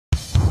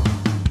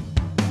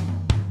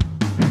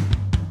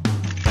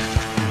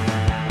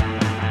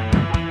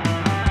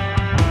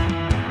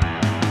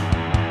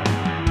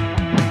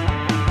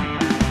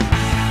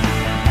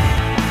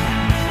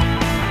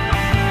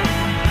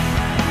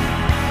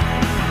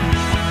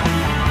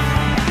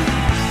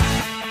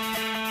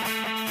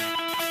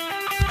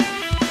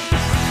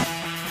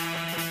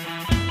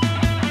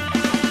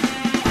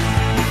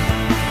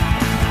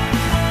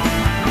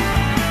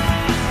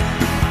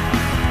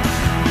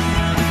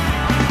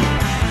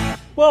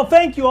Well,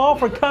 thank you all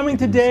for coming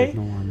today.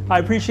 I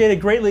appreciate it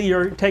greatly.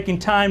 You're taking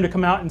time to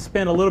come out and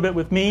spend a little bit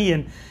with me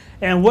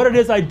and what it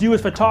is I do as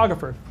a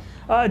photographer.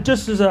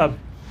 Just as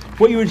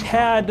what you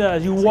had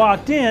as you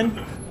walked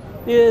in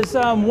is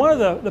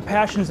one of the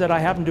passions that I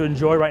happen to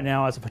enjoy right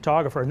now as a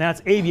photographer, and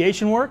that's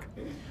aviation work.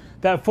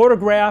 That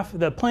photograph,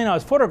 the plane I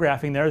was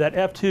photographing there, that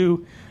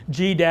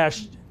F2G-2,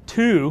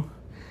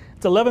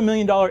 it's an $11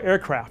 million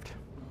aircraft.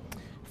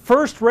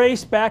 First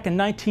raced back in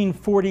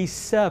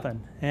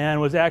 1947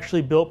 and was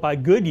actually built by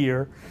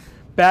Goodyear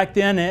back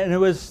then, and it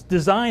was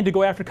designed to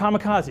go after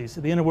kamikazes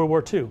at the end of World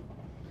War II.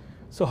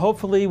 So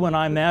hopefully when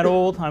I'm that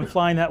old, I'm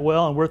flying that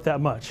well and worth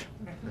that much.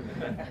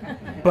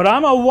 But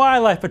I'm a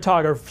wildlife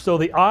photographer, so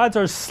the odds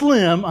are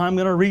slim I'm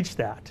going to reach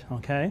that,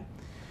 okay?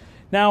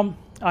 Now,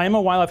 I am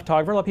a wildlife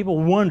photographer. A lot of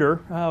people wonder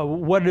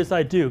what it is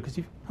I do, because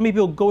how many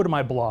people go to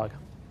my blog?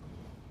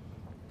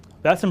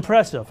 That's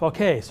impressive.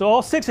 Okay, so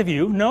all 6 of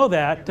you know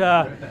that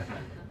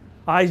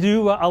I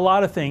do a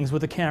lot of things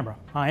with the camera.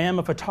 I am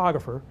a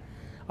photographer.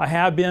 I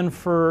have been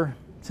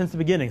since the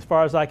beginning, as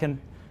far as I can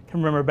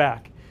remember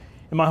back.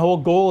 And my whole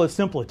goal is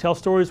simple: tell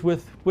stories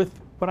with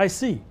what I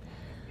see.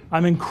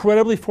 I'm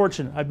incredibly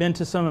fortunate. I've been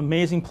to some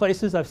amazing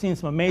places. I've seen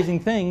some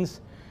amazing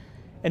things.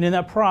 And in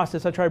that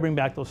process, I try to bring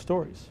back those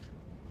stories.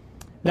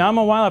 Now, I'm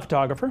a wildlife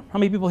photographer. How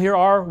many people here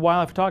are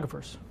wildlife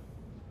photographers?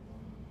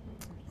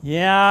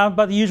 Yeah,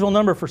 about the usual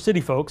number for city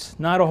folks.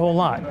 Not a whole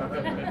lot.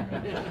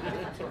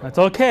 That's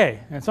okay.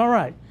 That's all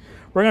right.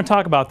 We're going to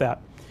talk about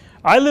that.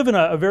 I live in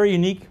a very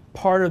unique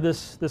part of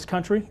this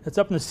country. It's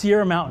up in the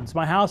Sierra Mountains.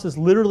 My house is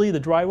literally, the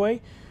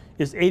driveway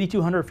is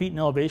 8,200 feet in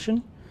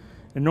elevation.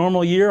 In a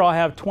normal year, I'll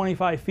have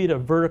 25 feet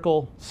of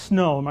vertical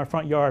snow in my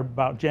front yard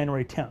about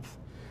January 10th.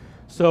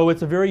 So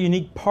it's a very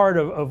unique part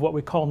of what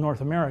we call North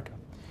America.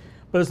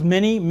 But there's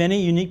many,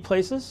 many unique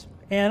places.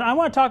 And I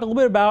want to talk a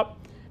little bit about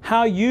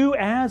how you,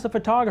 as a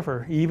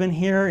photographer, even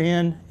here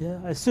in,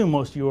 I assume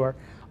most of you are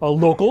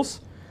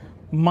locals,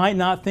 might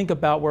not think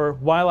about where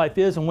wildlife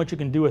is and what you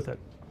can do with it.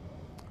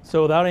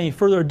 So without any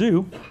further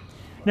ado,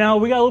 now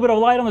we got a little bit of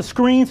light on the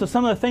screen, so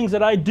some of the things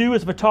that I do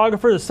as a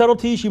photographer, the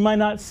subtleties you might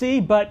not see,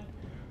 but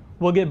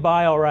we'll get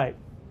by all right.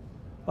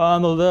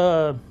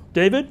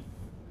 David,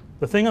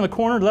 the thing on the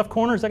corner, the left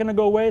corner, is that going to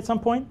go away at some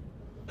point?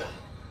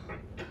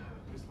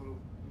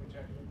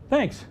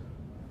 Thanks,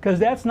 because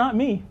that's not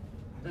me.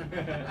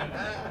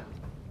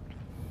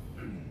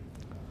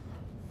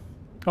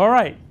 All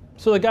right,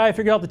 so the guy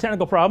figured out the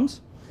technical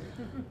problems.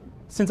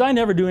 Since I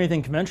never do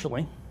anything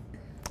conventionally,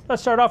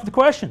 let's start off with the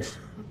questions.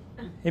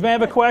 Anybody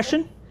have a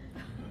question?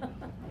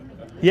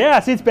 Yeah,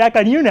 see, it's back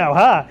on you now,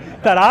 huh?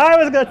 Thought I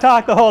was going to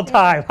talk the whole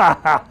time. Ha,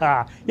 ha,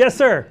 ha. Yes,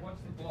 sir?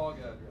 What's the blog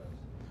address?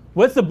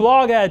 What's the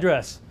blog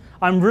address?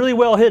 I'm really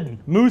well hidden.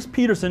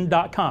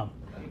 moosepeterson.com.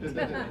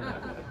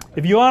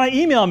 If you want to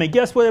email me,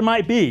 guess what it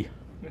might be?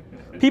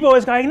 People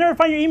always go, I can never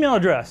find your email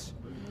address.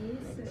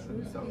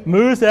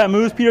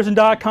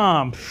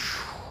 moose@moosepeterson.com.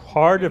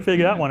 Hard to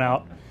figure that one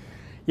out.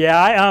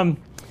 Yeah,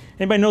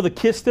 anybody know the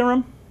KISS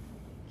theorem?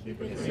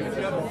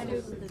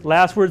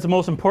 Last word's the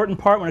most important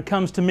part when it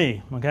comes to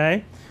me,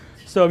 okay?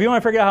 So if you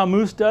want to figure out how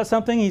Moose does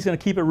something, he's going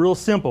to keep it real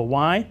simple.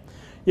 Why?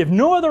 If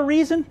no other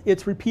reason,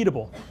 it's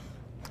repeatable.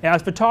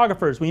 As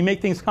photographers, when you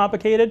make things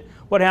complicated,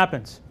 what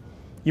happens?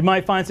 You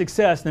might find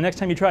success. The next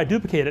time you try to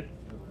duplicate it,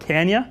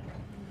 can you?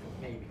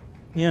 Maybe.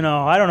 You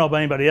know, I don't know about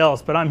anybody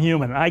else, but I'm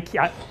human. I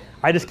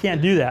just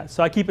can't do that.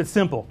 So I keep it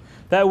simple.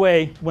 That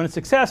way, when it's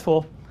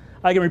successful,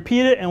 I can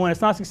repeat it, and when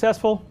it's not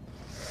successful,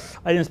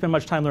 I didn't spend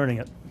much time learning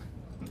it.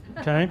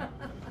 Okay?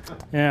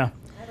 Yeah.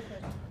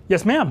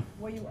 Yes, ma'am?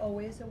 Were you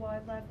always a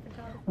wildlife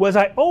photographer? Was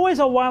I always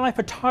a wildlife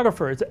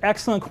photographer? It's an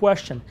excellent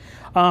question.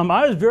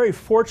 I was very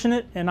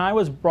fortunate, and I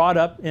was brought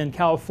up in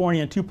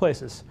California in 2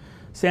 places,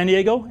 San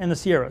Diego and the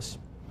Sierras.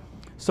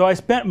 So I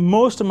spent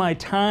most of my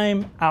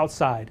time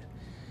outside.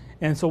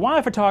 And so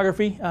wildlife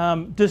photography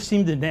just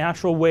seemed the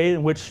natural way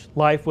in which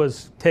life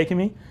was taking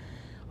me.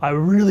 I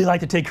really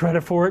like to take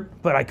credit for it,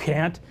 but I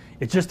can't.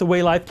 It's just the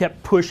way life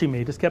kept pushing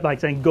me. It just kept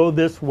like saying, go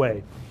this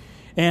way.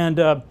 And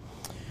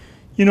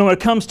you know, when it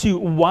comes to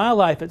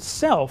wildlife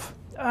itself,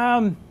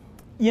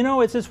 you know,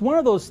 it's just one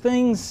of those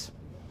things.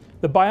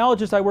 The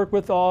biologists I work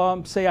with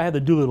all say I have the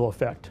Doolittle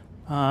effect.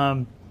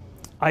 I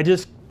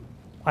don't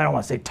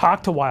want to say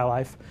talk to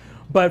wildlife,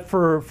 but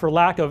for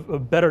lack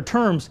of better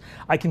terms,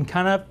 I can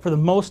kind of, for the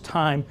most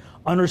time,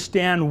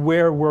 understand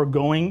where we're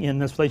going in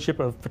this relationship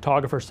of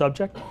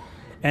photographer-subject.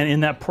 And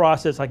in that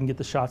process, I can get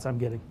the shots I'm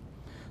getting.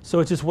 So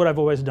it's just what I've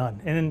always done.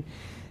 And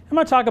I'm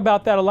going to talk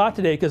about that a lot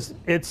today, because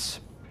it's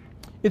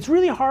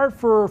really hard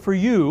for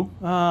you,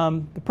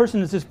 the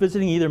person that's just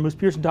visiting either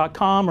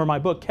moosepeterson.com or my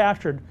book,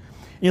 Captured. And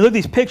you look at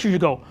these pictures, you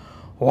go,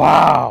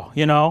 wow,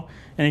 you know.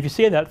 And if you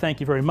say that, thank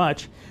you very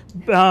much.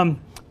 I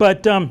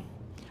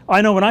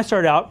know when I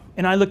started out,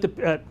 and I looked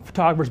at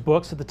photographers'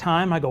 books at the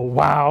time, I go,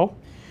 wow.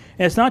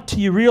 And it's not till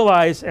you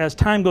realize as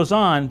time goes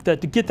on that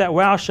to get that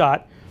wow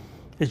shot,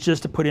 it's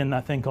just to put in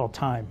that thing called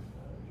time.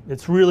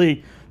 It's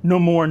really no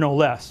more, no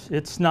less.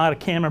 It's not a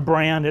camera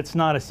brand. It's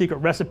not a secret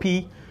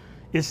recipe.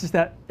 It's just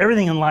that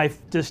everything in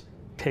life just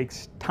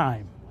takes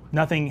time.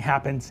 Nothing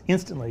happens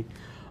instantly.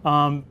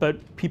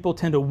 But people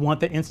tend to want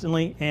that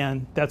instantly,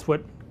 and that's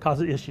what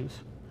causes issues.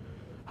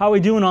 How are we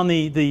doing on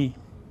the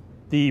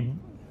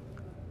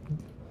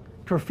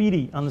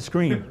graffiti on the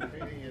screen?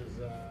 Graffiti is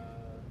going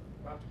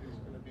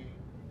to be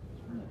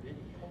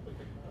hopefully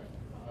good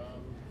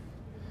time.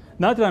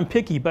 Not that I'm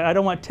picky, but I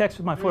don't want text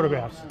with my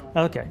photographs.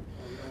 No. Okay. You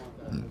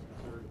don't want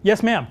that.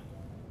 Yes, ma'am.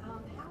 How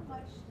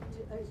much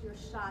is your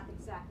shot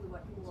exactly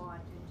what you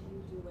want, and do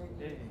you do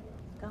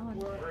any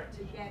work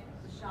to get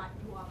the shot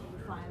you want when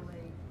you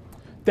finally?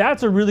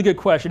 That's a really good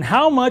question.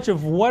 How much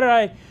of what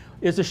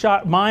is the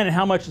shot mine, and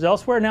how much is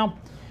elsewhere? Now,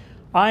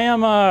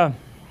 I'm a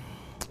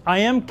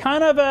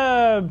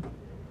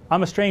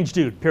strange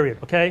dude. Period.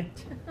 Okay.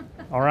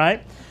 All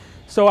right.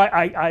 So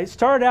I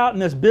started out in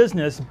this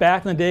business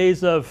back in the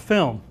days of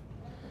film.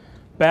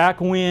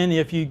 Back when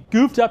if you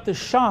goofed up the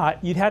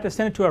shot, you'd have to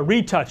send it to a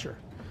retoucher.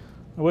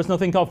 There was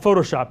nothing called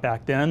Photoshop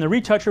back then. The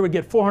retoucher would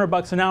get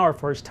 $400 an hour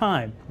for his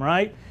time,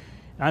 right?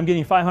 And I'm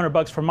getting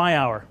 $500 for my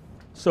hour.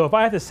 So if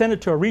I have to send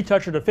it to a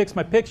retoucher to fix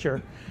my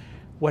picture,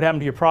 what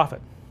happened to your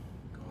profit?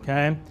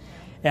 Okay?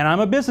 And I'm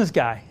a business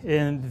guy,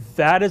 and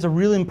that is a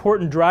really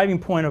important driving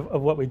point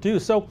of what we do.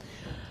 So when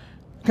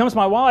it comes to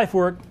my wildlife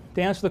work,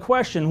 to answer the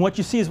question, what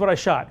you see is what I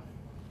shot,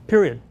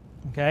 period.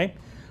 Okay?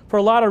 For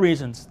a lot of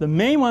reasons. The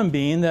main one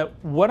being that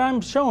what I'm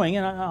showing,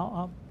 and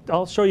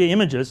I'll show you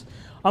images,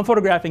 I'm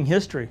photographing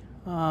history.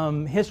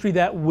 History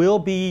that will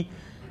be,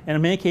 and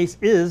in many cases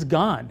is,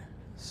 gone.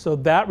 So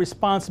that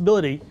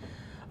responsibility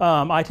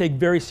I take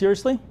very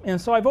seriously. And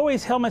so I've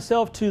always held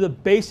myself to the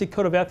basic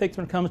code of ethics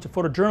when it comes to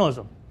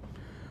photojournalism,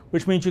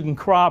 which means you can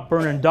crop,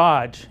 burn, and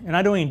dodge. And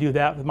I don't even do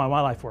that with my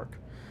wildlife work.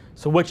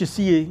 So what you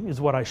see is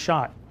what I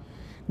shot.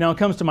 Now when it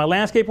comes to my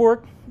landscape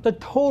work, it's a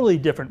totally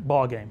different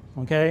ballgame,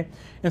 okay?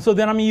 And so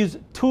then I'm gonna use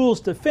tools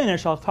to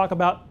finish, I'll talk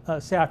about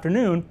this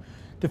afternoon,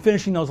 to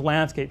finishing those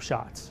landscape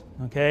shots,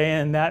 okay?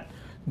 And that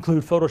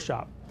includes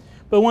Photoshop.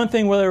 But one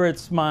thing, whether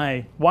it's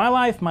my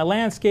wildlife, my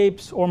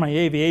landscapes, or my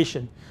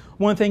aviation,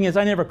 one thing is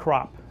I never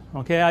crop,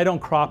 okay? I don't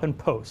crop and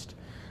post.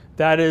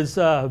 That is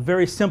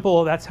very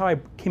simple. That's how I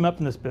came up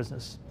in this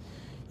business.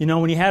 You know,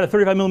 when you had a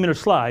 35mm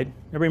slide,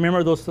 everybody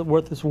remember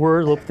this word,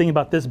 little thing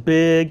about this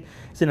big?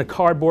 It's in a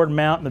cardboard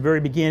mount in the very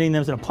beginning, then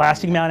it was in a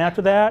plastic mount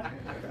after that.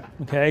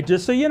 Okay,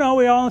 just so you know,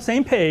 we're all on the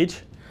same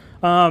page.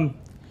 When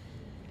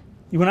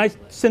I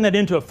send that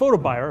into a photo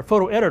buyer, a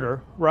photo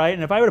editor, right,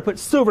 and if I were to put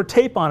silver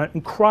tape on it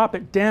and crop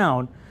it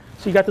down,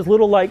 so you got this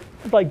little like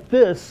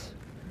this,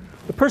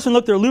 the person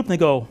look at their loop and they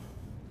go,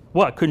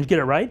 what, couldn't you get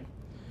it right?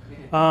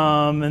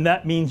 And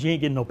that means you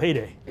ain't getting no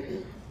payday.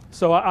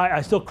 So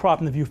I still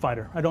crop in the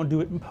viewfinder. I don't do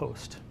it in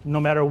post,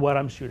 no matter what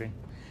I'm shooting.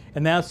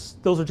 And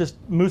those are just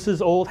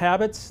Moose's old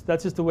habits.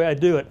 That's just the way I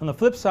do it. On the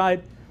flip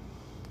side,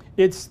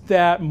 it's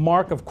that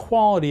mark of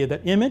quality of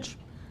that image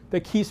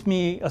that keeps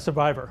me a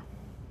survivor.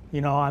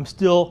 You know, I'm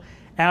still,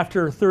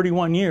 after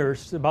 31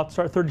 years, about to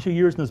start 32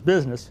 years in this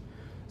business,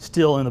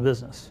 still in the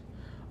business.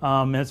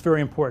 And it's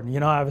very important. You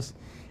know,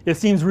 it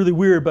seems really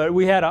weird, but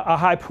we had a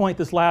high point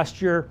this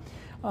last year.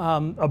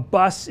 A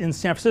bus in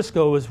San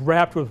Francisco was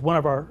wrapped with one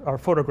of our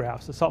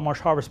photographs, the salt marsh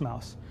harvest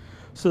mouse.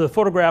 So the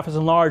photograph is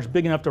enlarged,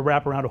 big enough to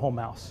wrap around a whole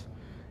mouse,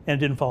 and it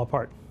didn't fall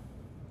apart.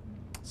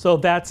 So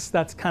that's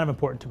kind of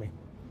important to me.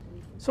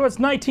 So it's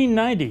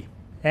 1990,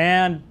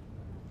 and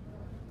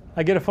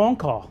I get a phone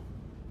call.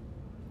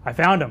 I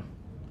found him.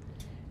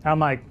 And I'm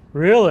like,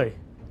 really? He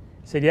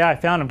said, yeah, I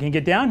found him. Can you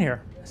get down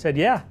here? I said,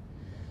 yeah.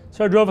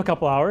 So I drove a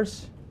couple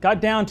hours, got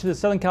down to the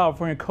Southern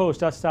California coast,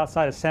 just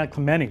outside of San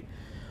Clemente.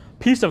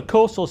 Piece of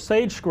coastal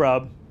sage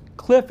scrub,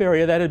 cliff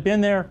area that had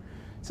been there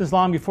since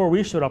long before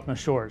we showed up on the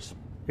shores.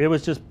 It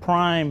was just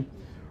prime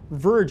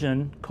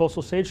virgin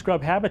coastal sage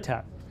scrub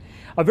habitat.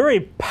 A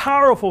very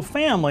powerful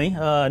family,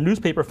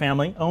 newspaper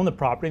family, owned the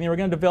property, and they were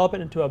going to develop it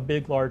into a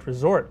big, large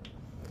resort.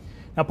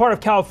 Now, part of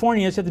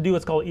California is you have to do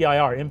what's called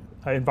EIR,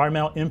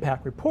 Environmental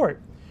Impact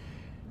Report.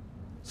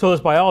 So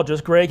this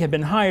biologist, Greg, had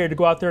been hired to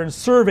go out there and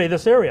survey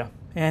this area.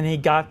 And he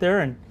got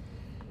there and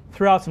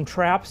threw out some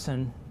traps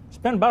and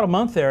spent about a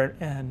month there,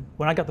 and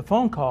when I got the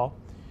phone call,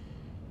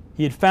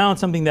 he had found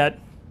something that,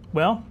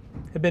 well,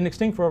 had been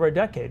extinct for over a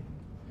decade.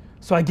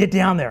 So I get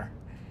down there,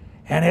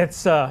 and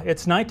it's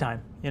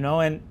nighttime, you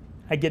know, and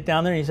I get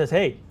down there and he says,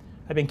 hey,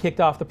 I've been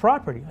kicked off the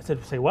property. I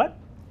said, say what?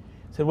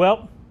 He said,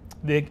 well,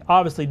 they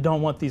obviously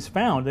don't want these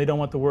found. They don't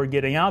want the word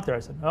getting out there. I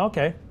said,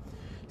 okay.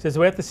 He says,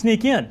 we have to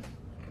sneak in.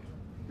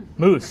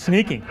 Moose,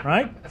 sneaking,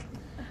 right?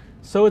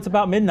 So it's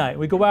about midnight.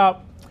 We go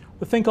out.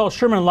 The thing called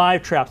Sherman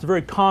live traps, a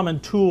very common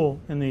tool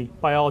in the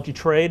biology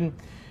trade, and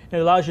it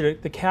allows you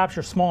to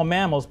capture small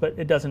mammals, but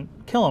it doesn't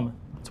kill them.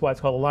 That's why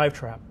it's called a live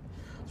trap.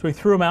 So we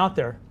threw them out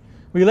there.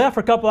 We left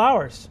for a couple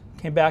hours,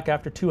 came back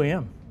after 2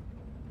 a.m.,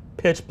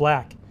 pitch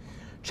black,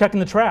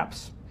 checking the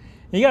traps.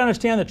 And you got to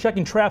understand that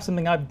checking traps is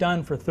something I've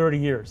done for 30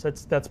 years.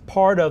 That's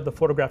part of the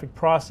photographic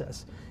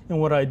process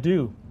and what I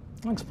do.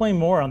 I'll explain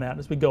more on that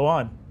as we go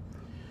on.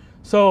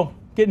 So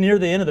getting near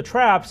the end of the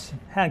traps,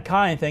 hadn't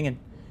caught anything, and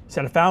he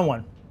said, I found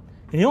one.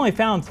 And he only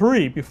found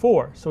 3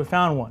 before, so we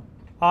found one.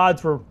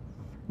 Odds were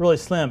really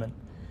slim. And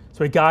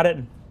so he got it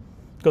and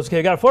goes, okay,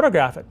 I got to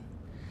photograph it.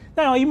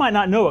 Now, you might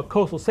not know what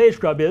coastal sage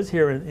scrub is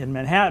here in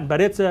Manhattan,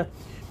 but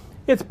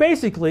it's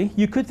basically,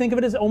 you could think of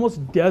it as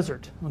almost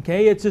desert,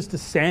 okay? It's just a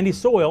sandy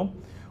soil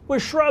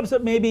with shrubs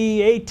that may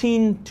be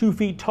 2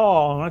 feet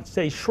tall. When I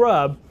say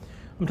shrub,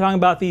 I'm talking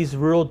about these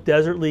real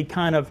desertly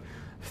kind of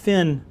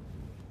thin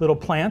little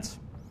plants.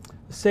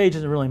 The sage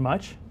isn't really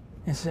much.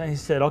 And so he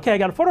said, okay, I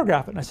got to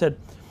photograph it. And I said,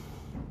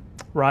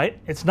 right,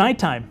 it's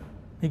nighttime.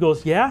 He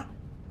goes, yeah?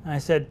 And I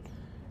said,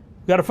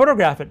 you got to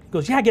photograph it. He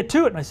goes, yeah, get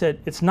to it. And I said,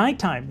 it's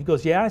nighttime. He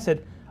goes, yeah? I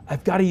said,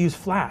 I've got to use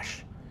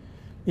flash.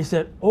 He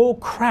said, oh,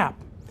 crap.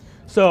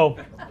 So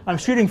I'm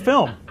shooting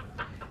film.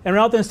 And we're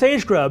out there in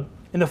sage scrub,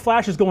 and the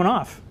flash is going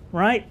off,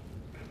 right?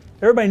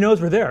 Everybody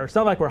knows we're there. It's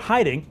not like we're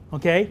hiding,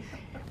 okay?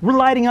 We're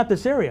lighting up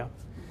this area.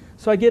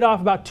 So I get off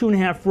about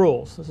 2.5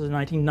 rolls. This is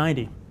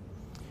 1990.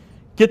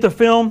 Get the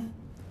film,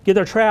 get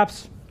our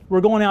traps.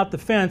 We're going out the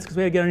fence, because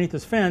we had to get underneath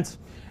this fence.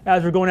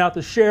 As we're going out,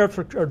 the sheriffs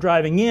are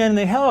driving in, and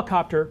the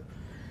helicopter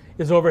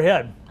is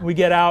overhead. We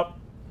get out.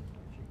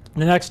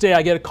 The next day,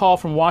 I get a call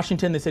from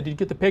Washington. They said, did you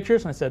get the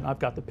pictures? And I said, I've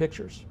got the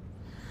pictures.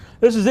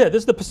 This is it.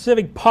 This is the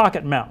Pacific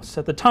pocket mouse.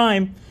 At the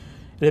time,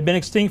 it had been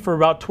extinct for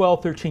about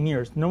 12, 13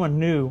 years. No one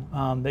knew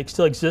they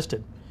still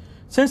existed.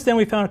 Since then,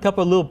 we found a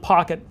couple of little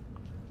pocket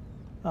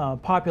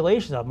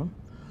populations of them.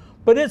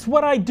 But it's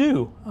what I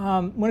do.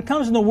 When it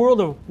comes in the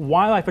world of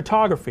wildlife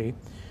photography,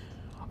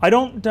 I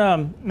don't,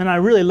 and I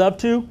really love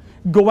to,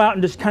 go out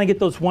and just kind of get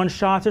those one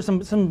shots. There's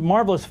some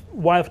marvelous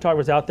wildlife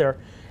photographers out there,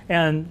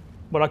 and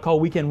what I call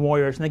weekend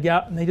warriors, and they get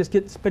out and they just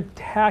get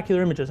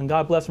spectacular images, and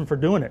God bless them for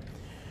doing it.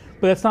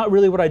 But that's not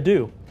really what I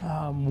do.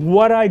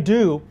 What I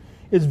do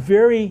is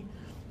very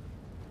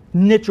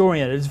niche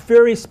oriented. It's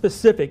very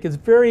specific. It's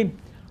very,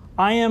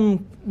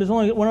 there's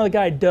only one other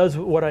guy who does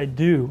what I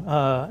do,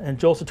 and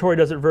Joel Sartori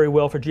does it very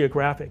well for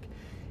Geographic.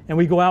 And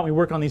we go out and we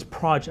work on these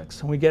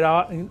projects, and we get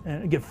out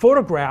and get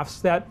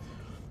photographs that,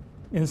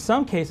 in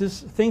some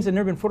cases, things that have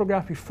never been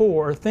photographed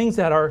before, or things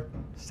that are,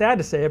 sad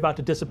to say, about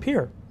to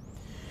disappear.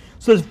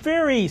 So it's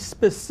very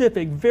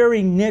specific,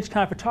 very niche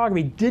kind of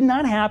photography. Did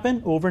not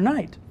happen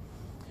overnight.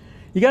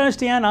 You got to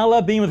understand, I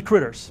love being with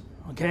critters.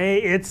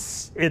 Okay,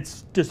 it's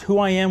just who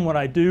I am, what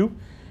I do,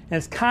 and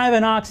it's kind of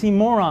an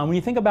oxymoron. When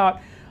you think about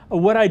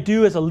what I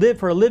do as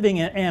for a living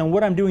and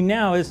what I'm doing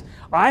now, is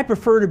I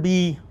prefer to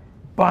be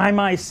by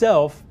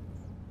myself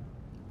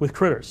with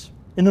critters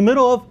in the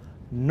middle of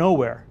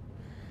nowhere.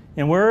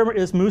 And where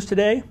is Moose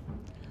today?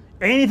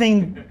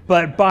 Anything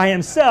but by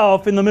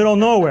himself in the middle of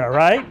nowhere,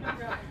 right?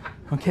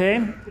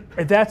 Okay,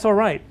 that's all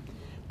right.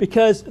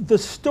 Because the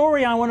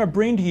story I want to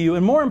bring to you,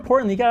 and more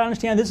importantly, you got to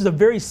understand this is a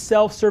very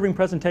self-serving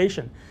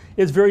presentation.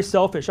 It's very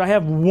selfish. I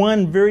have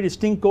one very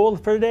distinct goal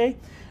for today.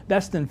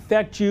 That's to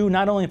infect you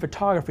not only in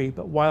photography,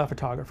 but wildlife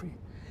photography.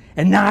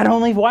 And not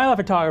only wildlife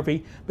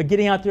photography, but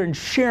getting out there and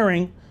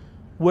sharing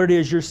what it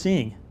is you're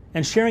seeing.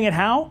 And sharing it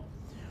how?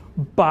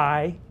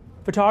 By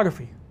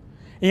photography.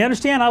 And you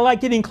understand, I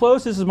like getting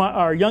close. This is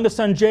our youngest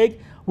son, Jake.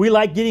 We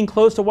like getting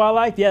close to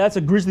wildlife. Yeah, that's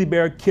a grizzly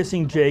bear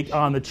kissing Jake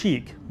on the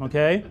cheek,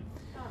 okay?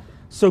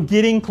 So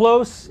getting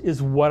close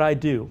is what I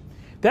do.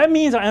 That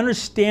means I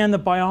understand the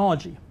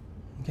biology,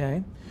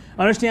 okay?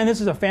 I understand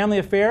this is a family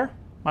affair.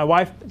 My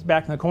wife is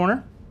back in the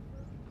corner.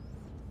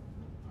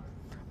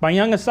 My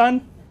youngest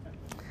son,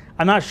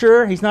 I'm not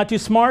sure, he's not too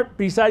smart,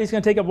 but he decided he's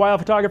going to take up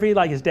wildlife photography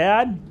like his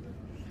dad.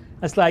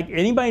 It's like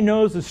anybody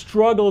knows the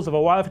struggles of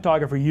a wildlife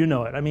photographer, you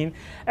know it. I mean,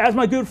 as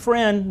my good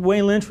friend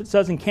Wayne Lynch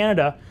says in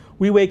Canada,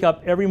 we wake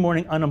up every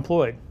morning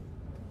unemployed,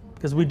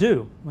 because we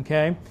do,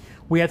 okay?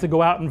 We have to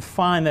go out and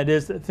find that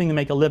thing to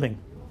make a living.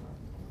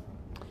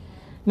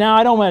 Now,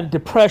 I don't want to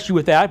depress you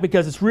with that,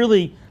 because it's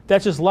really,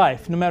 that's just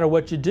life, no matter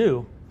what you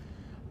do.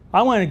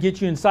 I want to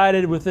get you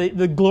excited with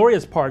the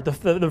glorious part,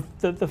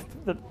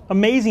 the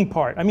amazing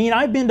part. I mean,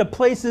 I've been to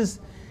places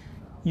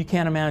you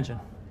can't imagine.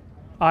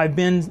 I've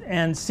been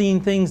and seen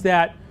things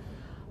that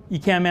you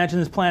can't imagine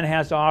this planet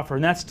has to offer,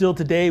 and that's still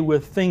today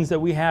with things that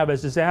we have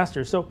as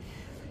disasters. So,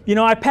 you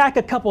know, I pack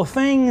a couple of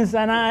things,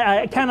 and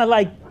I kind of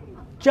like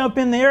jump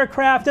in the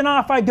aircraft, and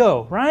off I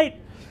go,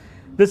 right?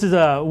 This is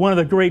one of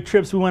the great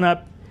trips. We went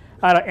up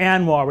out of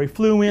Anwar. We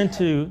flew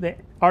into the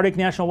Arctic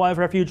National Wildlife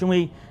Refuge,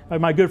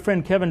 and my good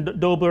friend Kevin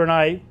Dobler and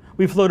I,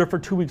 we floated for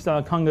 2 weeks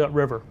down the Kungut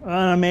River.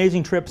 An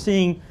amazing trip,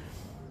 seeing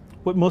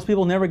what most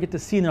people never get to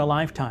see in their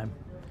lifetime.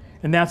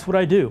 And that's what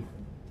I do.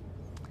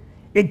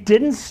 It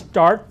didn't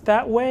start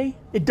that way.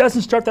 It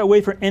doesn't start that way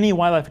for any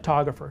wildlife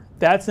photographer.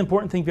 That's the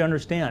important thing to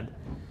understand,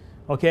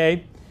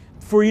 okay?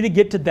 For you to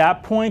get to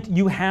that point,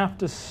 you have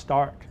to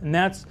start, and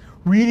that's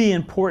really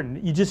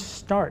important. You just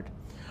start.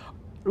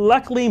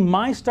 Luckily,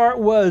 my start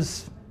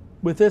was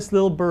with this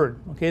little bird,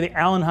 okay, the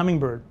Allen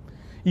hummingbird.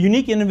 A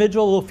unique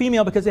individual, a little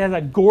female, because it has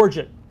a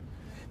gorget.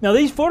 Now,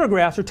 these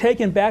photographs are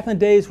taken back in the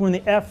days when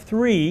the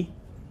F3,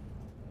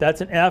 that's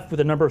an F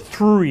with a number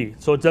 3,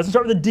 so it doesn't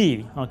start with a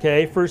D,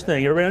 okay, first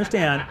thing, everybody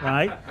understand,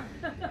 right?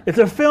 It's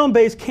a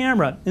film-based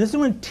camera, and this is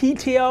when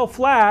TTL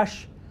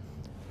flash,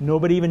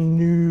 nobody even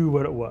knew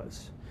what it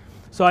was.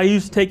 So I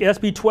used to take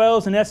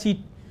SB12s and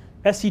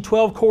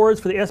SC12 cords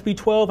for the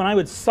SB12, and I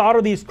would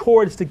solder these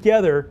cords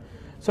together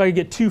so I could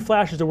get 2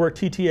 flashes to work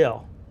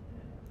TTL.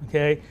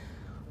 Okay,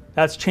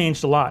 that's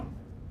changed a lot.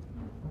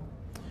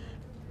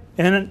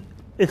 And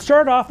it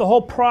started off the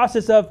whole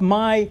process of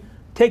my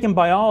taking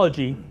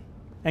biology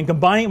and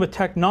combining it with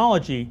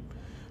technology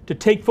to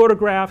take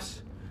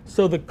photographs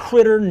so the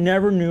critter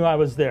never knew I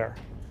was there.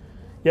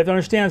 You have to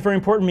understand, it's very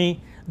important to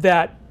me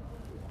that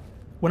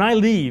when I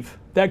leave,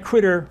 that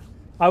critter,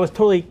 I was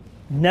totally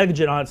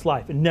negligent on its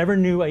life. It never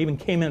knew I even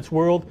came in its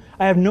world.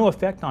 I have no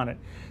effect on it.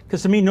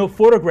 Because to me, no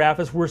photograph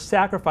is worth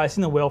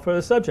sacrificing the welfare of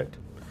the subject.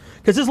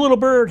 Because this little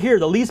bird here,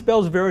 the least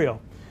Bell's vireo,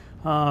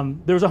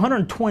 there was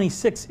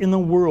 126 in the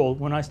world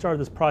when I started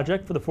this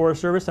project for the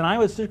Forest Service, and I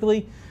would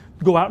strictly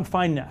go out and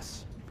find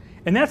nests.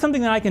 And that's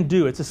something that I can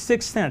do. It's a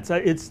sixth sense.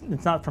 It's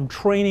not from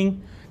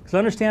training. Because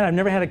understand, I've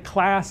never had a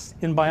class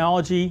in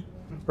biology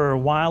or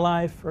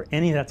wildlife or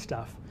any of that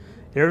stuff.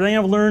 Everything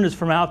I've learned is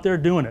from out there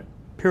doing it,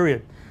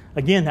 period.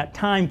 Again, that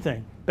time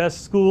thing.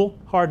 Best school,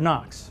 hard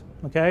knocks,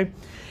 okay?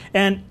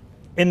 And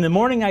in the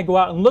morning, I go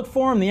out and look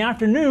for them. In the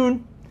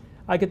afternoon,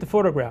 I get to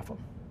photograph them.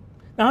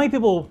 Now, how many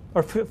people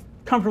are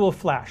comfortable with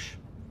flash?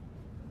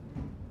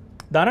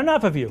 Not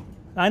enough of you.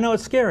 I know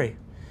it's scary.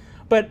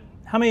 But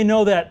how many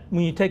know that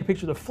when you take a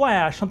picture of the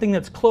flash, something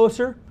that's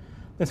closer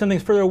than something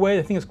that's further away,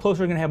 the thing that's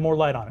closer is going to have more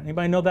light on it?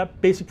 Anybody know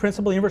that basic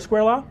principle, the inverse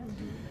square law?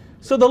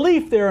 So the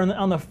leaf there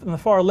on the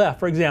far left,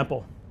 for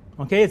example,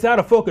 okay, it's out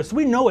of focus. So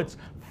we know it's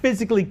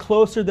physically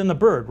closer than the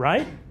bird,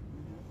 right?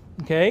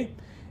 Okay,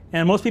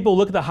 and most people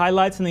look at the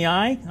highlights in the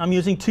eye. I'm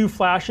using 2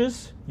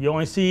 flashes. You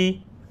only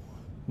see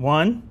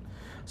 1.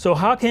 So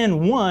how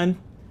can 1,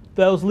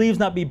 those leaves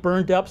not be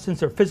burned up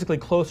since they're physically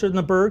closer than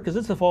the bird? Because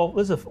this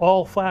is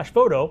all flash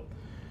photo.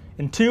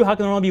 And 2, how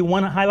can there only be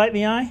 1 highlight in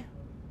the eye?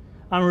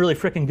 I'm really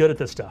freaking good at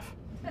this stuff.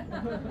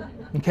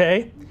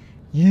 Okay,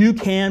 you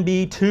can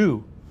be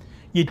too.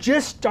 You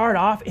just start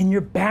off in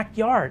your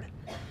backyard.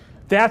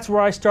 That's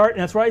where I start,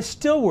 and that's where I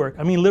still work.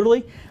 I mean,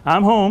 literally,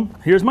 I'm home.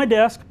 Here's my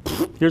desk.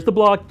 Here's the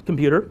blog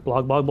computer.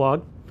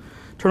 Blog.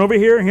 Turn over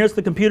here, and here's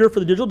the computer for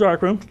the digital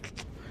darkroom.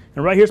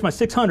 And right here's my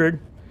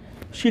 600,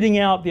 shooting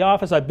out the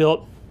office I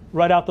built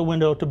right out the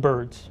window to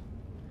birds.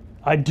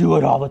 I do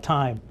it all the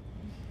time.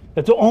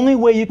 That's the only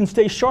way you can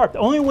stay sharp. The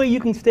only way you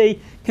can stay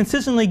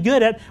consistently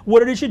good at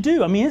what it is you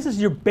do. I mean, this is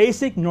your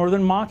basic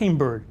northern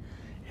mockingbird.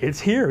 It's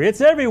here.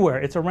 It's everywhere.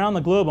 It's around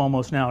the globe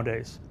almost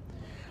nowadays.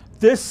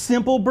 This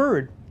simple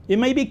bird, it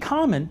may be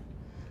common,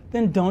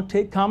 then don't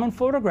take common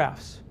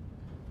photographs.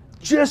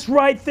 Just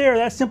right there,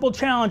 that simple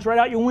challenge right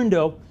out your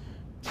window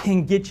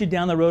can get you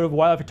down the road of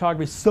wildlife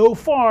photography so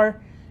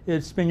far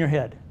it'd spin your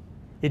head.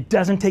 It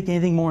doesn't take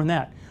anything more than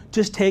that.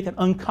 Just take an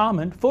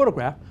uncommon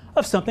photograph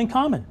of something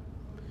common.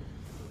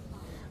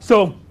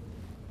 So,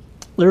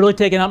 literally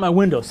taking out my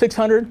window,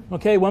 600,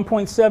 okay,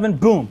 1.7,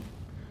 boom.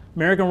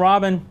 American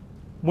robin,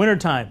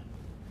 wintertime.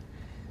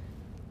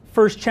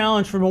 First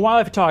challenge from a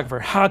wildlife photographer,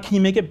 how can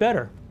you make it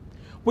better?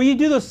 Well, you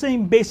do those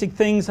same basic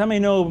things. How many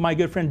know my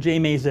good friend Jay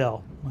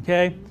Maisel,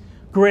 okay?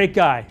 Great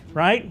guy,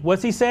 right?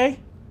 What's he say?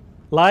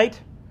 Light,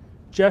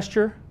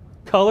 gesture,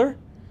 color.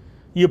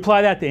 You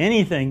apply that to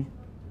anything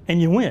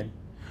and you win.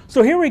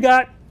 So here we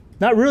got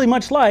not really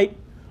much light,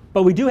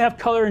 but we do have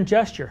color and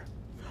gesture.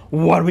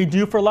 What do we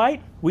do for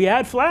light? We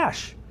add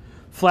flash.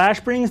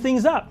 Flash brings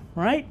things up,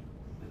 right?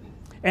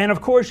 And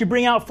of course, you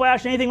bring out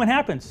flash, anything what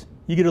happens?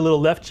 You get a little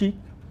left cheek,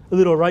 a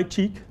little right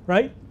cheek,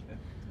 right?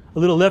 A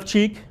little left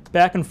cheek,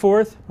 back and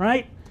forth,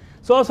 right?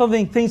 So also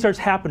things starts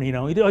happening, you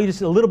know. You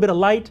just a little bit of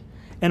light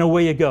and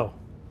away you go.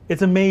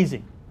 It's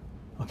amazing,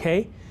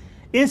 okay?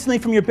 Instantly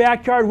from your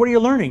backyard, what are you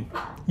learning?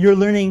 You're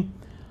learning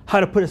how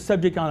to put a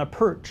subject on a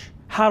perch,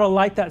 how to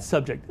light that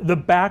subject, the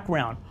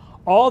background.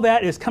 All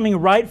that is coming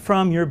right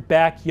from your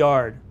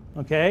backyard,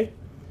 okay?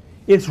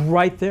 It's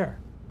right there.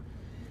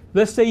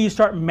 Let's say you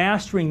start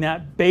mastering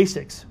that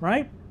basics,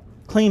 right?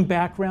 Clean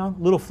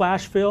background, little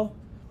flash fill.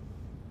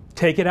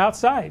 Take it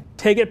outside.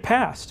 Take it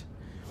past.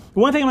 The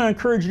one thing I'm going to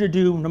encourage you to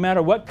do, no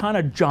matter what kind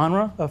of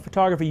genre of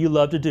photography you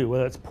love to do,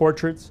 whether it's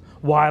portraits,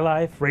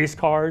 wildlife, race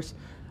cars,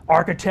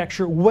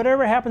 architecture,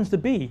 whatever it happens to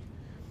be,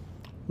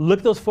 look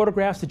at those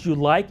photographs that you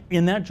like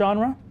in that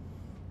genre,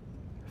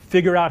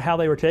 figure out how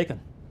they were taken.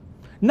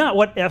 Not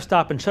what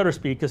f-stop and shutter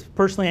speed, because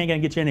personally ain't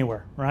going to get you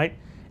anywhere, right?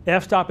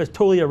 F-stop is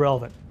totally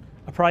irrelevant.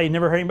 I probably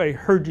never heard anybody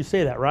heard you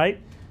say that, right?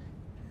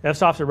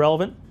 F-stop's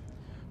irrelevant.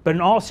 But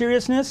in all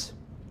seriousness,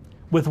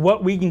 with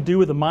what we can do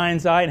with the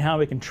mind's eye and how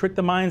we can trick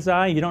the mind's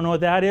eye, you don't know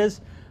what that is,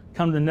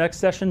 come to the next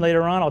session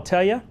later on, I'll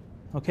tell you,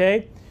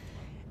 okay?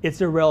 It's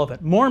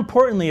irrelevant. More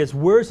importantly is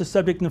where's the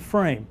subject in the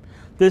frame?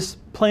 This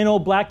plain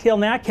old black-tailed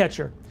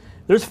gnatcatcher,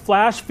 there's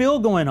flash fill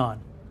going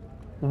on.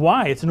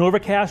 Why? It's an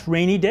overcast,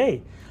 rainy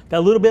day.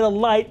 That little bit of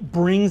light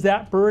brings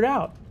that bird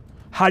out.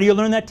 How do you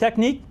learn that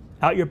technique?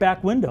 Out your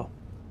back window.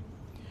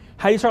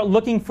 How do you start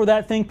looking for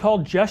that thing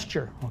called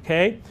gesture,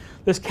 okay?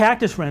 This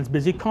cactus wren's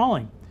busy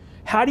calling.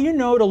 How do you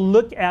know to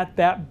look at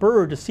that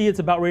bird to see it's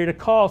about ready to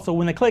call so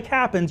when the click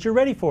happens, you're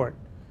ready for it?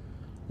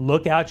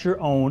 Look out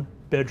your own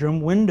bedroom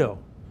window.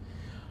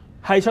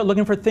 How you start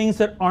looking for things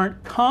that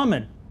aren't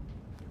common.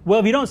 Well,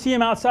 if you don't see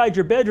them outside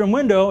your bedroom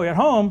window at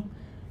home,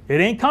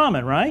 it ain't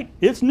common, right?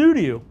 It's new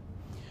to you.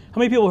 How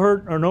many people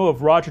heard or know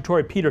of Roger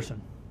Tory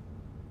Peterson?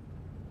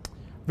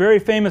 Very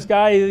famous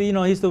guy, you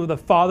know, he's the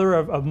father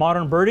of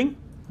modern birding,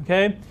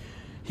 okay?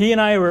 He and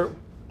I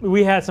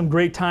we had some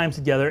great times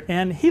together,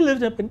 and he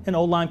lived up in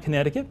Old Lyme,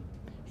 Connecticut.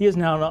 He is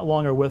now no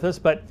longer with us,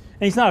 and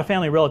he's not a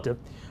family relative,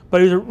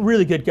 but he was a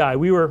really good guy.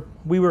 We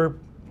were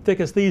thick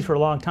as thieves for a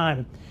long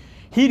time.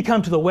 He'd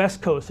come to the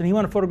West Coast, and he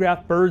wanted to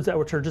photograph birds that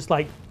were just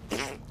like,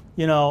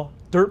 you know,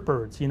 dirt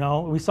birds, you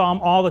know. We saw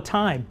them all the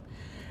time.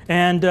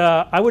 And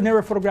I would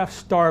never photograph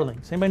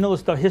starlings. Anybody know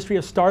the history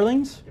of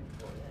starlings?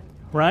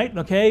 Right,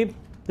 okay.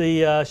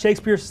 The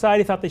Shakespeare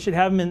Society thought they should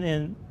have them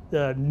in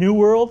the New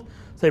World,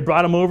 so they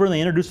brought them over and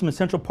they introduced them in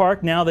Central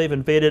Park. Now they've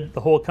invaded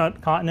the whole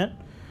continent.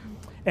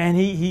 And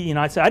he you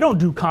know, I said, I don't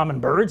do common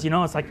birds, you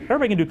know. It's like,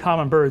 everybody can do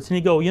common birds. And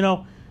he'd go, you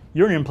know,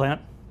 you're an implant.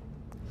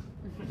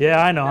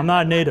 Yeah, I know, I'm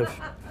not a native.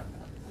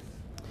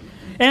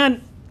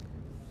 And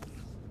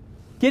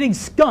getting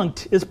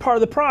skunked is part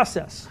of the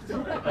process.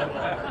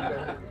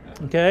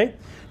 Okay?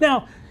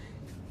 Now,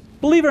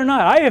 believe it or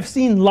not, I have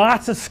seen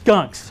lots of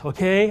skunks,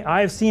 okay?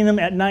 I have seen them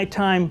at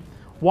nighttime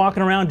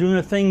walking around doing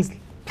the things.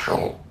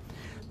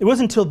 It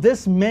wasn't until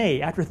this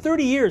May, after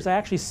 30 years, I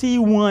actually see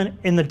one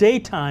in the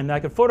daytime that I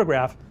could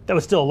photograph that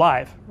was still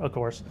alive, of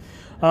course.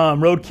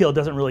 Roadkill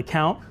doesn't really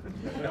count.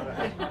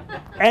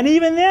 And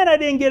even then, I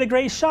didn't get a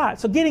great shot.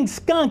 So getting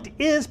skunked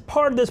is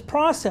part of this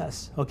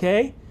process,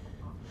 okay?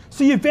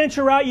 So you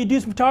venture out, you do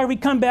some photography,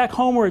 come back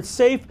home where it's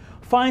safe,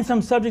 find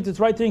some subject that's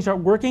right there and start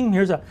working.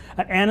 Here's an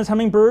Anna's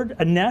hummingbird,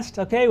 a nest,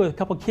 okay, with a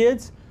couple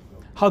kids.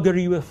 How good are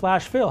you with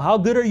flash fill? How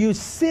good are you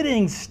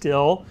sitting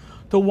still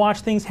to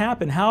watch things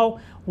happen? How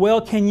well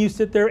can you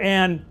sit there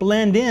and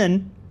blend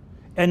in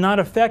and not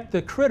affect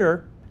the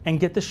critter and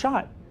get the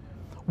shot?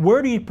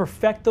 Where do you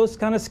perfect those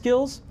kind of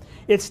skills?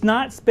 It's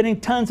not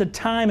spending tons of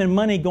time and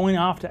money going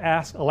off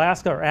to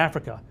Alaska or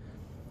Africa.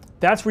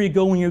 That's where you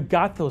go when you've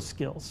got those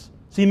skills.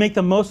 So you make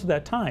the most of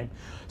that time.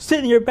 Sit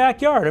in your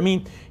backyard. I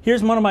mean,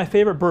 here's one of my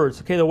favorite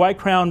birds. Okay, the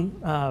white-crowned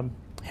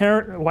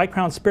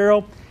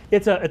sparrow.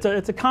 It's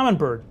a common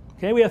bird.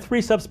 Okay, we have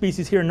 3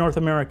 subspecies here in North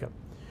America.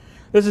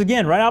 This is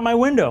again right out my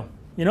window.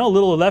 You know, a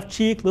little left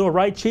cheek, little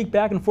right cheek,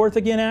 back and forth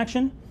again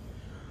action.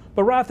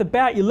 But right off the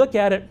bat, you look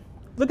at it.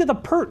 Look at the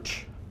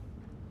perch.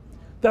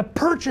 The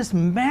perch is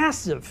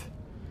massive.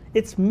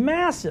 It's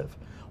massive.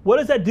 What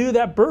does that do to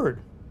that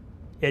bird?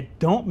 It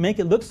don't make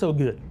it look so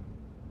good.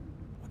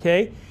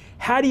 Okay?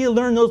 How do you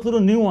learn those little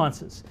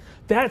nuances?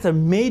 That's a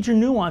major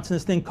nuance in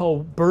this thing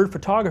called bird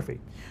photography.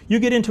 You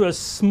get into a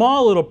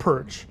small little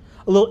perch,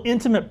 a little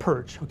intimate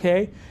perch,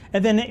 okay?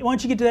 And then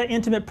once you get to that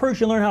intimate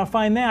perch, you learn how to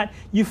find that.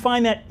 You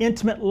find that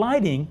intimate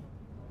lighting,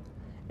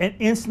 and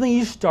instantly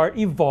you start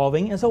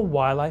evolving as a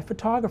wildlife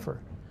photographer.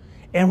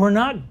 And we're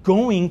not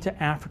going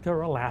to Africa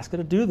or Alaska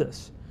to do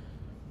this,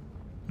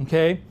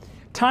 okay?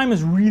 Time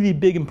is really a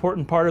big,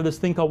 important part of this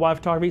thing called wildlife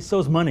photography. So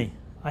is money.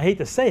 I hate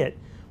to say it,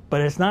 but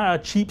it's not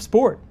a cheap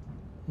sport.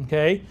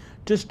 Okay,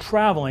 just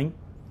traveling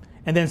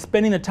and then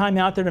spending the time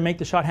out there to make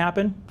the shot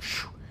happen,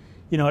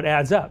 you know, it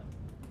adds up.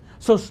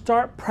 So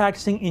start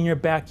practicing in your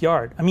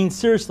backyard. I mean,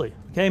 seriously,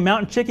 okay,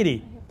 mountain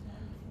chickadee,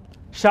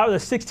 shot with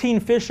a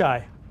 16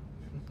 fisheye.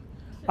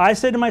 I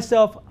said to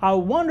myself, I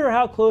wonder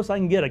how close I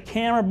can get a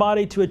camera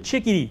body to a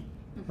chickadee,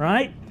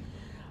 right?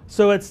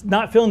 So it's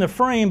not filling the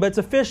frame, but it's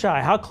a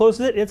fisheye. How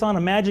close is it? It's on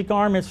a magic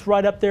arm. It's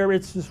right up there.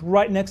 It's just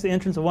right next to the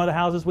entrance of one of the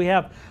houses. We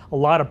have a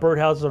lot of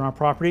birdhouses on our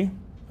property,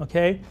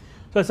 okay?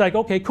 So it's like,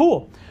 okay,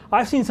 cool.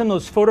 I've seen some of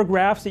those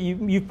photographs that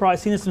you've probably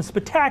seen, some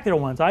spectacular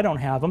ones, I don't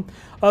have them,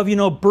 of, you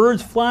know,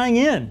 birds flying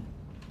in.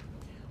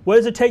 What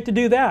does it take to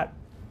do that?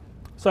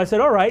 So I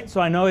said, all right, so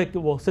I know it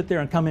will sit there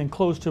and come in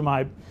close to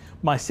my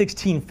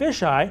 16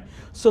 fisheye,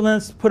 so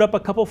let's put up a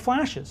couple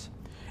flashes.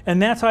 And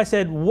that's how I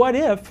said, what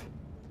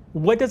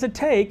does it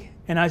take?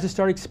 And I just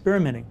started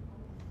experimenting.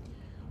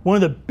 One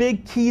of the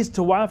big keys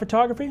to wildlife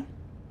photography,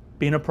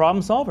 being a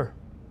problem solver.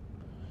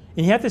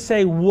 And you have to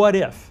say, what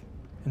if?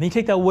 And then you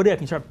take that what if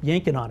and you start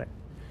yanking on it.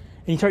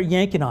 And you start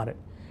yanking on it.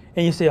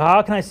 And you say,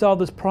 how can I solve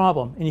this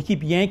problem? And you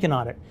keep yanking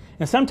on it.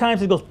 And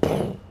sometimes it goes,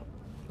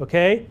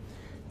 okay?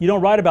 You don't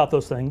write about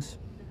those things.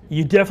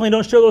 You definitely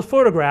don't show those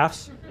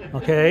photographs,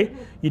 okay?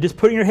 You just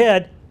put in your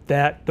head,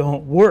 that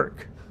don't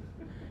work.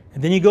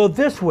 And then you go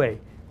this way.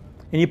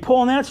 And you pull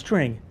on that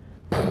string.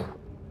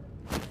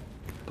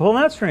 Pull on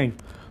that string.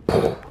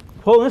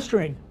 Pull on this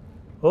string.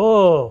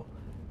 Oh,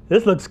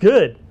 this looks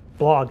good.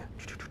 Blog.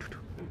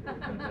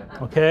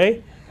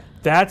 Okay?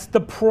 That's the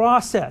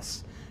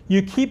process.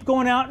 You keep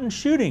going out and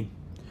shooting.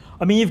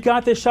 I mean, you've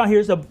got this shot here.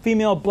 It's a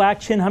female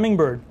black-chin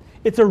hummingbird.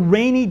 It's a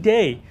rainy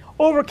day,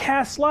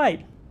 overcast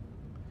light.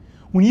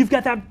 When you've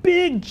got that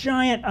big,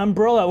 giant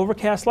umbrella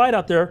overcast light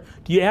out there,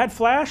 do you add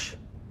flash?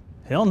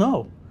 Hell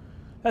no.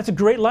 That's a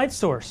great light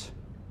source.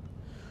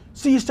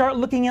 So you start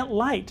looking at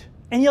light,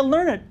 and you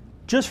learn it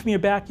just from your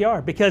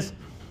backyard, because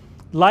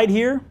light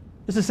here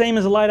is the same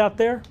as the light out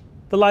there,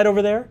 the light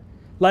over there,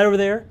 light over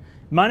there.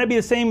 Might not be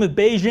the same with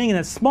Beijing and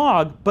its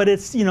smog, but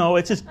it's, you know,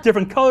 it's just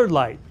different colored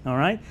light, all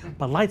right?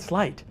 But light's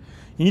light.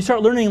 And you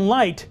start learning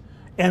light,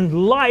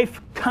 and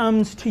life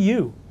comes to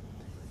you.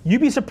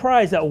 You'd be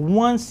surprised that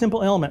one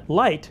simple element,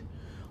 light,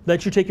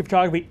 lets you take your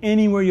photography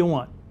anywhere you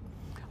want.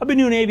 I've been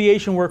doing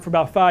aviation work for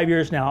about 5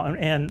 years now,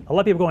 and a lot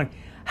of people are going,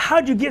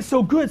 how'd you get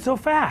so good so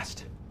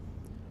fast?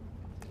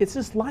 It's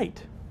just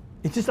light.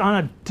 It's just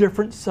on a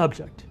different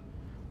subject.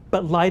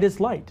 But light is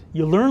light.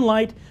 You learn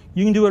light,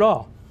 you can do it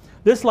all.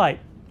 This light,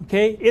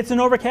 okay, it's an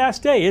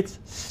overcast day. It's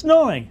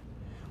snowing.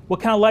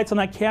 What kind of light's on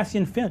that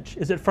Cassian Finch?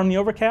 Is it from the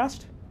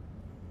overcast?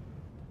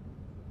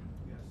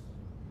 Yes.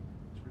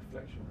 It's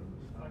reflection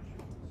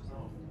from the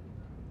snow.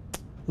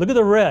 Look at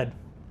the red.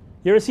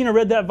 You ever seen a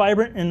red that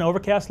vibrant in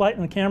overcast light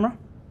in the camera?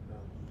 No.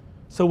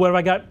 So what have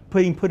I got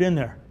put in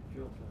there?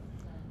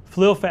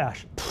 Fuel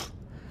Flash.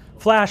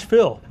 Flash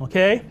fill,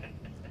 okay?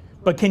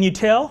 But can you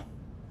tell?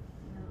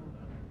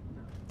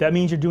 That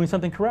means you're doing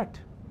something correct.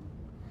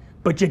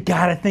 But you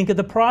gotta think of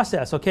the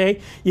process, okay?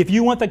 If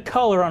you want the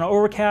color on an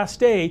overcast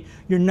day,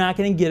 you're not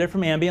gonna get it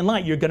from ambient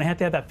light. You're gonna have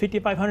to have that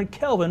 5500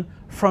 Kelvin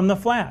from the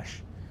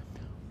flash.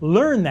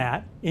 Learn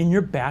that in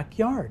your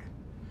backyard.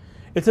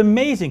 It's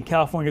amazing,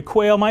 California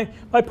quail. My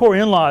poor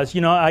in-laws, you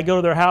know, I go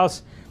to their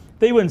house,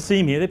 they wouldn't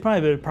see me. They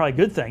probably a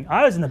good thing.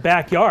 I was in the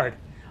backyard.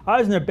 I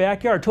was in their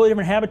backyard, totally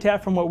different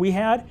habitat from what we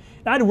had.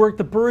 And I'd work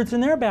the birds in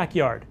their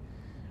backyard.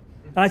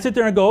 And I sit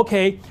there and go,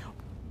 okay,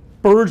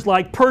 birds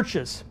like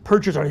perches.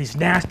 Perches are these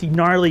nasty,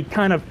 gnarly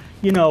kind of,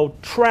 you know,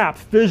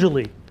 traps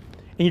visually.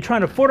 And you're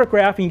trying to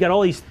photograph and you got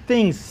all these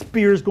things,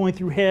 spears going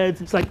through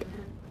heads. It's like,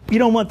 you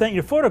don't want that in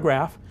your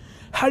photograph.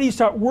 How do you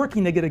start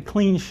working to get a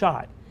clean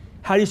shot?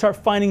 How do you start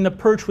finding the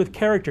perch with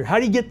character? How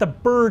do you get the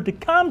bird to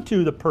come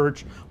to the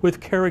perch with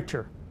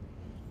character?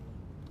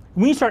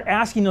 When you start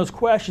asking those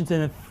questions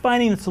and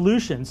finding the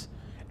solutions,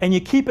 and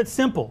you keep it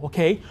simple,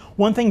 okay?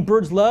 One thing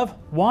birds love,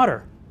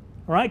 water.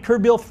 All right,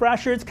 curve-billed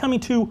thrasher, it's coming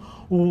to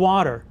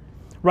water.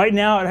 Right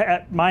now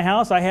at my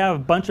house, I have a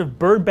bunch of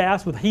bird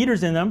baths with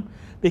heaters in them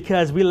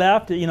because we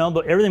left, you know,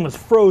 everything was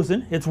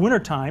frozen. It's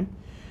wintertime.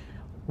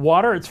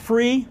 Water, it's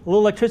free, a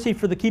little electricity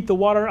to keep the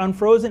water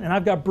unfrozen, and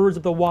I've got birds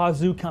at the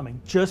wazoo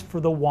coming just for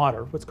the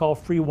water, what's called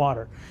free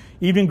water.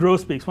 Evening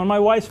grosbeaks, one of my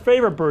wife's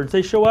favorite birds.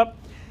 They show up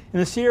in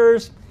the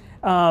Sierras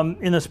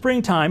in the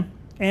springtime,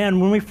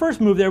 and when we first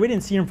moved there, we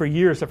didn't see them for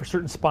years except for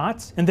certain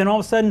spots, and then all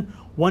of a sudden,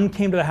 one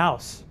came to the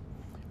house.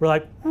 We're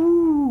like,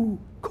 ooh,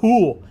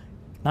 cool,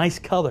 nice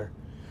color.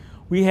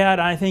 We had,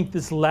 I think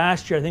this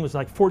last year, I think it was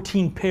like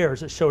 14 pairs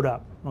that showed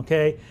up,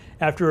 okay,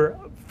 after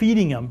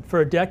feeding them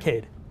for a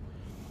decade.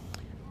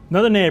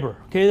 Another neighbor,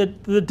 okay,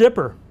 the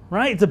dipper,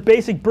 right? It's a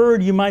basic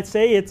bird, you might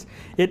say.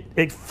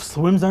 It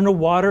swims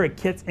underwater, it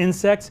gets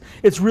insects.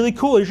 It's really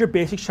cool. Here's your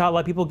basic shot a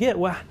lot of people get.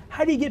 Well,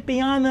 how do you get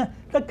beyond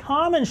the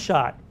common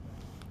shot?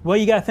 Well,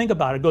 you got to think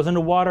about it. It goes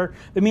underwater.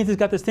 That means it's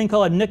got this thing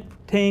called a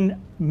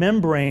nictine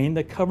membrane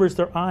that covers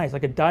their eyes,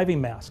 like a diving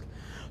mask.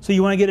 So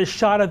you want to get a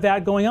shot of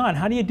that going on.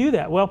 How do you do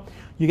that? Well,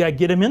 you got to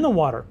get them in the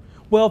water.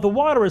 Well, if the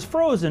water is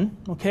frozen,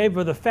 okay,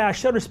 for the fast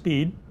shutter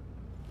speed,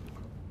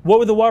 what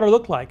would the water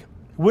look like?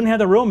 It wouldn't have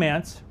the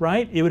romance,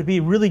 right? It would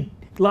be really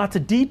lots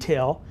of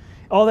detail.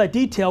 All that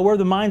detail, where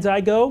the mind's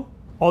eye go,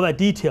 all that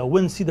detail,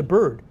 wouldn't see the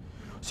bird.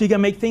 So you got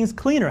to make things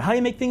cleaner. How do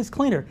you make things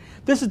cleaner?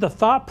 This is the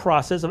thought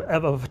process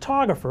of a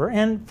photographer,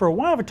 and for a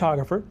wild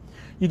photographer,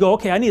 you go,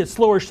 okay, I need a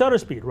slower shutter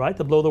speed, right,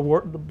 to blur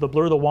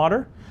the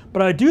water.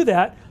 But I do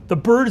that, the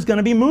bird is going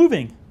to be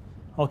moving.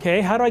 Okay,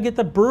 how do I get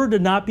the bird to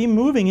not be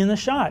moving in the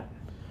shot?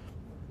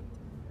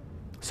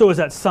 So is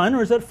that sun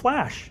or is that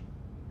flash?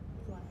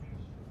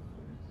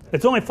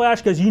 It's only flash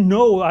because you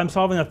know I'm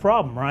solving the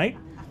problem, right?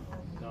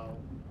 No.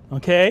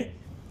 Okay?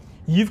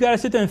 You've got to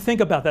sit there and think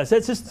about that. So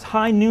it's just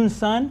high noon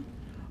sun,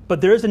 but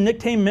there's a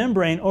nictine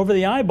membrane over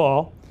the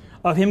eyeball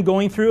of him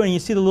going through, and you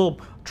see the little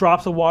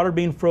drops of water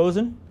being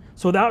frozen.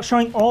 So without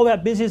showing all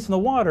that busyness in the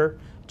water,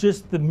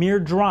 just the mere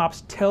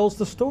drops tells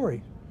the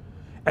story.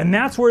 And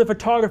that's where the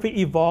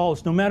photography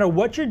evolves, no matter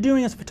what you're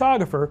doing as a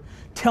photographer,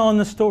 telling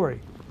the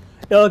story.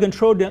 Elegant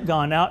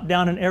trogon out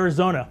down in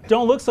Arizona.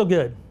 Don't look so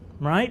good,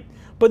 right?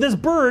 But this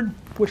bird,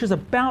 which is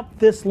about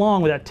this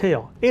long with that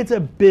tail, it's a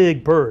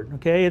big bird,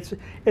 okay?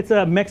 It's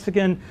a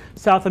Mexican,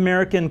 South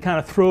American kind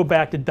of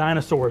throwback to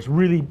dinosaurs,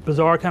 really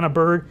bizarre kind of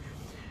bird.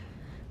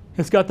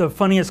 It's got the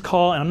funniest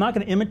call, and I'm not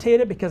going to imitate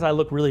it because I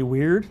look really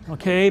weird,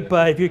 okay?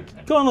 But if you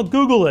go and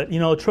Google it, you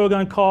know,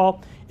 trogon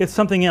call, it's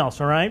something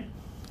else, all right?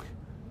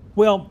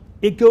 Well,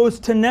 it goes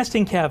to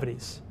nesting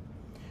cavities,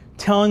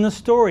 telling the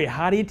story.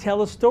 How do you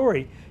tell a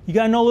story? You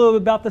got to know a little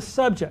bit about the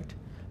subject.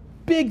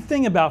 Big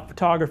thing about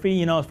photography,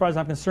 you know, as far as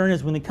I'm concerned,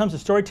 is when it comes to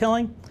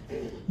storytelling,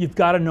 you've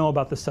got to know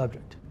about the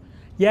subject.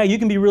 Yeah, you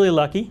can be really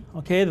lucky,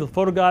 okay? The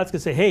photo gods can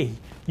say, hey,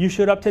 you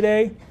showed up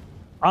today,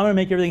 I'm going to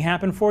make everything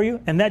happen for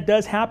you, and that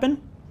does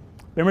happen.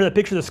 Remember that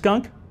picture of the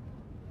skunk?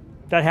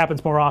 That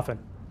happens more often,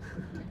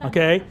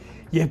 okay?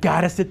 You've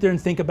got to sit there and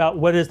think about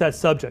what is that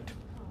subject.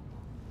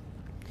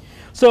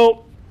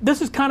 So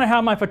this is kind of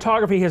how my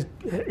photography has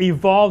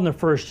evolved in the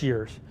first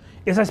years,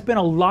 is I spent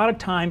a lot of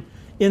time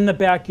in the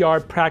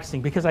backyard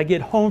practicing, because I get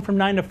home from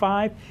 9 to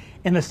 5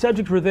 and the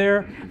subjects were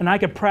there and I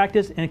could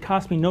practice and it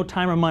cost me no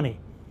time or money.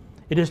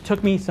 It just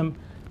took me some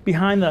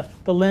behind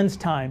the lens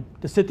time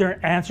to sit there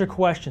and answer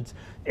questions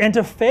and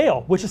to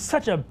fail, which is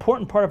such an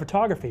important part of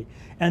photography,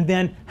 and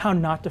then how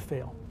not to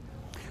fail.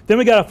 Then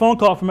we got a phone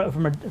call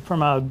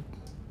from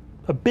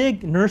a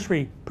big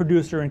nursery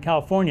producer in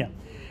California,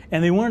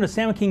 and they wanted a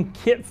Salmon King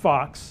Kit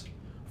Fox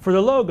for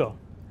the logo.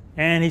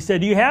 And he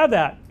said, "Do you have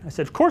that?" I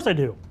said, "Of course I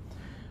do."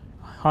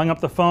 Hung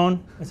up the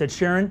phone. I said,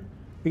 "Sharon,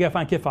 we got to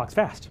find Kit Fox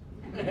fast."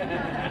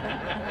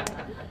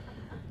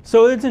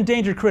 So it's an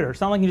endangered critter.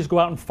 It's not like you just go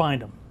out and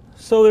find them.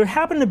 So there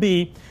happened to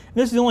be, and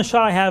this is the only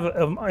shot I have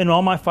in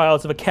all my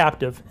files of a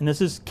captive, and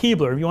this is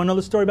Keebler. If you want to know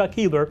the story about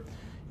Keebler,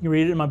 you can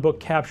read it in my book,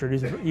 Captured.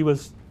 He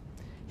was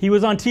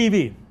on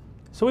TV.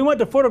 So we went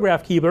to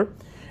photograph Keebler,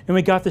 and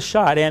we got the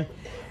shot, and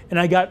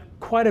I got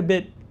quite a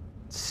bit,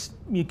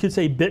 you could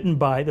say, bitten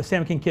by the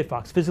Salmon King Kit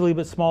Fox, physically a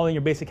bit smaller than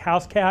your basic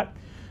house cat.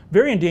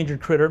 Very endangered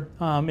critter.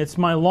 It's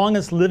my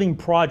longest living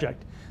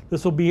project.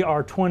 This will be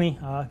our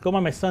go by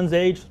my son's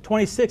age,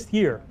 26th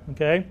year,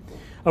 okay,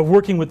 of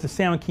working with the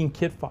Salmon King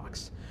Kit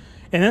Fox.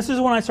 And this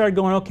is when I started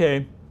going,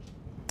 okay,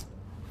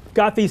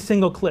 got these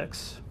single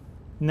clicks.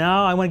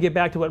 Now I want to get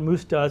back to what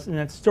Moose does, and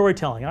that's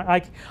storytelling. I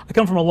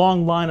come from a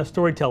long line of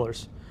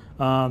storytellers.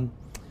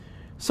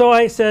 So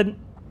I said,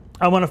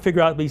 I want to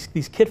figure out these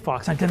Kit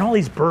Fox. I've done all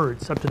these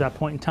birds up to that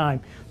point in time.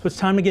 So it's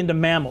time to get into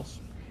mammals.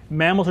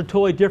 Mammals are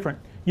totally different.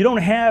 You don't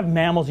have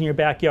mammals in your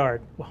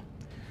backyard. Well,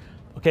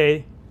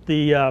 okay,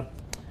 the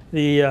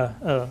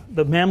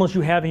mammals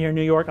you have here in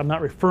New York, I'm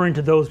not referring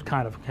to those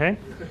kind of, okay?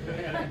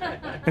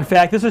 In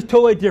fact, this is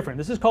totally different.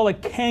 This is called a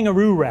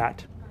kangaroo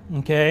rat,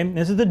 okay?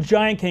 This is the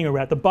giant kangaroo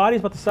rat. The body's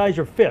about the size of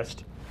your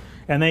fist,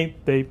 and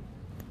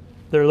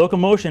their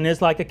locomotion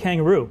is like a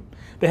kangaroo.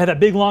 They have that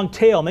big long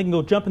tail, and they can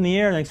go jump in the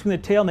air, and they swing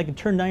the tail, and they can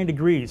turn 90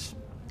 degrees,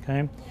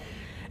 okay?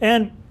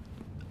 And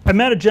I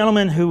met a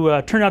gentleman who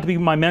turned out to be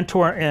my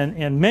mentor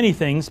in many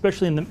things,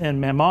 especially in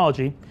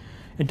mammalogy.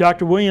 And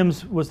Dr.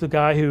 Williams was the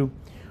guy who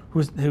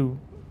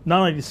not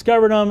only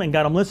discovered them and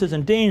got them listed as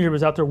endangered, but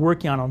was out there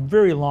working on a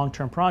very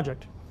long-term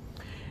project.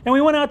 And we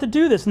went out to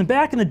do this. And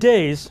back in the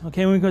days,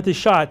 okay, when we got these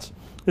shots,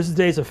 this is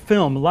the days of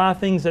film. A lot of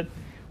things that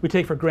we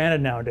take for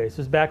granted nowadays.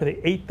 This is back with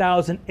the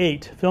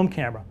 8008 film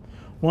camera.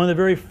 One of the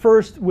very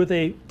first with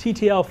a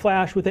TTL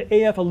flash with an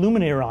AF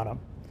illuminator on them.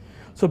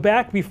 So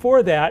back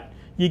before that,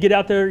 you get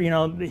out there, you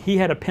know, he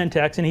had a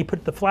Pentax, and he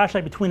put the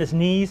flashlight between his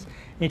knees,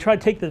 and he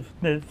tried to take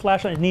the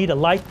flashlight knee to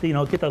light, you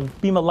know, get the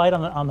beam of light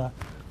on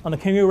the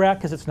kangaroo rat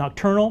because it's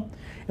nocturnal.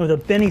 And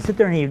then he'd sit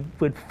there and he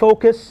would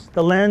focus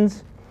the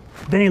lens.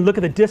 Then he'd look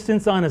at the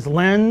distance on his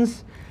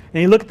lens,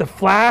 and he'd look at the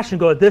flash and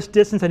go, at this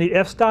distance I need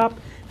f-stop.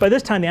 By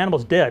this time the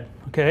animal's dead,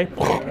 okay?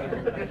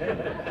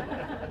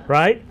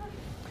 Right?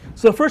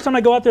 So the first time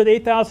I go out there, the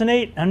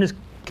 8008, I'm just,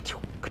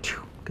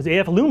 because the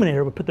AF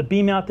illuminator would put the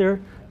beam out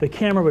there, the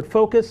camera would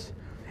focus,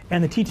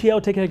 and the TTL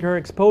would take her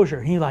exposure.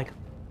 And he's like,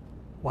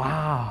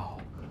 wow,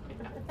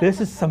 this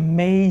is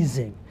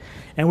amazing.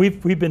 And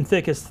we've been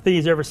thick as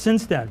thieves ever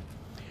since then.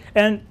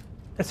 And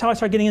that's how I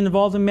started getting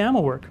involved in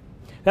mammal work.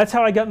 That's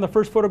how I got in the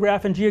first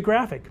photograph in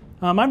Geographic.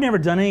 I've never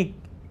done any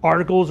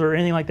articles or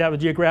anything like that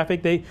with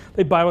Geographic. They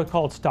buy what's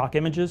called stock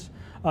images,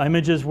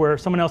 images where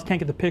someone else can't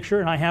get the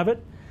picture and I have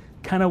it.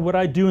 Kind of what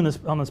I do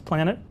on this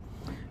planet.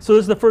 So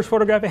this is the first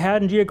photograph I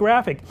had in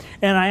Geographic.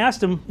 And I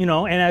asked them, you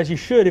know, and as you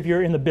should if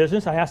you're in the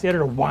business, I asked the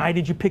editor, why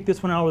did you pick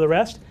this one out over the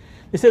rest?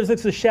 They said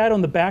it's the shadow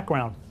in the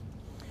background.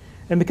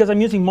 And because I'm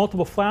using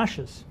multiple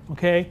flashes,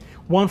 okay?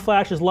 One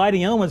flash is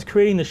lighting, the other one's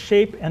creating the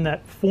shape and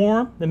that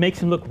form that makes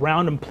them look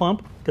round and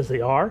plump, because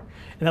they are.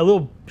 And that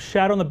little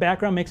shadow in the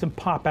background makes them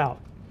pop out.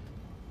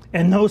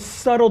 And those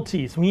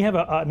subtleties, when you have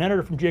an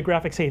editor from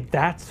Geographic say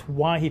that's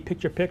why he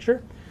picked your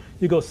picture,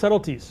 you go,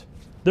 subtleties.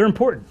 They're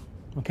important,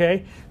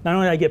 okay? Not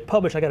only do I get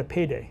published, I got a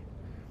payday.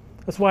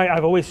 That's why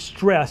I've always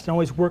stressed and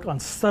always work on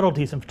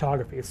subtleties in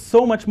photography. It's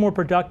so much more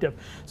productive,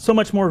 so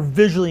much more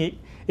visually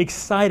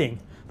exciting,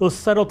 those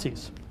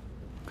subtleties.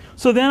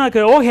 So then I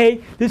go, okay,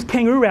 this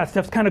kangaroo rat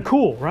stuff's kind of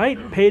cool, right?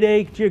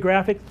 Payday,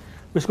 Geographic,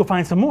 let's go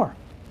find some more.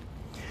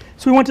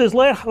 So we went to this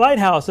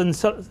lighthouse in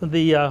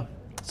the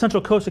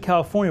central coast of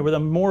California where the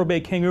Morro Bay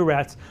kangaroo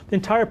rats, the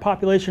entire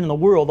population in the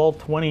world, all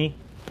 20,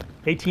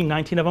 18,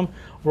 19 of them,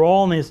 were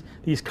all in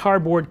these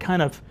cardboard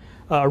kind of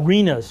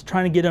arenas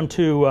trying to get them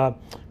to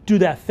do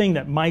that thing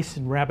that mice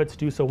and rabbits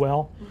do so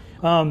well.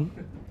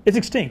 It's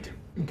extinct.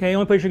 Okay, the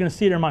only place you're going to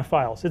see it are in my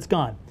files. It's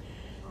gone.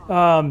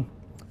 But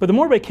the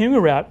Morro Bay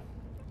kangaroo rat,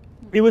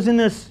 it was in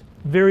this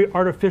very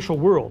artificial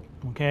world,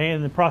 okay,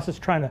 in the process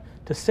trying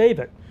to save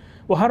it.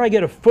 Well, how do I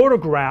get a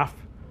photograph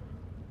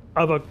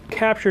of a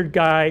captured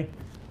guy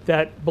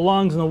that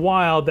belongs in the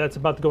wild that's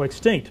about to go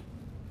extinct?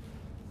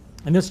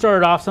 And this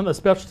started off some of the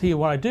specialty of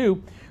what I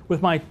do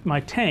with my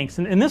tanks.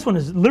 And this one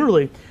is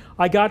literally,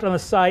 I got on the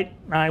site,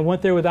 and I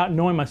went there without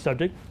knowing my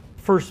subject.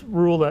 First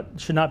rule that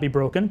should not be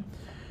broken.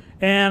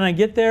 And I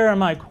get there, I'm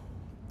like,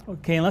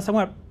 okay, unless I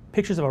want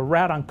pictures of a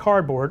rat on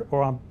cardboard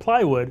or on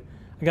plywood,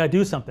 I got to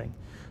do something.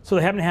 So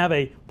they happen to have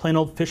a plain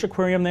old fish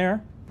aquarium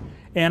there.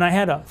 And I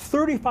had a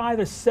 35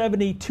 to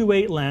 70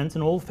 2.8 lens,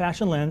 an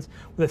old-fashioned lens,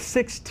 with a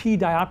 6T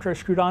diopter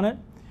screwed on it,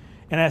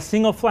 and a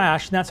single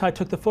flash, and that's how I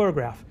took the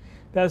photograph.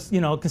 That's,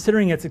 you know,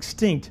 considering it's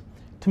extinct,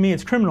 to me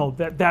it's criminal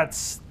that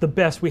that's the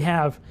best we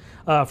have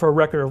for a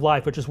record of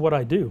life, which is what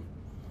I do.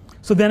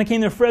 So then it came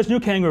the Fresno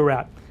kangaroo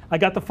rat. I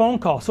got the phone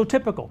call, so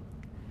typical.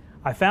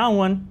 I found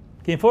one,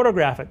 came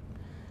photograph it.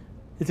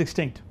 It's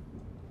extinct.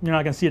 You're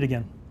not going to see it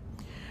again.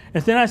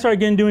 And then I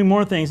started doing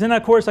more things. Then,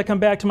 of course, I come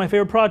back to my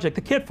favorite project,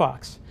 the kit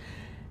fox.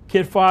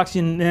 Kit fox,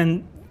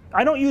 and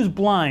I don't use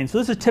blinds. So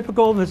this is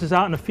typical. This is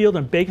out in the field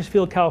in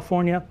Bakersfield,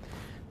 California.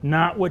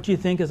 Not what you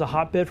think is a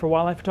hotbed for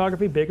wildlife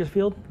photography,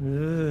 Bakersfield.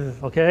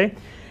 Ugh, okay?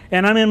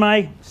 And I'm in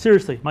my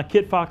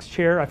kit fox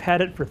chair. I've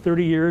had it for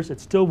 30 years.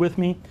 It's still with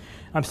me.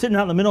 I'm sitting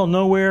out in the middle of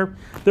nowhere.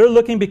 They're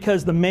looking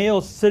because the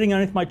male's sitting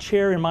underneath my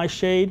chair in my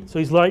shade, so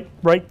he's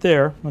right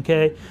there,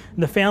 okay?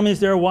 And the family's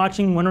there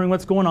watching, wondering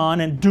what's going on,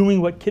 and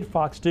doing what kit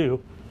fox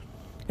do.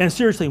 And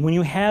seriously, when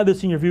you have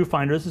this in your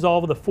viewfinder, this is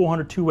all with a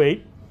 400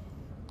 2.8,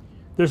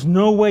 there's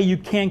no way you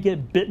can't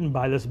get bitten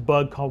by this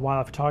bug called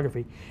wildlife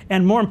photography.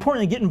 And more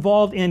importantly, get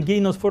involved in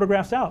getting those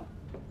photographs out.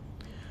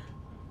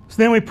 So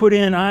then we put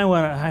in,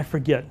 I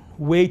forget,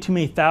 way too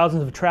many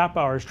thousands of trap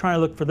hours trying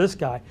to look for this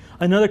guy.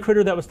 Another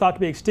critter that was thought to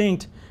be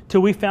extinct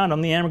till we found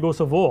him, the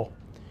Amargosa vole.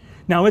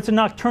 Now it's a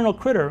nocturnal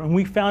critter, and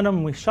we found him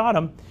and we shot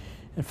him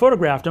and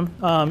photographed him.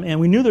 And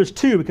we knew there's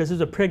two because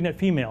there's a pregnant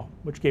female,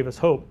 which gave us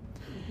hope.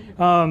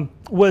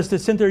 Was to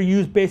sit there and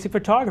use basic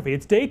photography.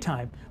 It's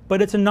daytime,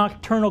 but it's a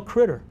nocturnal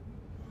critter.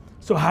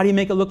 So how do you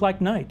make it look like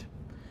night?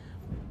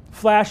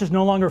 Flash is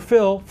no longer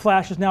fill.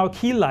 Flash is now a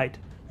key light.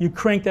 You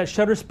crank that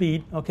shutter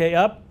speed, okay,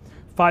 up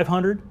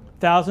 500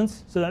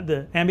 thousandths, so that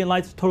the ambient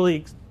light's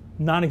totally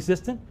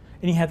non-existent,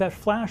 and you have that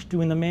flash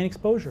doing the main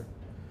exposure.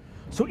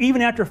 So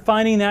even after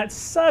finding that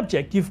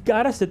subject, you've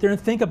got to sit there and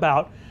think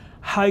about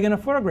how you're going to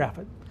photograph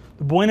it.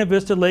 The Buena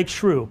Vista Lake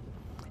shrew.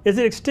 Is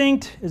it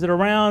extinct? Is it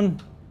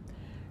around?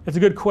 It's a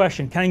good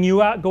question. Can you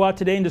go out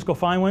today and just go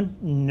find one?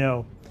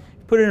 No.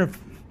 Put it in a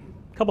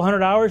couple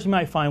 100 hours, you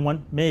might find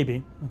one,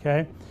 maybe,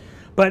 okay?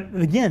 But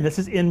again, this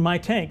is in my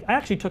tank. I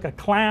actually took a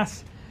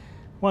class,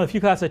 one of the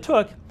few classes I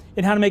took,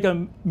 in how to make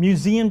a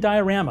museum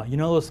diorama. You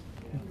know those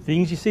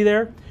things you see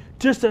there?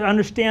 Just to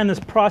understand this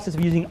process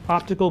of using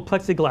optical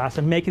plexiglass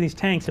and making these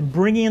tanks and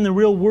bringing in the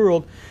real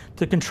world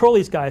to control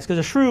these guys. Because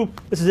a shrew,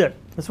 this is it.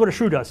 That's what a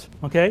shrew does,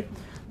 okay?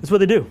 That's what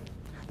they do.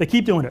 They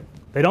keep doing it.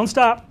 They don't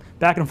stop,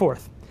 back and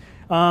forth.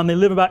 They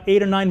live about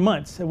 8 or 9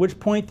 months, at which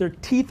point their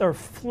teeth are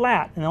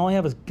flat and all they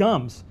have is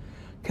gums,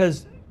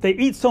 because they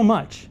eat so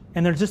much,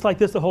 and they're just like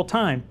this the whole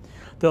time.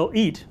 They'll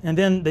eat, and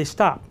then they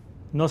stop.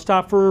 And they'll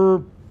stop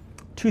for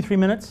 2-3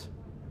 minutes,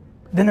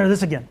 then they're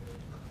this again.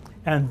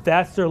 And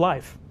that's their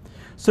life.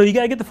 So you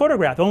got to get the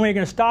photograph. The only way you're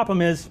going to stop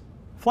them is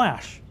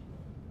flash,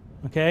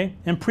 okay,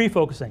 and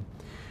pre-focusing.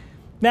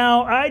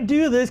 Now, I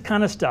do this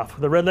kind of stuff,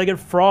 the red-legged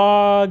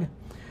frog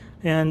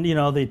and, you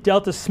know, the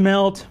Delta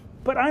smelt,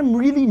 but I'm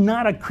really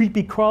not a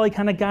creepy, crawly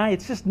kind of guy.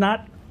 It's just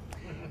not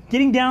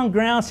getting down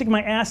ground, sticking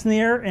my ass in the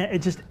air, and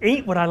it just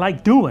ain't what I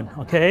like doing,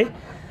 okay?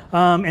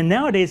 And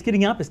nowadays,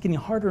 getting up is getting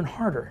harder and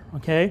harder,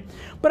 okay?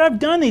 But I've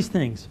done these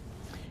things.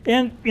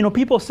 And, you know,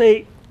 people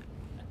say,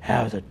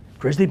 has a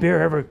grizzly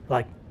bear ever,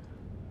 like,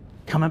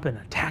 come up and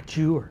attacked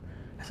you, or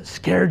has it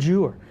scared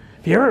you, or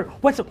have you ever,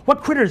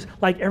 what critters,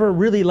 like, ever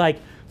really, like,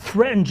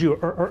 threatened you,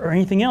 or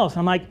anything else? And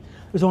I'm like,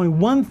 there's only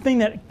one thing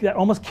that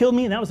almost killed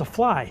me, and that was a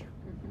fly.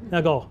 And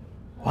I go,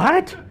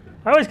 what?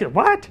 I always get,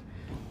 what?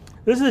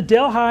 This is a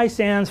Delhi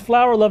Sands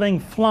flower-loving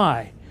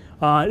fly.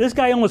 This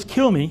guy almost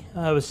killed me.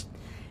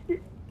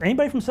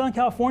 Anybody from Southern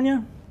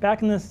California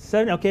back in the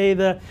 70s? Okay,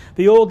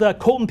 the old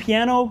Colton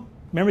Piano.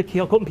 Remember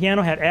Colton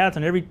Piano had ads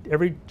on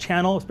every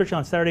channel, especially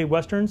on Saturday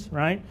Westerns,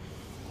 right?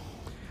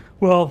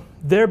 Well,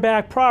 their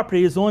back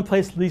property is the only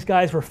place these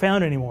guys were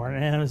found anymore,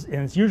 and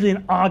it's usually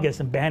in August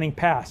in Banning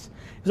Pass.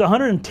 It was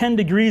 110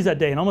 degrees that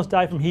day, and almost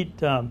died from heat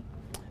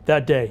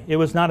that day. It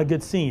was not a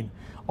good scene.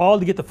 All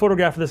to get the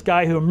photograph of this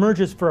guy who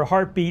emerges for a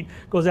heartbeat,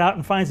 goes out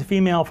and finds a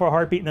female for a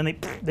heartbeat, and then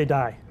they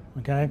die,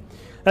 okay?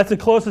 That's the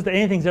closest that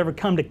anything's ever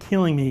come to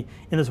killing me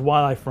in this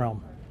wildlife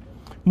realm.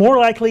 More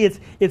likely,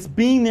 it's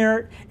being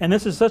there, and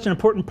this is such an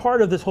important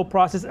part of this whole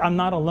process. I'm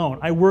not alone.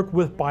 I work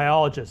with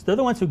biologists. They're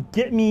the ones who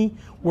get me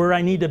where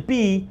I need to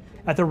be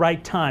at the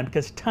right time,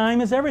 because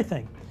time is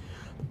everything.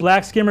 The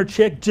black skimmer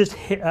chick just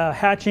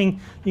hatching.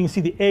 You can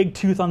see the egg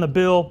tooth on the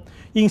bill.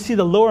 You can see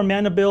the lower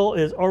mandible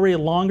is already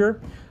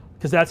longer,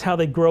 because that's how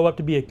they grow up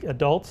to be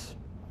adults.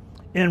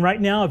 And right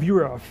now, if you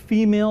were a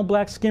female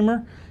black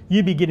skimmer,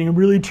 you'd be getting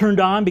really turned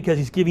on because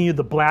he's giving you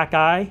the black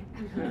eye.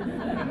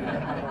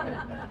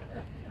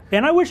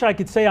 And I wish I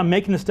could say I'm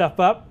making this stuff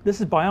up. This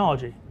is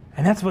biology.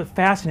 And that's what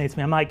fascinates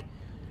me. I'm like,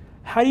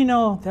 how do you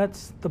know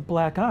that's the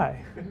black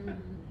eye?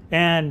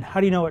 And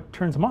how do you know it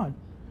turns them on?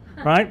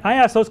 Right? I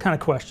ask those kind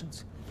of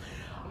questions.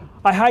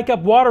 I hike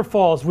up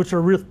waterfalls, which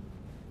are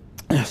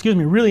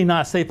really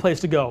not a safe place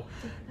to go.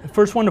 The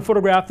first one to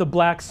photograph the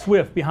black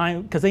swift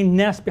because they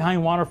nest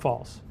behind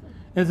waterfalls.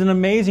 It's an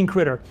amazing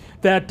critter.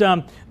 That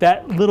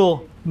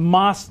little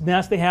moss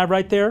nest they have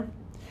right there,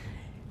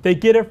 they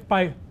get it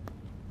by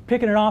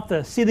picking it off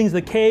the ceilings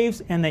of the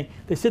caves, and they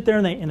sit there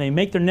and they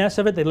make their nest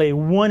of it. They lay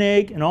one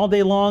egg, and all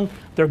day long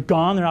they're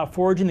gone. They're out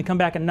foraging. They come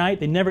back at night.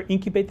 They never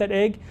incubate that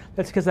egg.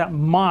 That's because that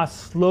moss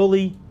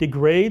slowly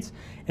degrades,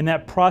 and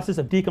that process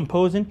of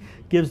decomposing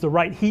gives the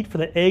right heat for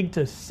the egg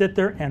to sit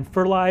there and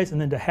fertilize and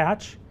then to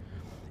hatch.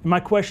 And my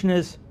question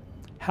is,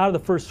 how did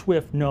the first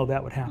swift know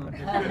that would happen?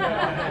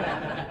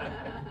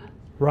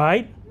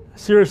 Right?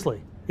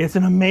 Seriously. It's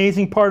an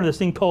amazing part of this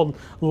thing called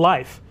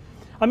life.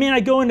 I mean,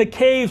 I go into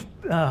caves.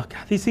 Oh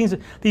God,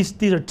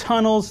 these are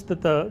tunnels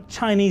that the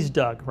Chinese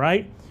dug,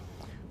 right?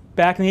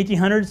 Back in the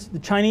 1800s, the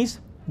Chinese,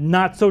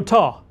 not so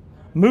tall.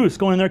 Moose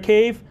going in their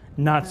cave,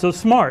 not so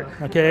smart,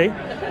 okay?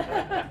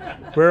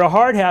 Wear a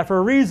hard hat for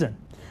a reason.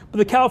 But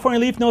the California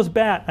leaf-nosed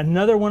bat,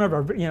 another one of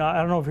our, I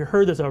don't know if you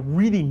heard, there's a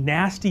really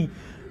nasty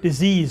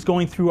disease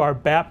going through our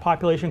bat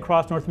population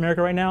across North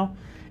America right now.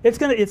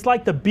 It's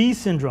like the bee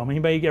syndrome.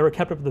 Anybody ever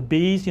kept up with the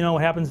bees? You know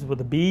what happens with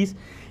the bees?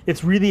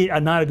 It's really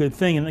not a good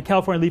thing. And the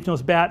California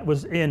leaf-nosed bat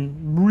was in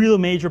real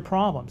major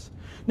problems.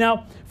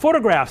 Now,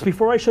 photographs.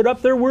 Before I showed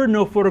up, there were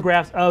no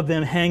photographs of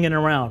them hanging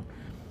around.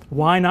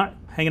 Why not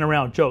hanging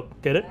around? Joke.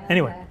 Get it?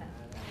 Anyway.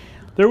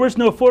 There was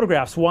no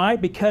photographs. Why?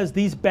 Because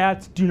these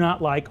bats do not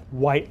like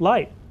white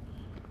light.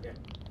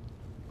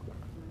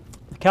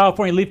 The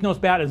California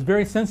leaf-nosed bat is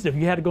very sensitive.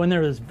 You had to go in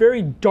there with this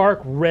very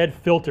dark red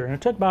filter. And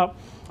it took about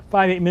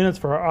 5-8 minutes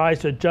for our eyes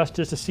to adjust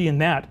just to see in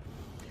that.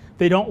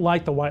 They don't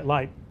like the white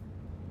light.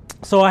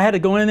 So I had to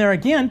go in there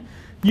again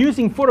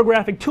using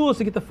photographic tools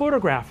to get the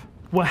photograph.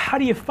 Well, how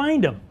do you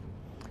find them?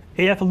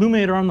 AF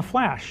illuminator on the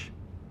flash.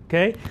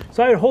 Okay?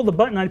 So I would hold the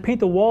button, I'd paint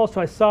the wall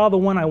so I saw the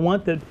one I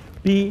want that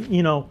be,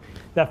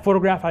 that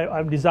photograph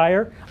I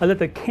desire. I let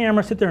the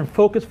camera sit there and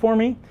focus for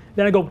me.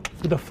 Then I go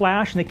with the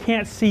flash, and they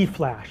can't see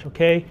flash,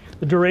 okay?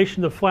 The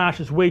duration of the flash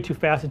is way too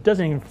fast. It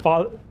doesn't even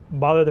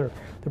bother their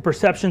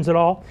perceptions at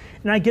all.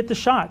 And I get the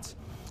shots.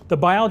 The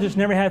biologists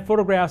never had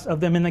photographs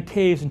of them in the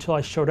caves until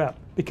I showed up,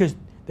 because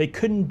they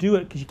couldn't do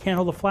it because you can't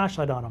hold a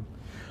flashlight on them.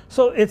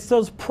 So it's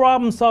those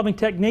problem-solving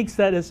techniques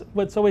that is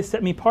what's always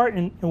set me apart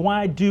and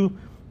why I do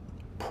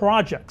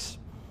projects.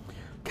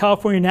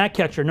 California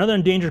gnatcatcher, another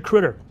endangered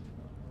critter.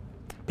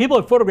 People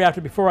had photographed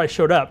it before I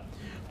showed up,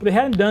 but they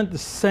hadn't done it the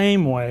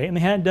same way, and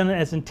they hadn't done it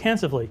as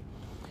intensively.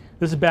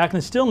 This is back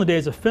still in the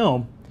days of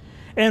film.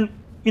 And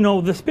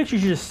the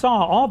pictures you just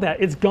saw, all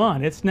that, it's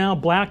gone. It's now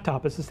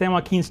blacktop. It's the San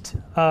Joaquin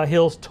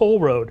Hills toll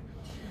road.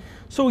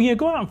 So you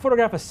go out and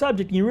photograph a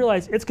subject, and you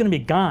realize it's going to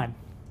be gone.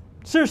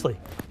 Seriously,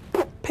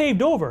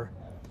 paved over.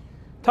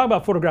 Talk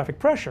about photographic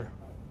pressure,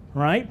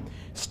 right?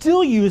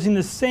 Still using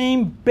the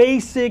same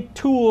basic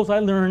tools I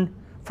learned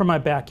from my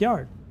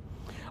backyard.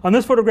 On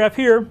this photograph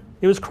here,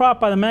 it was cropped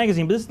by the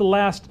magazine, but this is the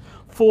last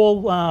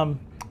full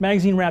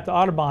magazine wrap that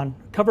Audubon,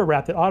 cover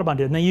wrap that Audubon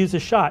did, and they used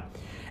this shot.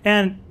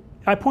 And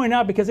I point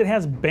out because it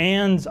has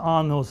bands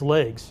on those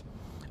legs.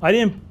 I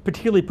didn't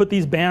particularly put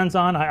these bands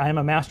on. I am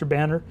a master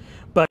bander,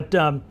 but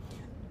a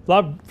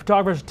lot of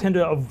photographers tend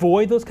to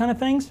avoid those kind of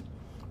things.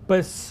 But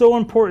it's so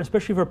important,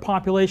 especially for a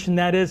population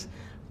that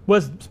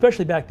was,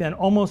 especially back then,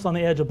 almost on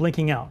the edge of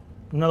blinking out.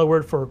 Another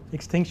word for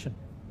extinction.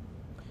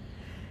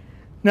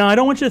 Now, I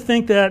don't want you to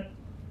think that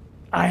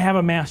I have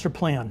a master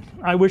plan.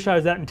 I wish I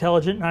was that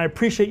intelligent, and I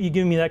appreciate you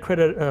giving me that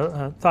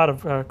thought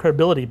of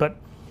credibility, but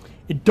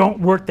it don't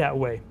work that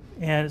way.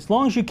 And as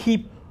long as you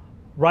keep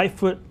right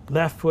foot,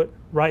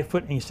 right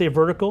foot, and you stay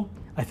vertical,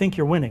 I think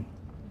you're winning.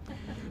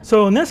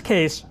 So in this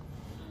case,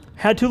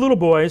 had two little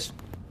boys,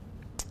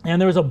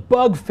 and there was a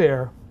bug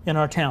fair in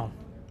our town.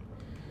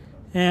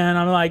 And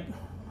I'm like,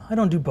 I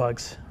don't do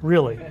bugs,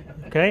 really,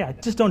 okay? I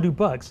just don't do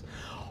bugs.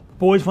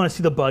 Boys want to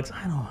see the bugs.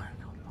 I don't want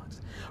to know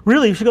bugs.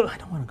 Really, you should go. I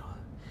don't want to go.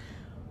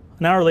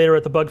 An hour later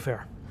at the bug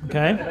fair,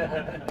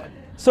 okay?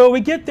 So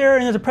we get there,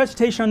 and there's a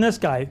presentation on this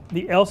guy,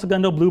 the El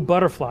Segundo blue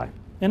butterfly.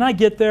 And I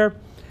get there,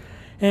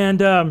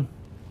 and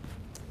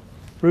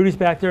Rudy's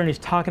back there, and he's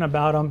talking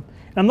about him.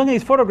 And I'm looking at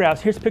these photographs.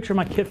 Here's a picture of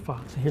my kit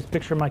fox. Here's a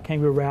picture of my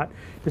kangaroo rat.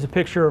 Here's a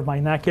picture of my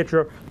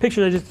gnatcatcher.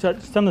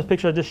 Some of the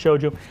pictures I just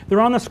showed you,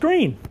 they're on the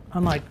screen.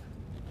 I'm like,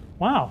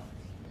 wow.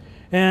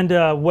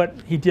 And what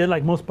he did,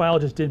 like most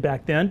biologists did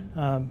back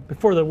then,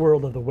 before the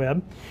world of the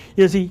web,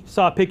 is he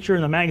saw a picture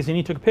in the magazine,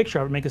 he took a picture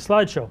of it, make a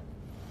slideshow.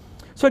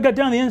 So I got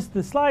down to the end of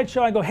the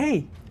slideshow, I go,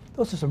 hey,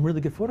 those are some really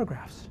good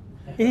photographs.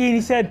 And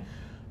he said,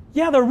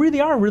 yeah, they really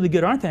are really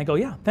good, aren't they? I go,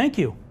 yeah, thank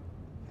you.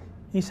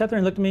 And he sat there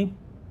and looked at me.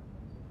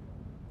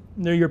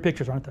 They're your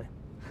pictures, aren't they?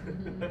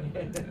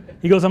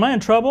 He goes, am I in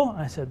trouble?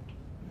 I said,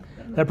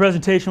 that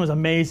presentation was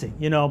amazing,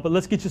 but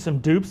let's get you some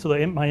dupes so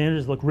that my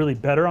images look really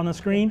better on the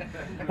screen.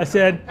 I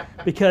said,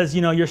 because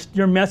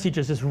your message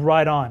is just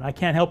right on. I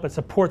can't help but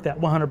support that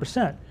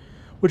 100%,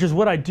 which is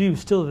what I do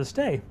still to this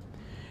day.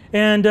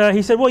 And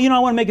he said, well, I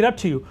want to make it up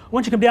to you. I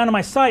want you to come down to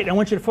my site. I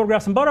want you to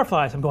photograph some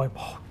butterflies. I'm going,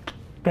 oh,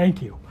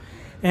 thank you.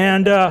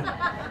 And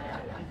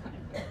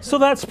so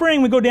that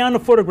spring, we go down to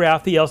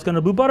photograph the El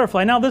Segundo blue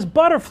butterfly. Now, this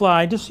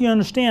butterfly, just so you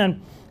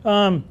understand,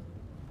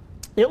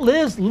 It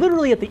lives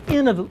literally at the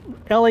end of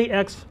the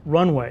LAX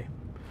runway.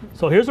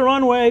 So here's the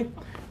runway,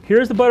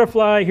 here's the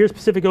butterfly, here's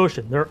Pacific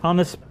Ocean. They're on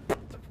this.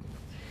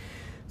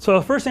 So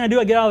the first thing I do,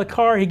 I get out of the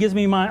car, he gives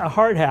me a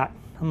hard hat.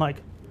 I'm like,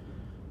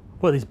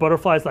 what, these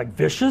butterflies like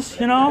vicious,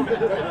 you know?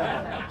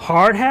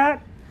 Hard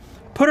hat?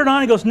 Put it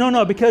on, he goes,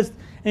 no, because,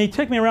 and he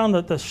took me around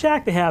the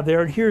shack they have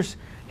there, and here's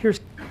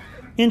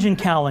engine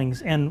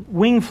cowlings and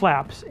wing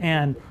flaps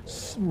and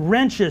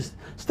wrenches,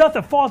 stuff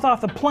that falls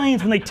off the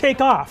planes when they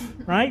take off,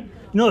 right?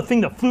 You know, the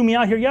thing that flew me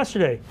out here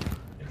yesterday,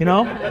 you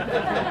know?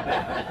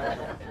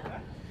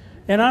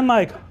 And I'm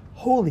like,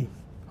 holy,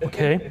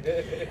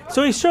 okay.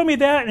 So he showed me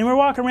that, and we're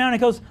walking around, and he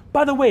goes,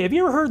 by the way, have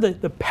you ever heard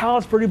the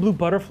Palos Verde blue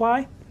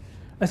butterfly?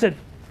 I said,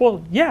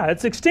 well, yeah,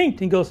 it's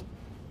extinct. And he goes,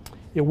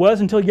 it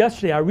was until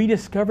yesterday. I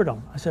rediscovered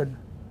them. I said,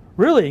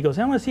 really? He goes,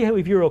 I want to see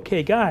if you're an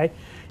okay guy.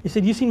 He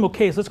said, you seem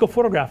okay, so let's go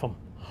photograph them.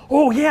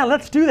 Oh, yeah,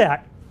 let's do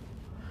that,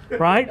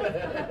 right?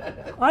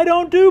 I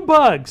don't do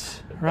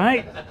bugs,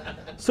 right?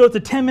 So it's a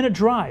 10-minute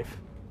drive.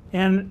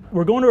 And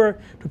we're going to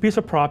a piece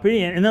of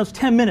property, and in those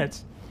 10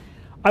 minutes,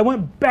 I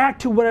went back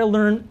to what I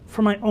learned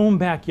from my own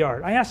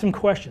backyard. I asked them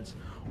questions.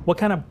 What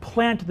kind of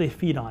plant do they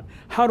feed on?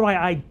 How do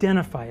I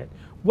identify it?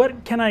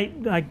 What can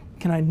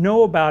I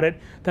know about it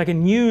that I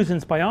can use in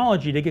its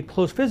biology to get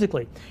close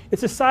physically?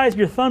 It's the size of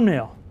your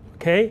thumbnail,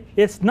 okay?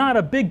 It's not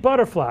a big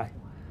butterfly.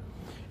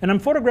 And I'm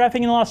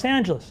photographing in Los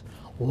Angeles.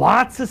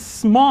 Lots of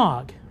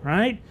smog,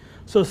 right?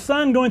 So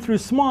sun going through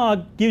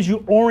smog gives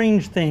you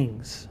orange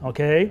things,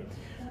 okay?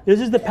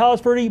 This is the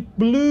Palos Verde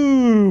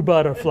blue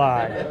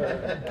butterfly,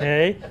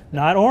 okay?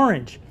 Not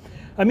orange.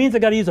 That means I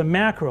got to use a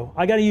macro.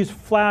 I got to use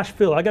flash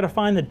fill. I got to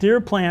find the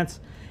deer plants.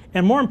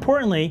 And more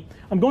importantly,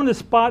 I'm going to a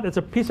spot that's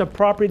a piece of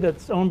property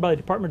that's owned by the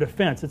Department of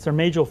Defense. It's our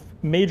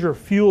major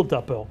fuel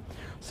depot.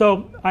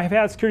 So I've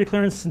had security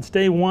clearance since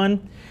day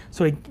one.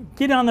 So I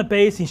get on the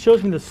base, he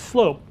shows me the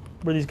slope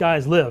where these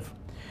guys live.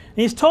 And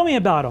he's told me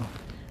about them.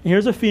 And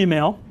here's a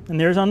female, and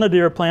there's on the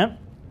deer plant.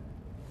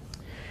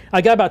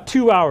 I got about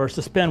 2 hours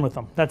to spend with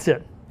them. That's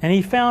it. And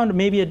he found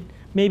maybe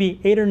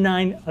 8 or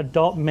 9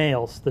 adult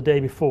males the day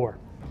before.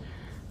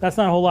 That's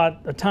not a whole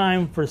lot of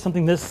time for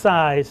something this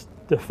size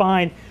to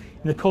find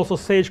in the coastal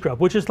sage scrub,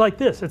 which is like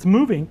this. It's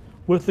moving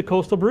with the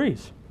coastal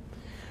breeze.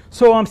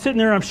 So I'm sitting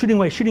there, I'm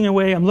shooting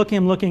away, I'm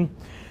looking.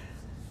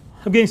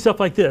 I'm getting stuff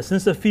like this. And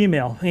this is a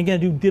female. I'm gonna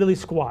do diddly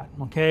squat,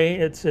 okay?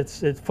 It's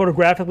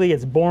photographically,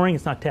 it's boring,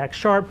 it's not tack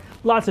sharp,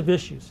 lots of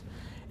issues.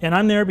 And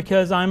I'm there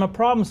because I'm a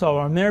problem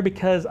solver. I'm there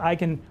because I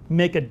can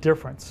make a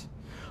difference.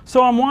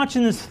 So I'm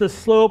watching this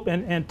slope,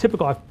 and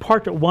typical, I've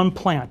parked at one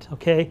plant,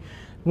 okay?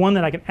 One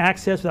that I can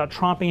access without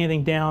tromping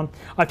anything down.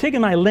 I've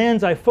taken my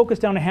lens, I've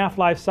focused down to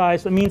half-life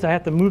size. That means I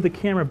have to move the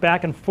camera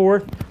back and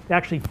forth to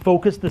actually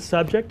focus the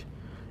subject.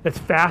 It's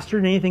faster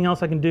than anything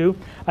else I can do.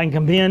 I can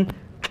come in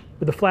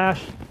with the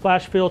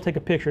flash fill, take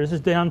a picture. This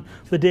is down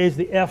the days of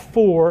the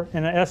F4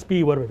 and an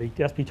SB, what were they,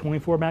 the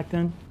SB-24 back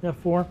then,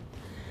 F4.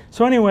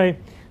 So anyway,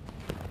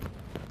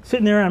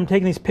 sitting there, I'm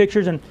taking these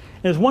pictures, and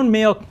there's one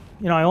male,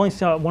 you know, I only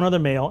saw one other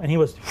male, and he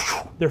was,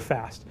 they're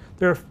fast.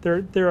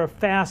 They're a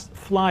fast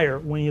flyer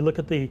when you look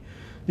at the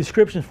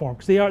description form,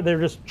 because they're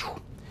just,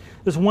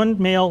 this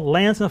one male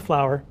lands in the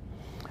flower,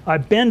 I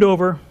bend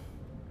over,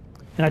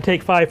 and I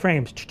take 5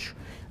 frames.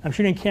 I'm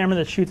shooting a camera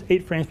that shoots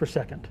 8 frames per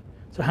second.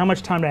 So how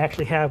much time do I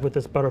actually have with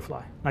this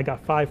butterfly? I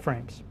got 5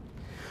 frames.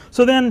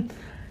 So then,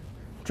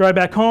 drive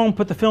back home,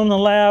 put the film in the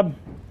lab,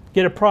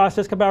 get it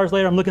processed. A couple hours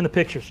later, I'm looking at the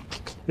pictures.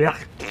 Yeah,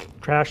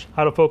 trash,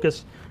 out of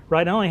focus.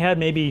 Right, I only had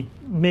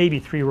maybe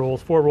 4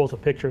 rolls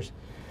of pictures.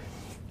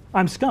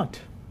 I'm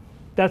skunked.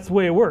 That's the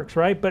way it works,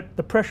 right? But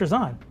the pressure's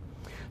on.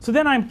 So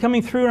then I'm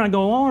coming through and I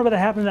go, oh, what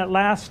happened to that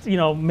last,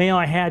 male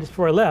I had just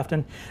before I left?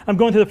 And I'm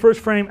going through the first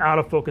frame, out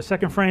of focus.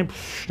 Second frame,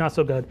 not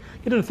so good.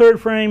 Get to the third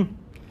frame,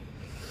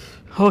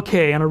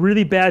 okay, on a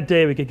really bad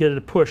day we could get it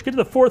to push. Get to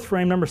the fourth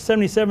frame, number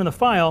 77 in the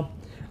file,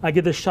 I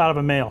get this shot of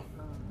a male.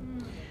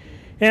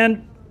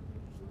 And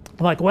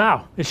I'm like,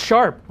 wow, it's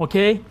sharp,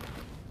 okay?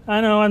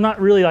 I know I'm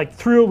not really like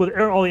thrilled with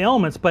all the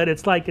elements, but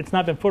it's like it's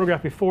not been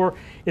photographed before.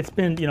 It's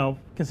been,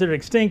 considered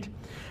extinct.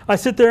 I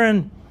sit there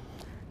and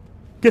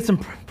get some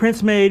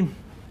prints made,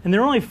 and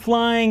they're only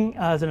flying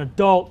as an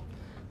adult.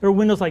 Their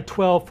window's like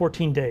 12,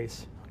 14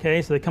 days.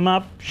 Okay, so they come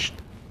up,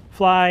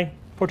 fly,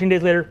 14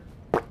 days later,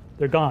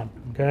 they're gone.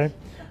 Okay,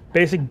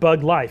 basic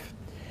bug life.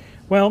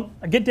 Well,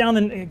 I go down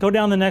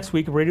the next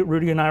week.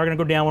 Rudy and I are going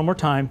to go down one more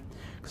time.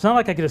 It's not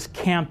like I could just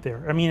camp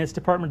there. I mean, it's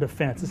Department of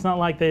Defense. It's not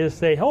like they just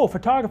say, oh,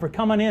 photographer,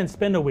 come on in,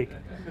 spend a week.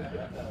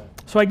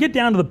 So I get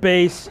down to the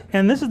base,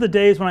 and this is the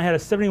days when I had a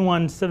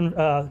 71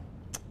 Camaro.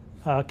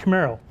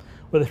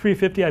 With a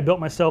 350, I built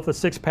myself the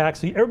 6-pack,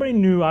 so everybody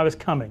knew I was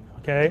coming,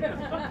 okay?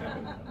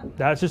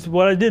 That's just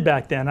what I did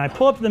back then. I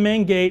pull up to the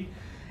main gate,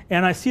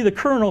 and I see the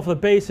colonel for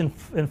the base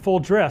in full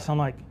dress. I'm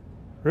like,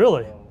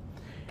 really?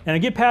 And I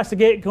get past the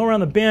gate, go around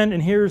the bend,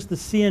 and here's the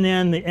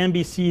CNN, the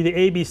NBC, the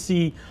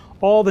ABC,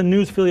 all the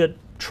news affiliate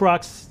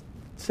trucks,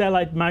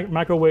 satellite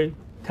microwave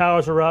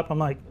towers are up. I'm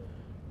like,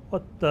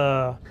 what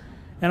the?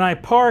 And I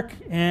park,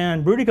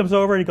 and Rudy comes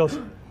over, and he goes,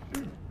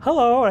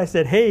 hello. And I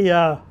said, hey,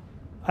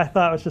 I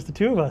thought it was just the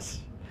two of us.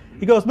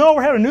 He goes, no,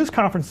 we're having a news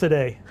conference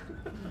today.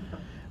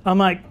 I'm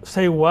like,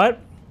 say what?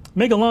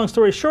 Make a long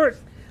story short,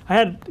 I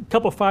had a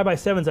couple of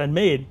 5x7s I'd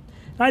made.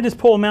 And I just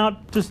pull them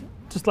out just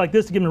like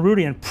this to give them to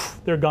Rudy, and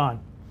poof, they're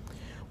gone.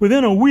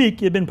 Within a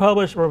week, it had been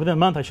published, or within a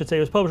month, I should say,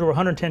 it was published over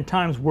 110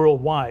 times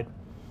worldwide.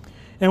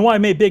 And why I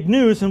made big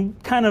news,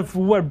 and kind of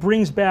what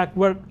brings back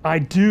what I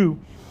do,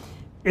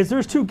 is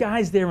there's two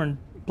guys there in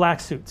black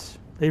suits.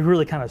 They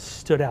really kind of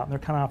stood out, and they're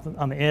kind of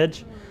on the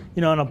edge,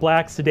 you know, in a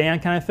black sedan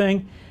kind of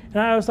thing. And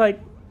I was like,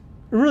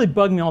 it really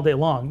bugged me all day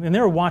long. And they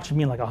were watching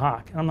me like a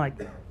hawk. And I'm like,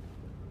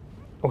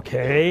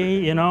 okay,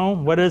 you know,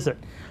 what is it?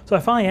 So I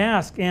finally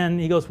asked, and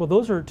he goes, well,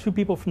 those are two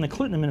people from the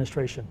Clinton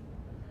administration.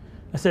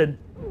 I said,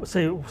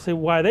 say,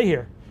 why are they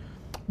here?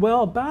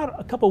 Well, about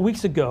a couple of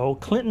weeks ago,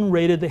 Clinton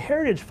raided the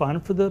Heritage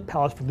Fund for the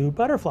Palace Blue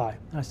Butterfly.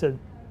 And I said,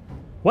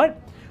 what?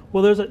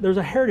 Well, there's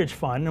a heritage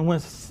fund, and when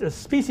a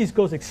species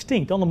goes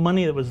extinct, all the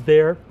money that was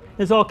there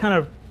is all kind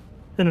of,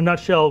 in a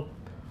nutshell,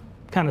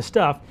 kind of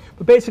stuff.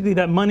 But basically,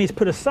 that money is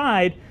put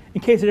aside in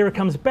case it ever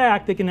comes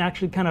back. They can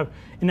actually kind of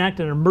enact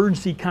an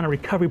emergency kind of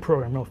recovery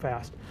program real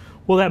fast.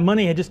 Well, that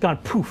money had just gone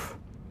poof,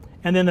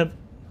 and then the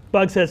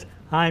bug says,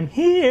 "I'm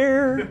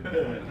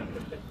here."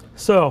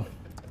 So,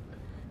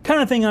 kind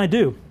of thing I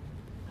do.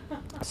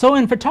 So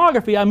in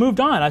photography, I moved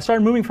on. I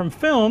started moving from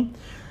film,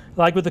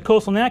 like with the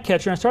coastal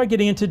gnatcatcher, and I started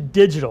getting into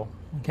digital.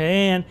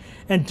 Okay,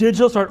 and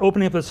digital started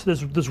opening up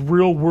this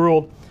real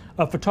world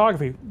of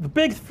photography. The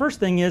big first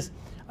thing is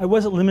I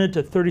wasn't limited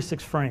to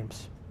 36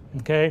 frames.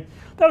 Okay,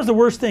 that was the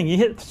worst thing. You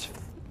hit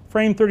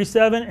frame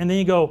 37, and then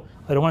you go,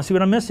 I don't want to see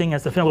what I'm missing,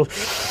 as the film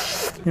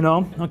goes, you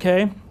know.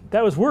 Okay,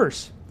 that was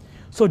worse.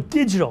 So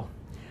digital,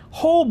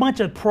 whole bunch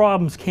of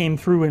problems came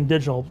through in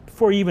digital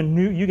before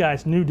you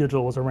guys knew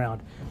digital was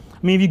around.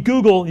 I mean, if you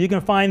Google, you can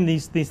find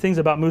these things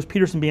about Moose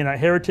Peterson being a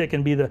heretic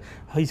and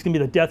he's going to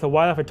be the death of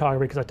wildlife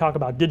photography, because I talk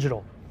about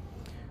digital.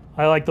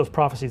 I like those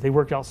prophecies. They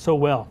worked out so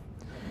well.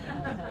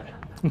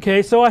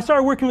 Okay, so I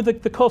started working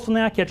with the coastal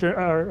gnatcatcher,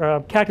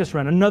 or cactus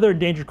wren, another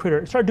endangered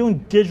critter. I started doing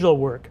digital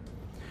work.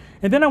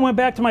 And then I went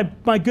back to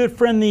my good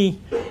friend, the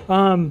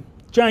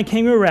giant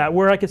kangaroo rat,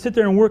 where I could sit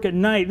there and work at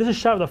night. This is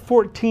shot with a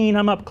 14.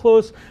 I'm up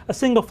close, a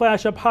single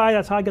flash up high.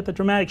 That's how I get the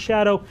dramatic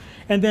shadow.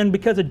 And then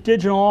because of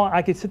digital,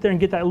 I could sit there and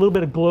get that little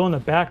bit of glow in the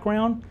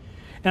background.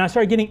 And I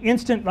started getting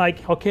instant,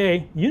 like,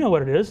 okay, you know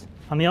what it is.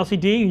 On the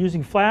LCD, you're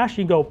using flash.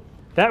 You go,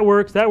 that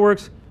works, that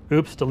works.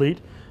 Oops,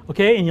 delete.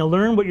 Okay, and you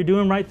learn what you're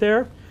doing right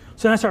there.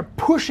 So then I started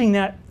pushing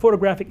that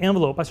photographic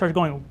envelope. I started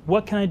going,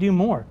 what can I do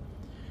more?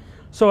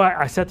 So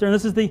I sat there, and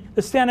this is the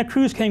Santa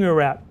Cruz kangaroo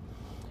rat.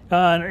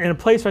 In a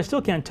place I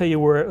still can't tell you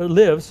where it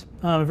lives,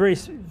 a very,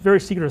 very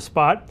secretive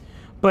spot.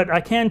 But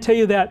I can tell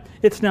you that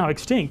it's now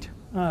extinct.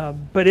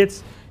 But you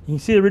can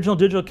see the original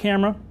digital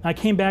camera. I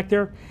came back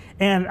there,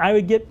 and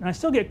I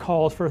still get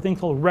calls for a thing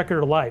called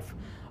record of life.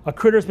 A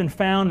critter's been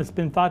found, it's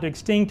been thought to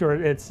extinct, or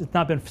it's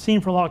not been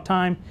seen for a long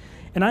time.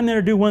 And I'm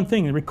there to do one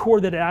thing, and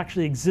record that it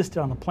actually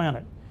existed on the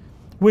planet,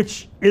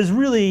 which is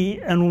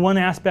really, in one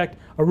aspect,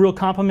 a real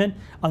compliment.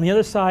 On the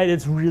other side,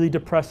 it's really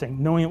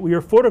depressing, knowing that we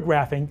are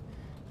photographing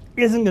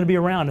isn't going to be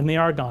around, and they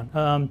are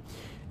gone.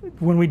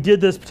 When we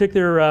did this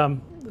particular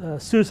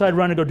suicide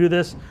run to go do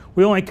this,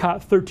 we only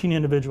caught 13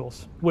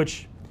 individuals,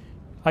 which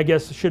I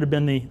guess should have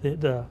been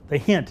the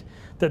hint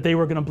that they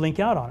were going to blink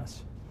out on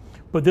us.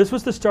 But this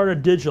was the start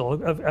of digital,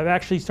 of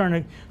actually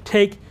starting to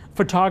take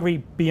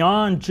photography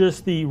beyond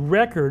just the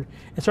record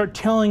and start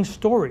telling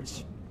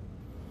stories.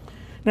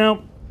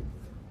 Now,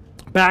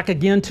 back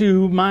again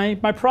to my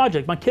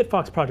project, my Kit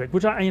Fox project,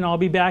 which I'll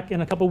be back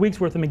in a couple of weeks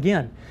with them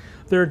again.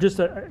 They're just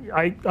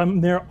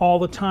I'm there all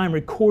the time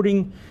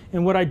recording,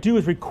 and what I do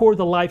is record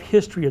the life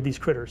history of these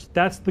critters.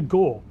 That's the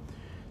goal.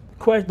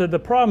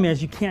 The problem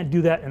is you can't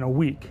do that in a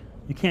week.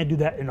 You can't do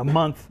that in a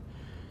month.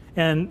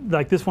 And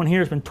like this one here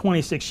has been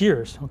 26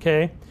 years,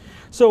 okay?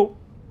 So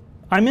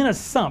I'm in a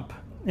sump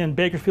in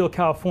Bakersfield,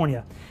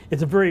 California.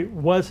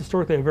 Was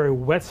historically a very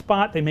wet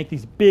spot. They make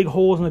these big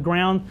holes in the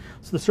ground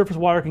so the surface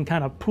water can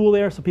kind of pool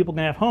there so people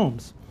can have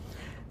homes.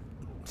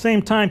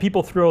 Same time,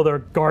 people throw their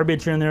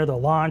garbage in there, the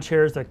lawn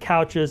chairs, the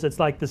couches. It's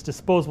like this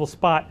disposable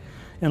spot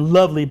in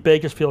lovely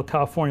Bakersfield,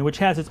 California, which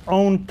has its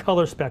own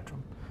color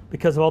spectrum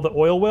because of all the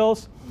oil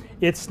wells.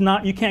 It's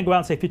not, you can't go out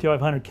and say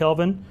 5500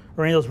 Kelvin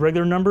or any of those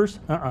regular numbers.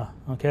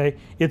 Okay?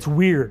 It's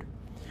weird.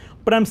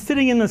 But I'm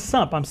sitting in the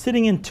sump. I'm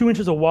sitting in 2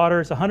 inches of water.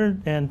 It's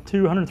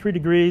 102, 103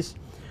 degrees.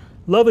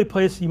 Lovely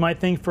place, you might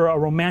think, for a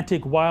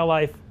romantic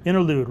wildlife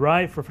interlude,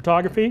 right? For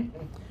photography.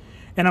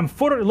 And I'm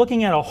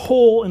looking at a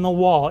hole in the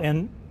wall,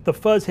 and the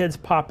fuzz heads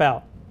pop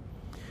out.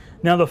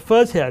 Now the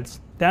fuzz heads,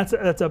 that's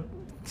a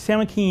San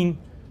Joaquin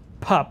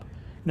pup,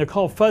 and they're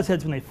called fuzz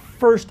heads when they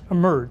first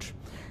emerge.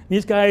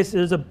 These guys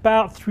is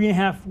about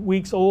 3.5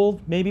 weeks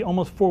old, maybe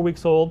almost 4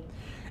 weeks old,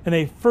 and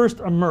they first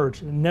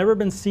emerged. Never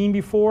been seen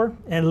before,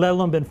 and let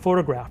alone been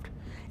photographed.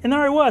 And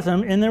there I was,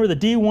 I'm in there with a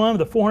D1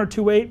 with a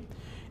 400-28,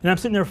 and I'm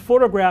sitting there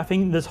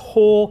photographing this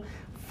whole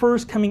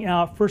first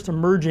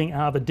emerging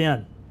out of a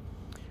den.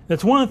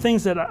 That's one of the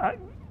things that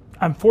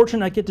I'm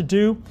fortunate I get to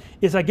do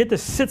is I get to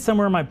sit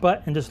somewhere in my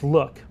butt and just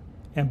look.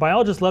 And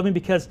biologists love me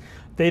because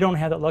they don't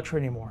have that luxury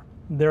anymore.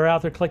 They're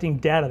out there collecting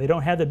data. They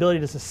don't have the ability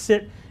just to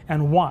sit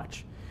and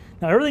watch.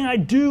 Now, everything I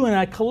do and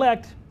I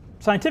collect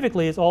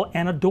scientifically is all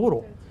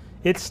anecdotal.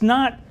 It's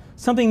not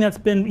something that's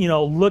been,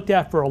 looked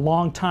at for a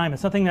long time.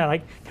 It's something that I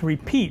can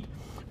repeat.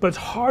 But it's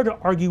hard to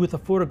argue with a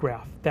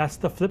photograph. That's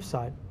the flip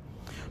side.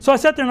 So I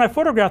sat there and I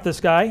photographed this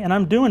guy, and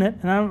I'm doing it,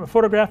 and I'm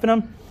photographing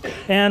him,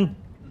 and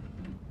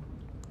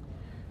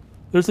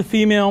there's a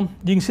female.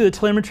 You can see the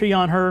telemetry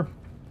on her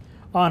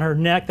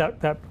neck,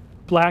 that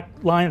black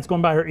line that's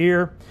going by her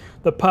ear.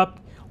 The pup.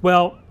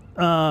 Well,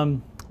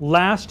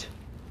 last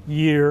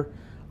year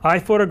I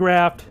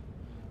photographed,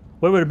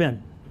 what would it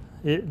have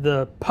been?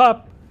 The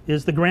pup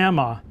is the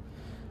grandma.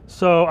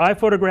 So I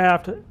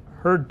photographed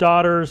her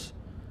daughter's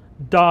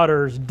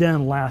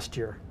den last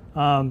year.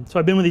 So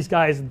I've been with these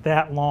guys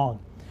that long.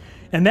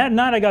 And that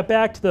night I got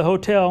back to the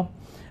hotel.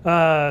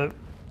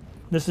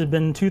 This has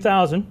been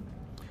 2000.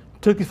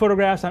 Took these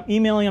photographs. I'm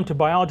emailing them to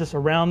biologists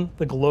around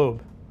the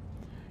globe.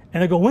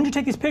 And they go, when did you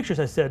take these pictures?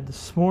 I said,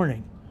 this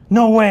morning.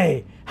 No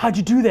way. How'd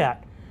you do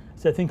that?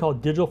 It's a thing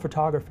called digital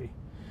photography.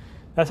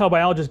 That's how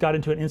biologists got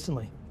into it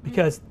instantly.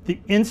 Because the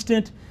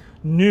instant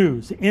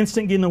news, the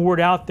instant getting the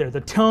word out there,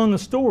 the telling the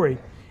story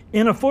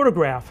in a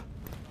photograph,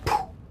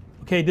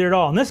 okay, did it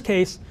all. In this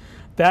case,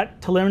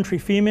 that telemetry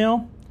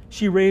female,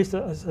 she raised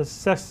a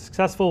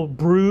successful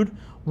brood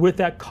with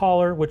that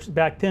collar, which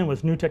back then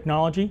was new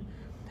technology,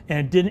 and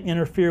it didn't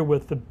interfere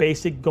with the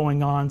basic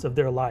going-ons of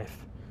their life.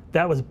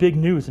 That was big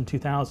news in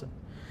 2000.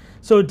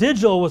 So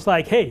digital was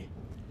like, hey,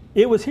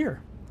 it was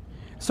here.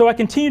 So I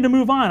continued to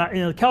move on.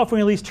 The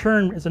California least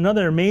tern is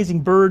another amazing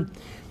bird.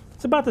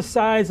 It's about the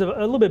size of a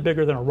little bit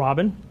bigger than a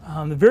robin,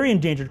 a very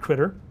endangered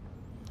critter.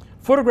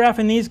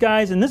 Photographing these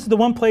guys, and this is the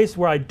one place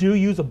where I do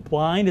use a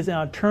blind, is in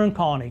a tern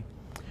colony.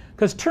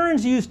 Because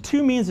terns use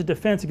two means of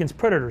defense against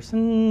predators.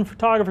 And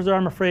photographers are,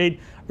 I'm afraid,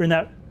 are in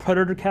that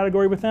predator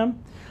category with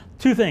them.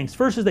 Two things.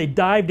 First is they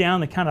dive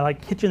down, they kind of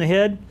like hit you in the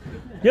head.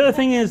 The other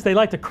thing is they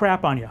like to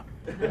crap on you.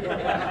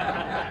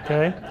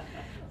 Okay?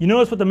 You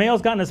notice what the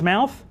male's got in his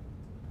mouth?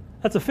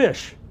 That's a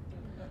fish.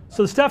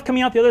 So the stuff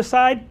coming out the other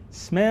side,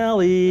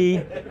 smelly.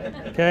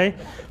 Okay?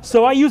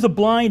 So I use a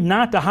blind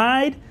not to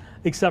hide,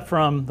 except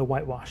from the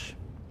whitewash.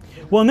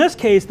 Well, in this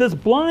case, this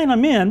blind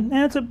I'm in,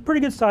 and it's a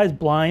pretty good sized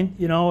blind.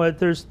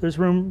 There's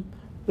room.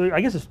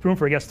 I guess it's room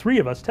for, I guess, 3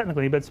 of us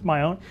technically, but it's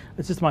my own.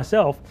 It's just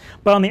myself.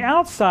 But on the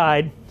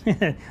outside,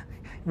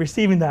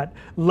 receiving that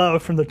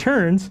love from the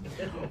terns,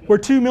 were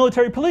 2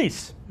 military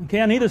police. Okay,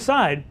 on either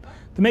side,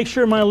 to make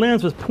sure my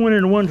lens was pointed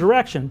in one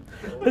direction.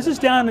 This is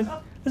down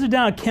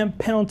at Camp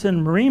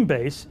Pendleton Marine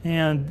Base,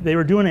 and they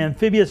were doing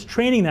amphibious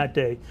training that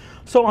day.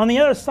 So on the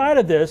other side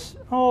of this,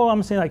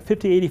 I'm saying like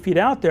 50, 80 feet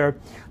out there,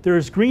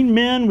 there's green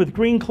men with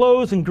green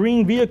clothes and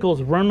green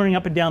vehicles running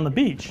up and down the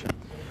beach.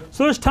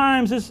 So there's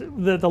times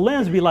the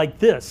lens would be like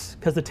this,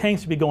 because the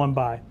tanks would be going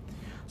by.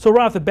 So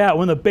right off the bat,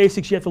 one of the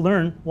basics you have to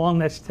learn along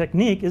that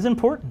technique is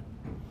important.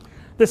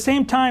 At the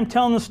same time,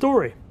 telling the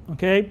story,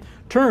 okay?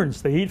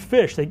 Terns, they eat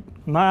fish. They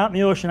not out in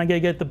the ocean, I gotta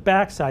get the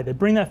backside. They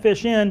bring that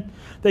fish in,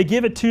 they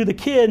give it to the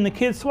kid, and the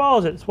kid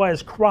swallows it. That's why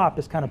his crop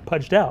is kind of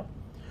pudged out.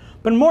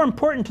 But more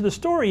important to the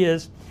story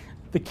is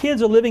the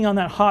kids are living on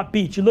that hot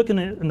beach. You look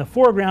in the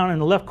foreground, in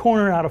the left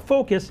corner out of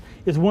focus,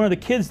 is one of the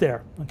kids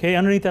there, okay?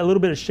 Underneath that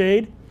little bit of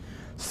shade,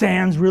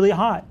 sand's really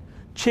hot.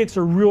 Chicks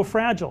are real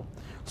fragile.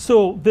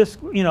 So this,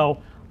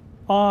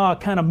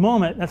 kind of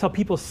moment, that's how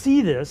people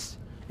see this.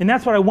 And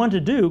that's what I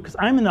wanted to do, because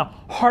I'm in the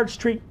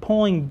heartstring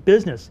pulling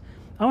business.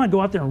 I want to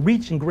go out there and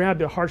reach and grab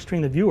the heartstring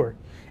of the viewer.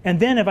 And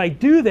then if I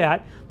do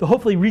that, they'll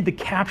hopefully read the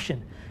caption.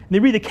 And they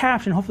read the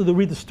caption, hopefully they'll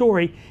read the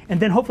story, and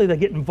then hopefully they'll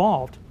get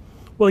involved.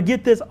 Well, to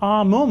get this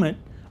moment,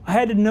 I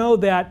had to know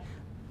that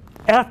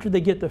after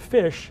they get the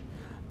fish,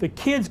 the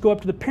kids go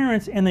up to the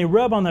parents and they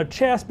rub on their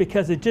chest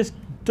because it just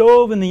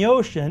dove in the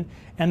ocean,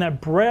 and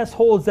that breast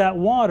holds that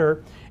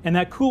water, and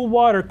that cool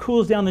water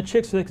cools down the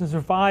chicks so they can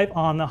survive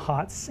on the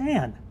hot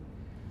sand.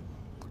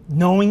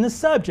 Knowing the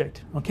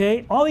subject,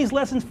 okay? All these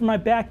lessons from my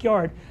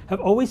backyard have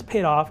always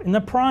paid off in the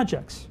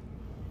projects.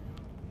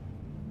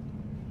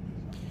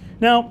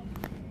 Now,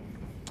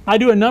 I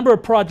do a number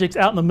of projects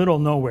out in the middle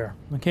of nowhere,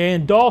 okay?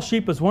 And doll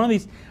sheep is one of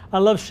these. I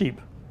love sheep.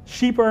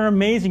 Sheep are an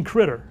amazing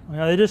critter.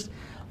 They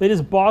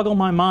just boggle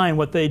my mind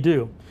what they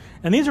do.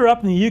 And these are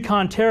up in the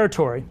Yukon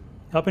Territory,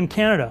 up in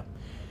Canada.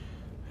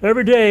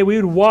 Every day we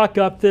would walk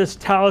up this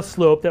talus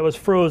slope that was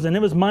frozen.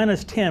 It was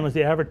 -10 was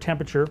the average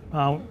temperature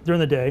during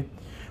the day.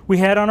 We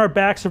had on our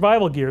back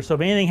survival gear, so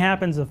if anything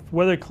happens, if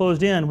weather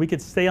closed in, we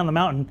could stay on the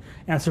mountain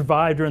and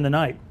survive during the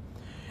night.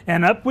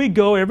 And up we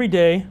go every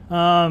day.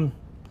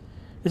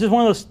 It's just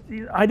one of those,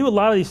 I do a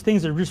lot of these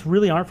things that just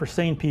really aren't for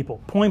sane people,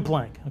 point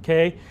blank,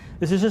 okay?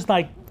 This is just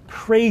like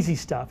crazy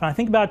stuff. And I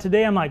think about it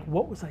today, I'm like,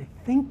 what was I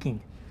thinking?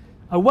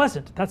 I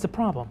wasn't, that's the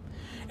problem.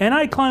 And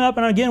I climb up,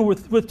 and again,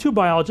 with 2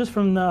 biologists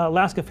from the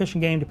Alaska Fish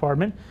and Game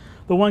Department.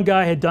 The one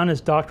guy had done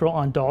his doctoral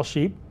on doll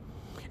sheep.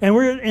 And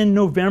we're in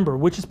November,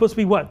 which is supposed to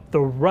be what? The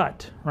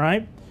rut,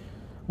 right?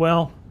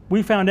 Well,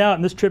 we found out,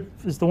 and this trip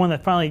is the one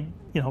that finally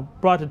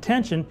brought to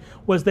attention,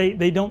 was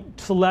they don't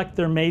select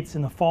their mates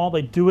in the fall,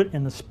 they do it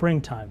in the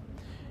springtime.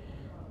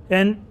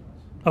 And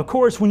of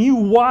course, when you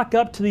walk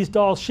up to these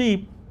doll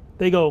sheep,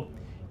 they go,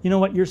 you know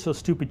what, you're so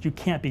stupid, you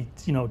can't be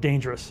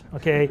dangerous,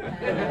 okay?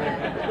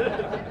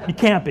 You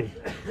can't be.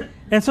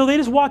 And so they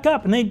just walk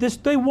up and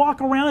they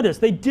walk around us.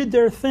 They did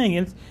their thing.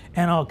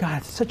 And oh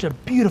God, it's such a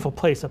beautiful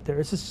place up there.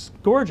 It's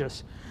just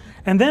gorgeous.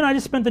 And then I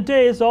just spent the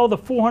day, it's all the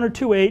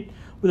 400-2.8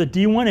 with a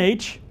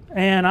D1H,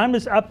 and I'm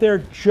just up there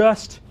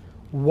just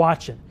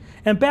watching.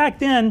 And back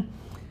then,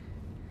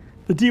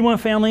 the D1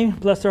 family,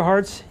 bless their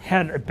hearts,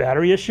 had a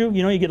battery issue.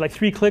 You get like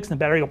 3 clicks and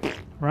the battery go,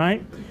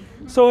 right?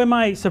 So in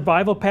my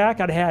survival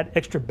pack, I had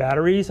extra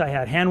batteries. I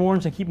had hand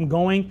warmers and keep them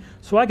going,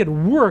 so I could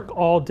work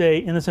all day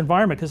in this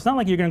environment. Because it's not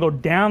like you're going to go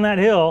down that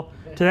hill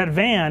to that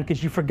van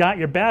because you forgot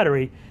your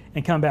battery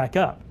and come back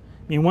up.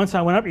 I mean, once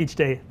I went up each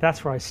day,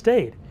 that's where I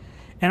stayed.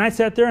 And I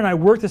sat there and I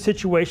worked the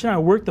situation, I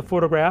worked the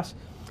photographs,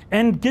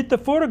 and get the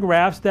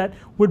photographs that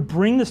would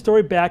bring the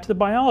story back to the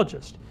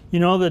biologist.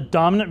 The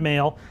dominant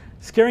male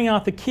scaring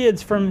out the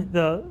kids from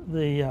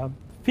the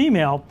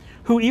female,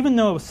 who, even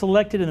though it was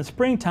selected in the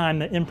springtime,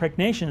 the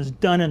impregnation is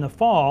done in the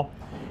fall,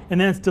 and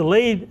then it's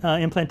delayed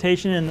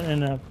implantation in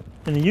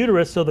the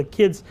uterus, so the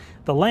kids,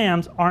 the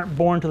lambs, aren't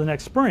born till the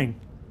next spring.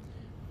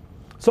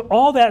 So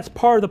all that's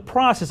part of the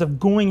process of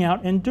going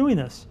out and doing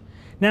this.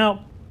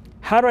 Now,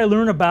 how do I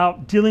learn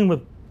about dealing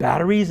with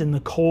batteries in the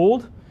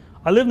cold?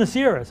 I live in the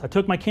Sierras. I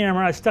took my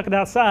camera, I stuck it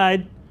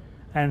outside,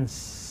 and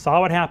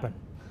saw what happened.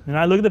 And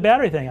I look at the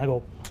battery thing, I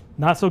go,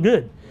 not so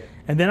good.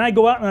 And then I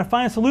go out and I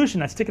find a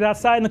solution. I stick it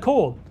outside in the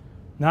cold.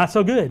 Not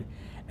so good.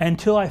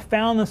 Until I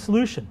found the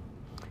solution.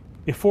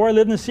 Before I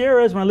lived in the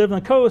Sierras, when I lived on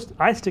the coast,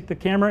 I stick the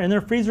camera in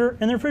their freezer,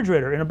 in their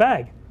refrigerator, in a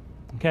bag.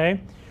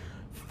 Okay?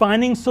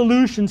 Finding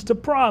solutions to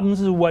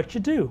problems is what you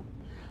do.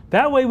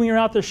 That way when you're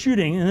out there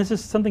shooting, and this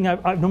is something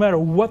no matter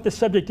what the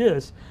subject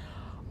is,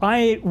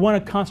 I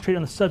want to concentrate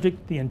on the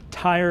subject the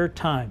entire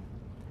time.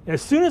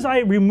 As soon as I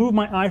remove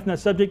my eye from that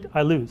subject,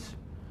 I lose.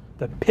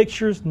 The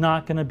picture's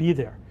not going to be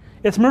there.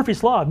 It's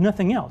Murphy's Law of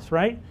nothing else,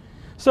 right?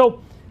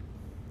 So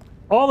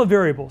all the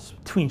variables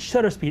between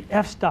shutter speed,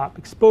 f-stop,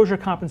 exposure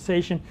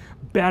compensation,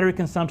 battery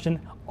consumption,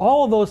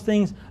 all of those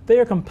things, they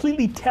are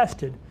completely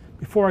tested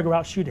before I go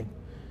out shooting.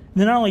 And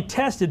they're not only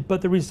tested,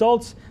 but the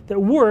results that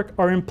work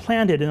are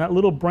implanted in that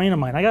little brain of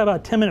mine. I got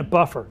about a 10-minute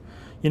buffer.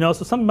 So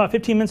something about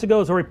 15 minutes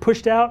ago is already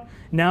pushed out,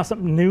 now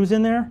something new's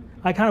in there.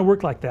 I kind of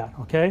work like that,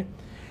 okay?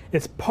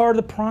 It's part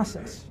of the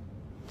process.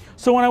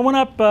 So when I went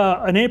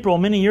up in April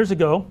many years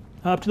ago,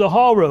 up to the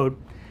Haul Road,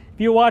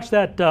 if you watch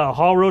that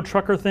Haul Road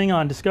trucker thing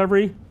on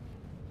Discovery,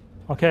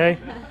 okay,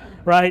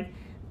 right?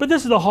 But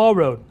this is the Haul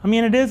Road. I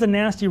mean, it is a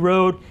nasty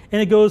road,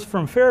 and it goes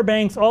from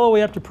Fairbanks all the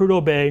way up to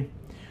Prudhoe Bay.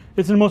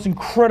 It's the most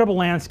incredible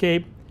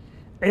landscape.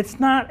 It's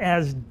not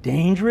as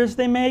dangerous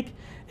they make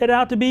it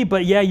out to be,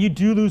 but yeah, you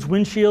do lose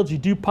windshields, you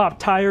do pop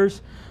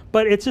tires,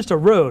 but it's just a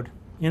road,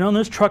 and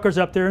there's truckers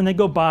up there and they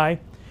go by.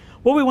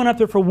 Well, we went up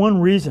there for one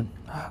reason.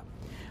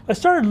 I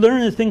started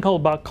learning this thing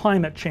called about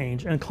climate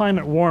change and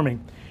climate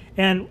warming.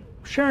 And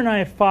Sharon and I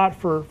have fought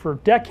for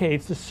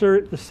decades to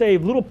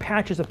save little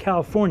patches of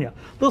California,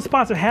 little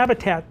spots of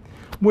habitat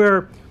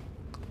where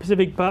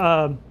Pacific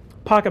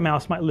pocket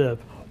mouse might live,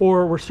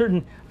 or where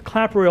certain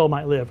clapper rail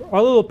might live,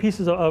 or little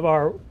pieces of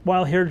our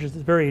wild heritage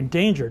that's very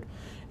endangered,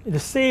 to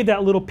save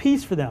that little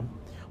piece for them.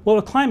 Well,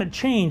 with climate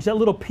change, that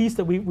little piece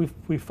that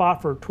we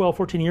fought for 12,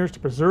 14 years to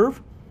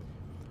preserve,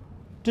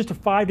 just a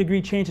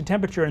 5-degree change in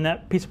temperature and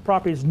that piece of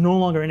property is no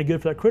longer any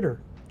good for that critter.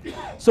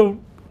 So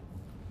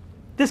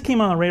this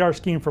came on the radar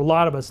screen for a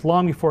lot of us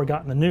long before it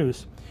got in the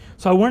news.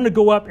 So I wanted to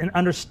go up and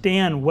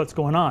understand what's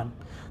going on.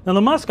 Now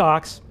the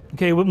muskox,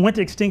 okay, went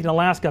to extinct in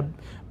Alaska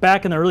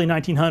back in the early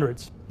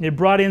 1900s. They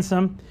brought in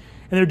some,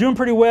 and they're doing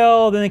pretty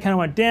well, then they kind of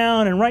went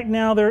down, and right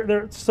now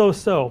they're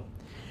so-so.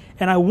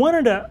 And I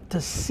wanted to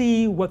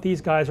see what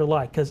these guys are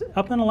like, because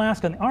up in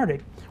Alaska and the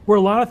Arctic, where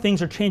a lot of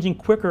things are changing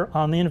quicker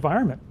on the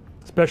environment,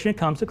 especially when it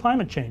comes to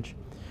climate change.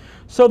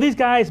 So these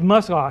guys,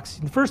 muskox,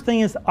 the first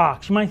thing is the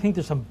ox. You might think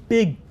there's some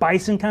big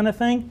bison kind of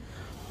thing.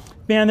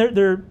 Man,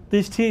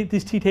 these T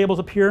tables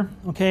up here,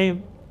 okay,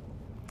 a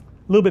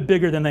little bit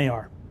bigger than they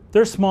are.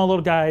 They're small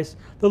little guys,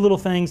 they're little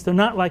things. They're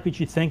not like what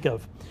you think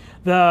of.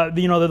 They're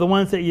the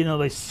ones that,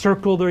 they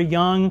circle their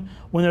young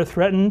when they're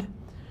threatened.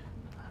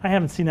 I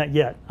haven't seen that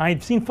yet.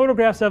 I've seen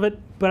photographs of it,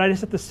 but I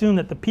just have to assume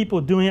that the people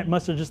doing it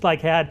must have just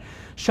like had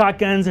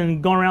shotguns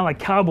and gone around like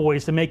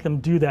cowboys to make them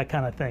do that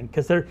kind of thing,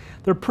 because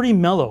they're pretty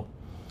mellow.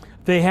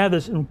 They have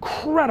this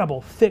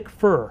incredible thick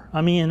fur.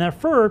 I mean, and that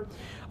fur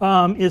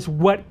is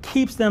what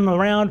keeps them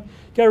around. You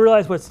got to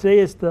realize what today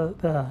is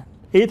the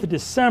 8th of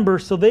December,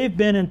 so they've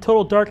been in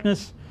total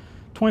darkness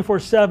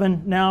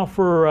 24/7 now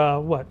for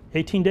what,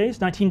 18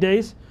 days, 19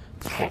 days?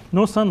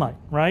 No sunlight,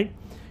 right?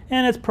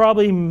 And it's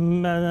probably,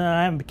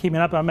 I haven't been keeping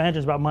up, I imagine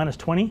it's about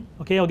 -20.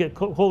 Okay, I'll get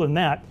colder than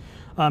that.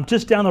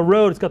 Just down the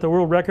road, it's got the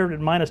world record at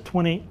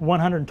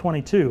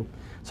 -122.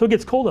 So it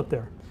gets cold up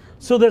there.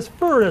 So this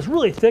fur, this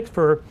really thick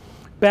fur,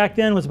 back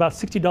then was about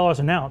 $60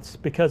 an ounce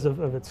because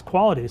of its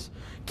qualities.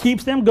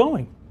 Keeps them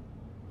going.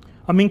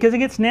 I mean, because it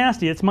gets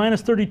nasty. It's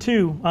minus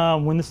 32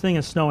 when this thing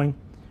is snowing.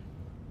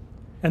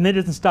 And they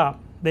doesn't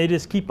stop. They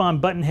just keep on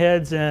butting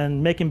heads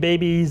and making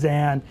babies.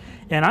 And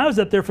I was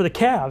up there for the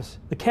calves.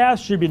 The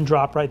calves should have been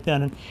dropped right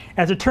then. And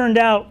as it turned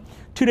out,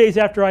 2 days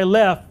after I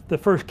left, the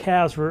first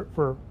calves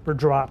were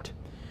dropped.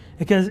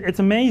 Because it's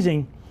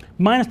amazing.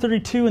 Minus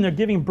 32, and they're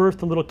giving birth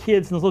to little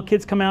kids. And those little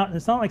kids come out, and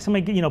it's not like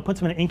somebody puts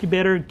them in an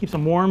incubator and keeps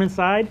them warm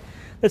inside.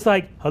 It's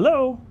like,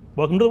 hello,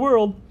 welcome to the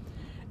world.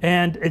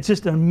 And it's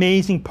just an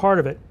amazing part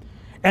of it.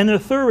 And their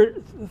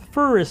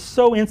fur is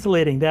so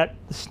insulating that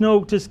the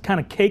snow just kind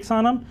of cakes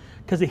on them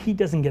because the heat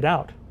doesn't get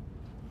out.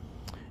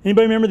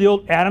 Anybody remember the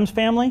old Addams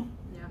Family?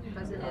 Yeah,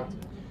 President.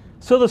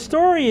 So the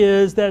story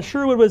is that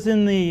Sherwood was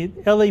in the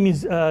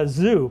LA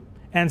Zoo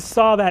and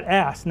saw that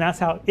ass, and that's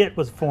how it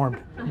was formed,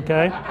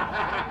 okay?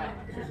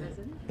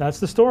 That's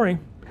the story.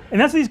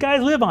 And that's what these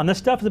guys live on. This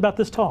stuff is about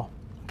this tall,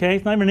 okay?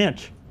 It's not even an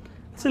inch.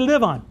 That's what they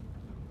live on.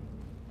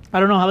 I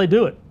don't know how they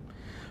do it.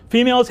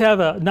 Females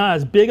have not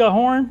as big a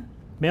horn.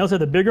 Males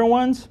have the bigger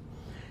ones.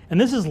 And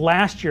this is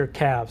last year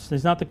calves.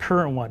 It's not the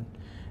current one.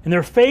 And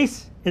their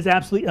face is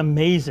absolutely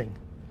amazing.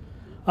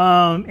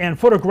 And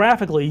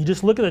photographically, you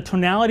just look at the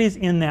tonalities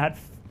in that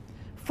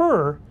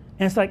fur,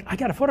 and it's like, I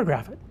got to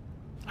photograph it.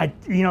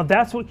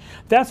 That's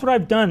what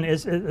I've done.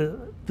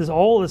 Is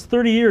all this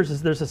 30 years.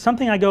 Is there's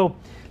something I go,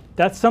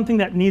 that's something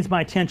that needs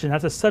my attention.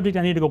 That's a subject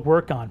I need to go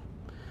work on.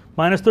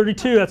 Minus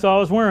 32. That's all I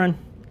was wearing.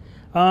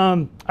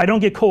 I don't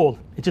get cold.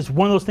 It's just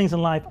one of those things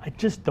in life. I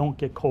just don't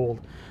get cold.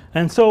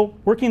 And so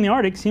working in the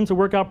Arctic seems to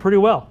work out pretty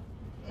well.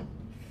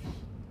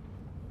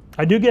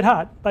 I do get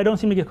hot, but I don't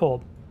seem to get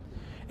cold.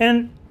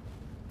 And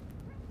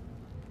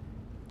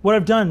what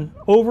I've done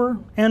over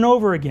and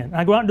over again,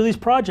 I go out and do these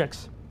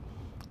projects.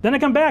 Then I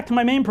come back to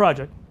my main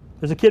project.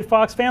 There's a Kit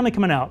Fox family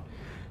coming out.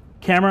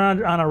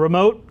 Camera on a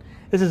remote.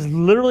 This is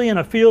literally in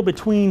a field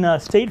between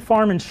State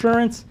Farm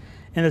Insurance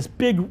and this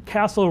big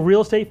castle of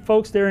real estate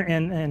folks there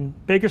in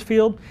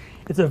Bakersfield.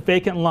 It's a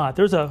vacant lot.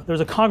 There's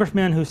a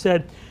congressman who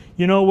said,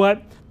 you know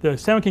what? The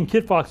Salmon King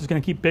Kit Fox is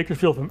going to keep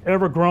Bakersfield from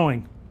ever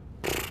growing.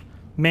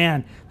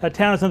 Man, that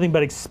town is nothing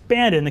but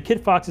expanded, and the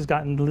Kit Fox has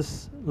gotten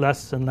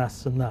less and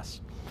less and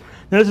less.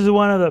 Now, this is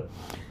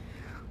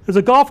there's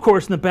a golf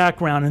course in the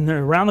background, and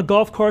around the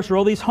golf course are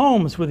all these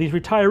homes with these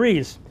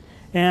retirees.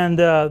 And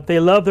they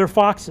love their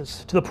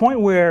foxes to the point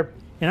where,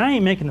 and I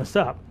ain't making this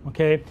up,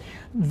 okay?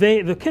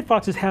 The Kit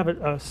Foxes have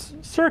a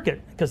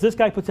circuit, because this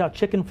guy puts out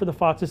chicken for the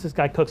foxes, this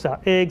guy cooks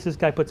out eggs, this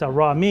guy puts out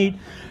raw meat.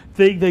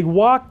 They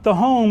walk the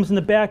homes in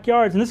the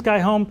backyards, and this guy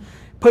home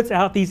puts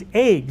out these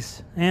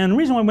eggs. And the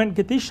reason why I went to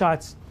get these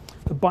shots,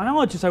 the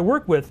biologist I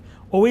work with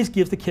always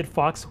gives the Kit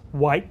Fox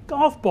white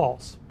golf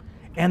balls.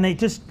 And they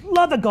just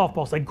love the golf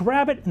balls. They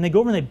grab it, and they go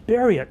over and they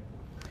bury it.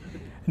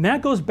 And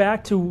that goes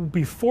back to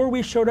before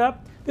we showed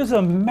up. There's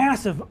a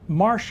massive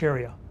marsh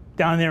area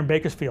down there in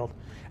Bakersfield.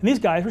 And these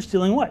guys were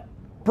stealing what?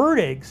 Bird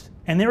eggs.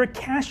 And they were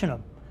caching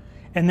them.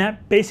 And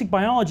that basic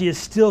biology is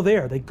still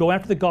there. They go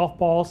after the golf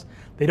balls.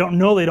 They don't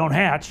know they don't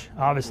hatch,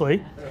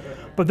 obviously.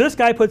 But this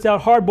guy puts out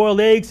hard-boiled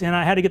eggs, and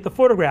I had to get the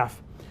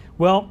photograph.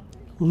 Well,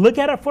 look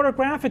at it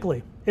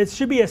photographically. It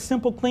should be a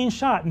simple, clean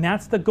shot, and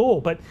that's the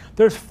goal. But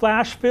there's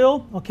flash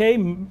fill, okay,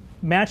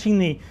 matching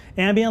the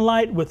ambient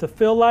light with the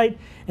fill light,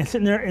 and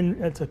sitting there,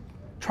 and it's a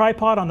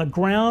tripod on the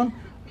ground,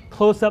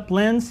 close-up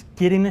lens,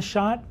 getting the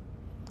shot.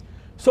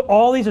 So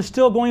all these are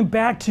still going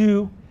back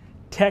to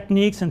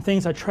techniques and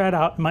things I tried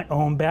out in my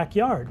own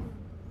backyard.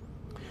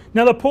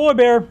 Now the polar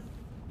bear,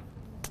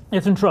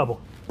 it's in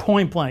trouble,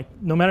 point blank.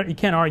 No matter, you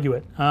can't argue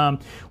it.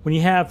 When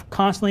you have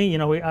constantly,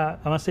 I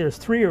must say there's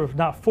 3 or if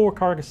not 4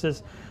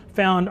 carcasses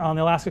found on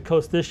the Alaska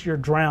coast this year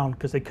drowned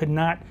because they could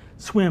not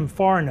swim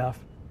far enough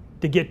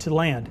to get to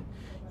land.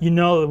 You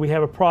know that we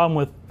have a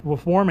problem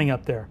with warming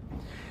up there.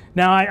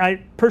 Now,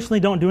 I personally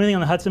don't do anything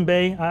on the Hudson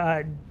Bay.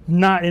 I'm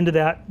not into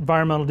that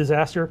environmental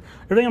disaster.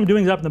 Everything I'm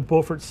doing is up in the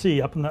Beaufort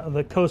Sea, up in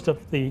the coast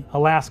of the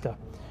Alaska,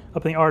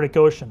 up in the Arctic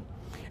Ocean.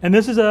 And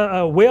this is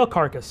a whale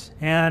carcass.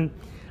 And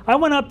I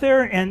went up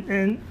there,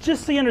 and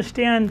just so you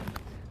understand,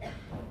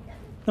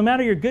 no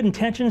matter your good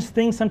intentions,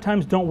 things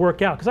sometimes don't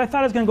work out. Because I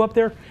thought I was going to go up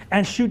there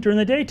and shoot during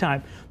the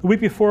daytime. The week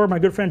before, my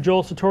good friend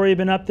Joel Satori had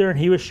been up there, and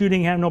he was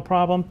shooting, had no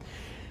problem.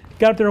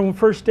 Got up there on the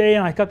first day,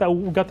 and I got that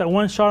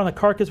one shot on the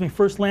carcass when we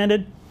first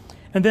landed.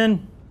 And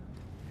then,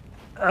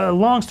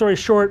 long story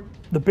short,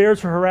 the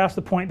bears were harassed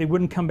to the point they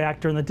wouldn't come back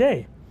during the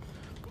day.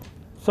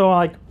 So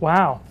I'm like,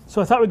 wow.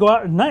 So I thought we'd go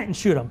out at night and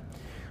shoot them.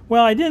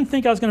 Well, I didn't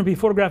think I was going to be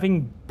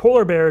photographing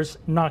polar bears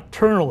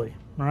nocturnally,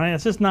 right?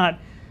 It's just not,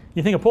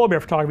 you think of polar bear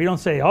photography, you don't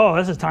say, oh,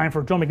 this is time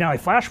for Joe McNally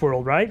Flash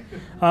World, right?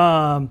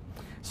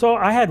 So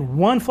I had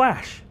one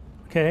flash,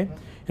 okay?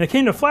 And it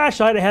came to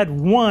flashlight, I had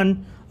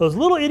one, those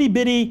little itty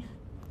bitty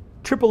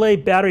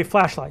AAA battery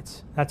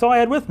flashlights. That's all I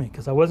had with me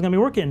because I wasn't going to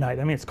be working at night.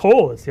 I mean, it's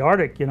cold, it's the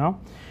Arctic,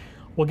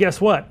 Well,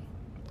 guess what?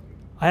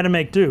 I had to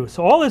make do.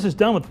 So all this is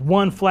done with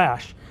one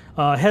flash.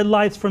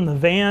 Headlights from the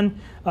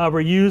van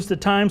were used at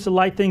times to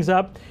light things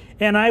up.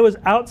 And I was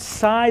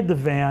outside the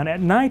van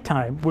at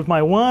nighttime with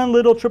my one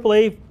little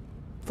AAA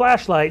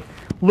flashlight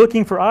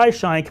looking for eye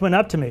shine coming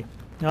up to me.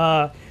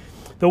 The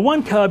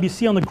one cub you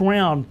see on the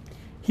ground,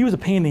 he was a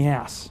pain in the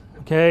ass.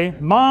 Okay,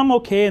 mom,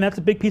 okay, and that's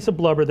a big piece of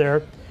blubber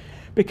there,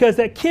 because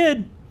that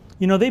kid,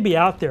 you know, they'd be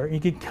out there. You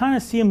could kind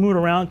of see him moving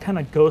around, kind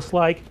of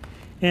ghost-like.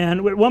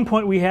 And at one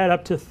point, we had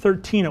up to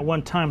 13 at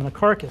one time in the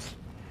carcass.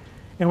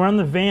 And we're on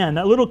the van.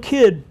 That little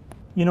kid,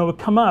 you know, would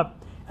come up.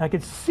 And I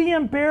could see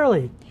him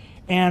barely.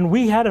 And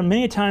we had him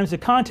many times a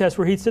contest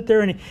where he'd sit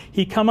there and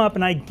he'd come up,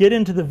 and I'd get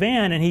into the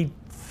van, and he'd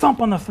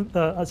thump on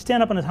the,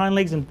 stand up on his hind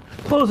legs and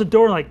close the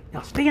door, like,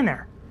 now stay in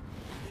there.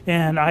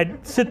 And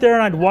I'd sit there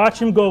and I'd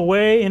watch him go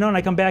away, you know, and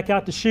I come back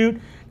out to shoot.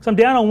 So I'm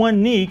down on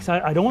one knee because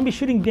I don't want to be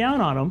shooting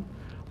down on him,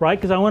 right?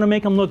 Because I want to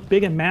make him look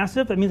big and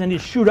massive. That means I need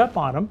to shoot up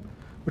on him,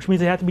 which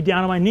means I have to be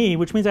down on my knee,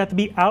 which means I have to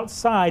be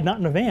outside, not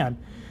in a van.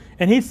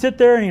 And he'd sit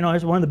there, and, you know,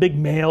 he's one of the big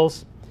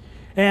males.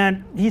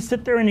 And he'd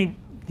sit there and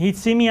he'd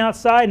see me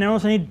outside, and all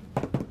of a sudden he'd,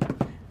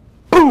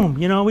 boom,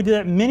 you know, we did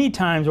that many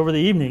times over the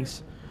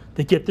evenings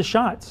to get the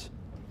shots.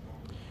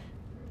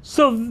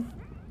 So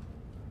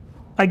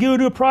I go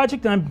to a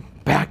project, and I'm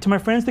back to my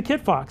friends, the Kit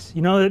Fox.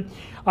 You know,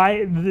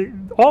 that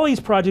all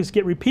these projects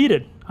get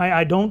repeated.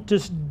 I don't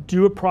just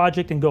do a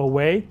project and go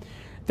away.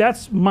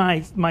 That's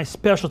my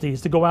specialty,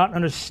 is to go out and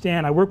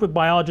understand. I work with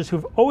biologists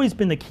who've always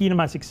been the key to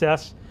my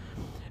success.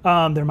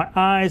 They're my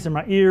eyes, they're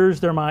my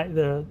ears, they're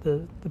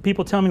the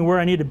people telling me where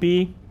I need to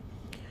be.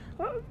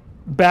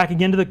 Back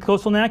again to the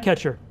coastal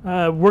gnatcatcher,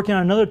 working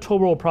on another toll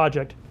roll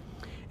project.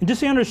 And just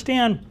so you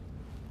understand,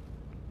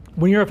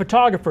 when you're a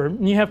photographer,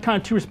 you have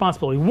kind of two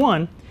responsibilities.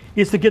 One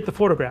is to get the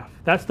photograph.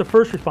 That's the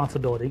first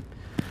responsibility.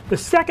 The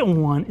second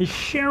one is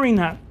sharing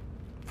that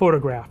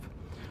photograph.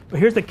 But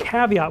here's the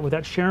caveat with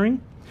that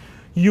sharing.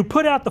 You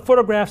put out the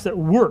photographs that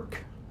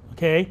work,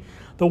 okay?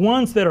 The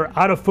ones that are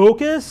out of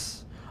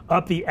focus,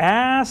 up the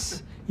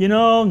ass, you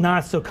know,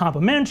 not so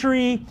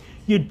complimentary,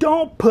 you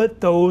don't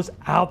put those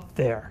out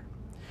there.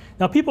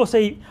 Now people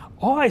say,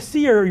 all I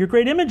see are your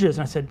great images.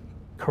 And I said,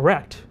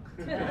 correct.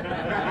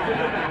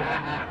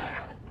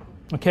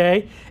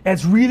 Okay? And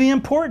it's really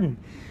important.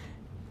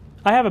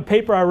 I have a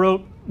paper I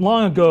wrote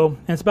long ago,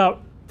 and it's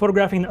about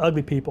photographing the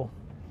ugly people.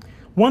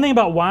 One thing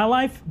about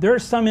wildlife, there are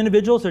some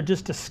individuals that are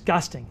just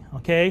disgusting,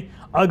 okay?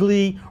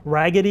 Ugly,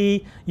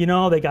 raggedy, you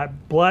know, they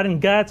got blood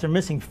and guts, they're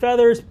missing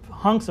feathers,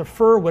 hunks of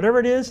fur, whatever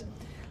it is.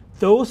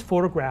 Those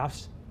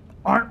photographs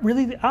aren't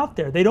really out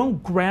there. They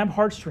don't grab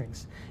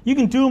heartstrings. You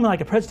can do them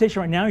like a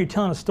presentation right now, you're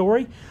telling a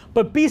story,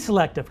 but be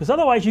selective, because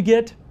otherwise you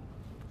get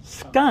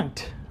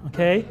skunked,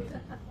 okay?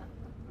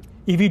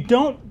 If you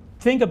don't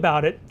think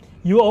about it,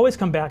 you always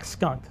come back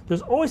skunked.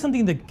 There's always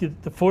something to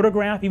get the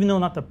photograph, even though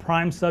not the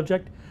prime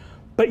subject,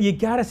 but you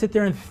got to sit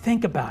there and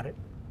think about it.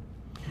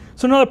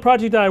 So another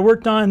project that I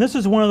worked on, and this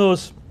is one of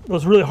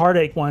those really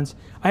heartache ones.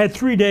 I had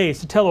 3 days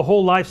to tell the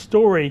whole life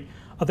story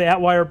of the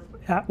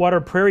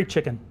Atwater prairie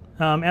chicken.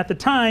 At the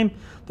time,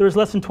 there was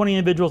less than 20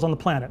 individuals on the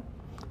planet.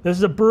 This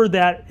is a bird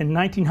that in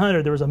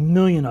 1900 there was 1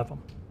 million of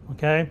them.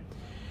 Okay,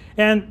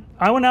 and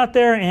I went out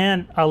there,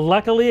 and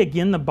luckily,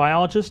 again, the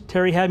biologist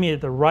Terry had me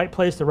at the right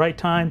place, the right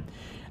time.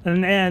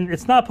 And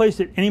it's not a place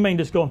that anybody can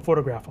just go and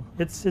photograph them.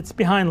 It's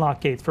behind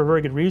lock gates for a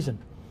very good reason.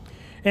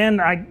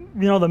 And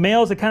you know, the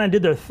males that kind of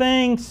did their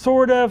thing,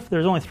 sort of.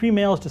 There's only 3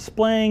 males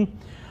displaying.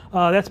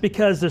 That's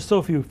because there's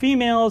so few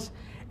females.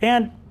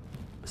 And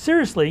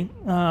seriously,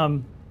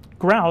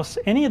 grouse,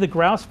 any of the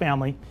grouse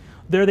family,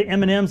 they're the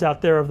M&Ms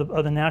out there of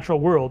the natural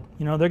world.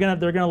 You know, they're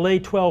gonna lay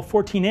 12,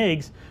 14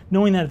 eggs,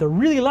 knowing that if they're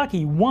really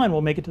lucky, one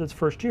will make it to its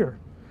first year.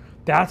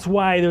 That's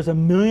why there's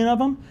 1 million of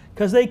them,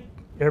 because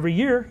every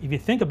year, if you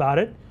think about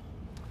it,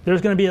 there's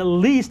going to be at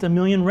least 1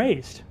 million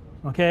raised,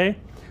 okay?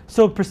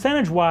 So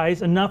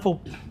percentage-wise, enough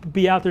will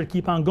be out there to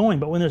keep on going,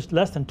 but when there's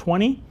less than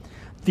 20,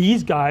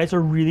 these guys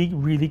are really,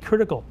 really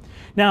critical.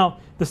 Now,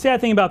 the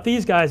sad thing about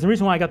these guys, the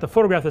reason why I got to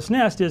photograph this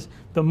nest is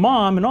the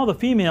mom and all the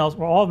females,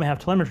 well, all of them have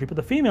telemetry, but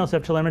the females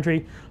have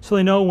telemetry, so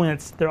they know when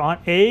they're on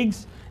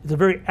eggs. It's a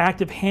very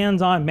active,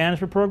 hands-on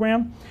management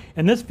program.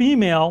 And this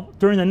female,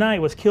 during the night,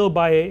 was killed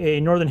by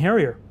a northern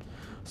harrier.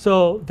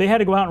 So they had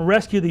to go out and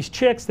rescue these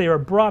chicks. They were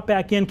brought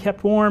back in,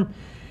 kept warm,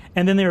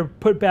 and then they were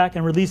put back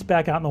and released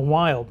back out in the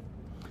wild.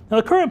 Now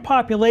the current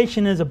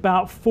population is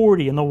about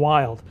 40 in the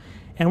wild.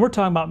 And we're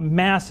talking about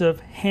massive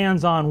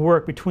hands-on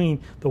work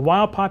between the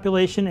wild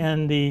population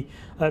and the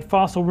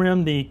Fossil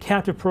Rim, the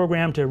captive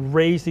program to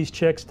raise these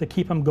chicks, to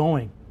keep them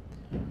going.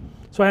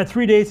 So I had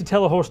 3 days to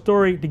tell the whole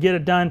story, to get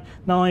it done,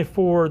 not only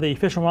for the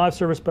Fish and Wildlife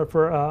Service, but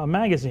for a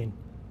magazine.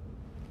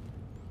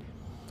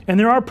 And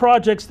there are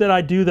projects that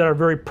I do that are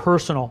very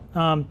personal.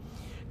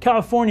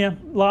 California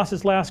lost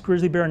its last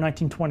grizzly bear in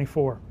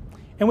 1924.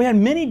 And we had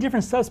many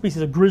different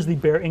subspecies of grizzly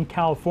bear in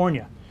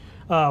California.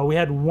 We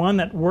had one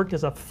that worked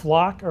as a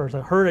flock, or as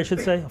a herd, I should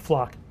say, a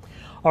flock.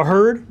 A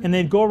herd, and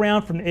they'd go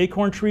around from the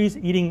acorn trees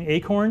eating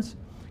acorns.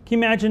 Can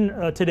you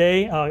imagine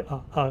today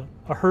a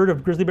herd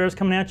of grizzly bears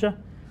coming at you?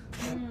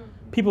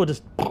 People would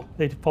just,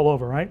 they'd fall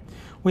over, right?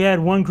 We had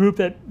one group,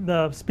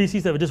 the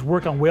species that would just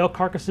work on whale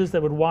carcasses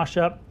that would wash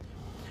up.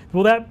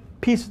 Well, that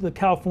piece of the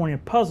California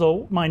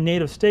puzzle, my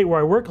native state where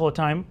I work all the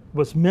time,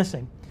 was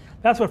missing.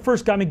 That's what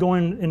first got me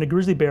going into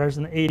grizzly bears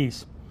in the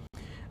 80s.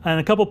 And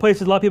a couple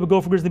places a lot of people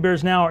go for grizzly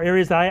bears now are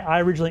areas that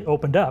I originally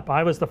opened up.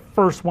 I was the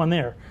first one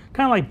there.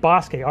 Kind of like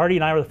Bosque. Artie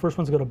and I were the first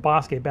ones to go to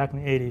Bosque back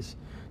in the 80s.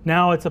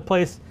 Now it's a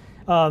place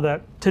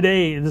that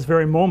today, this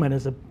very moment,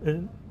 is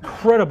an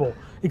incredible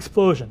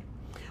explosion.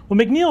 Well,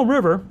 McNeil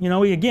River, you know,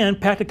 we again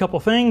packed a couple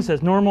things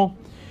as normal.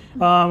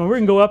 We're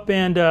going to go up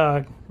and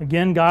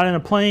again got in a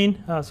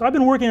plane. So I've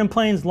been working in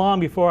planes long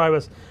before I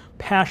was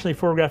passionately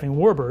photographing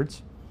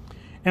warbirds.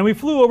 And we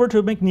flew over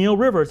to McNeil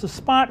River. It's a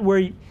spot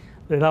where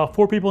they allow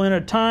 4 people in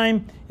at a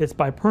time. It's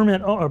by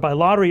permit or by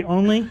lottery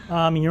only.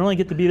 And you only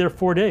get to be there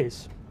 4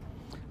 days.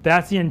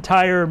 That's the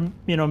entire,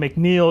 you know,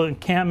 McNeil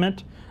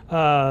encampment,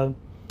 the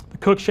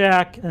cook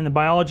shack and the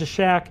biologist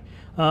shack,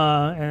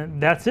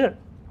 and that's it.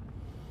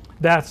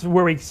 That's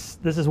where this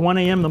is 1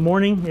 a.m. in the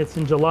morning. It's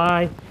in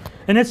July,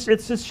 and it's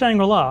just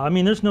Shangri-La. I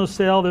mean, there's no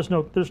cell, there's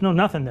no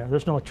nothing there.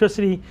 There's no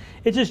electricity.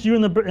 It's just you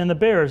and the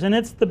bears, and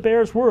it's the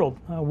bears' world.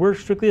 We're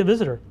strictly a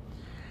visitor.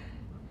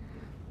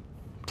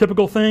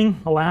 Typical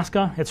thing,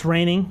 Alaska. It's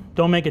raining.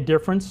 Don't make a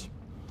difference.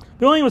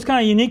 The only thing that was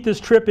kind of unique this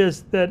trip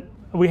is that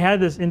we had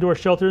this indoor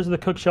shelters, the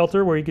cook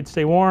shelter, where you could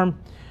stay warm.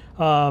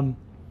 And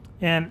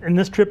in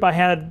this trip, I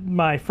had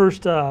my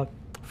first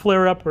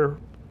flare-up or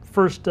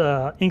first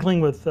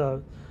inkling with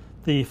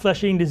the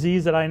flesh-eating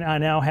disease that I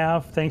now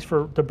have, thanks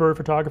to bird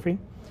photography.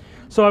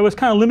 So I was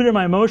kind of limited in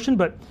my emotion,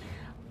 but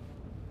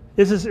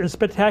this is a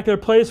spectacular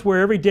place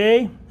where every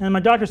day, and my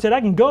doctor said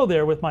I can go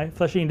there with my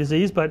flesh-eating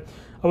disease, but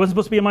I wasn't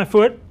supposed to be on my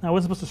foot, I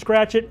wasn't supposed to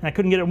scratch it, and I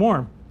couldn't get it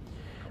warm.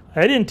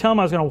 I didn't tell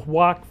him I was going to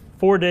walk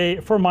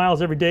 4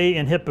 miles every day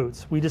in hip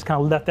boots. We just kind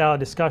of left out of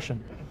discussion,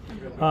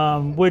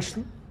 which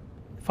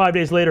 5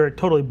 days later it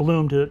totally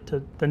bloomed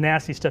to the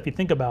nasty stuff you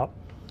think about.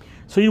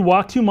 So you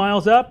walk 2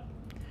 miles up.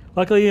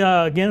 Luckily,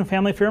 again,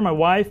 family affair, my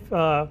wife, who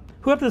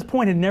up to this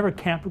point had never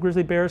camped with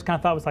grizzly bears, kind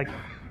of thought it was like, you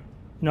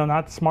know,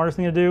 not the smartest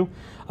thing to do.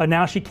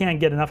 Now she can't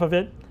get enough of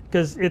it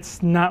because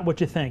it's not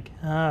what you think.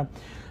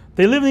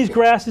 They live in these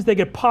grasses. They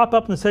get pop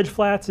up in the sedge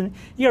flats, and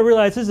you got to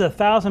realize this is a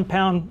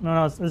 1,000-pound,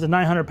 no, this is a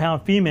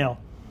 900-pound female,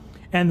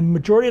 and the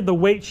majority of the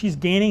weight she's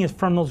gaining is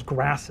from those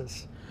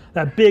grasses.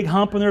 That big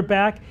hump on their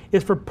back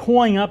is for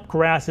pulling up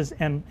grasses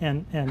and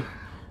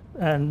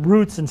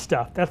roots and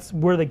stuff. That's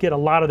where they get a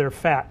lot of their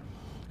fat.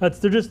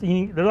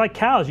 They're like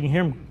cows. You can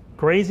hear them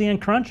grazing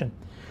and crunching.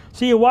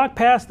 So you walk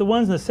past the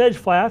ones in the sedge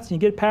flats,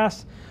 and you get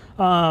past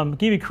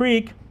Gibby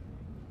Creek.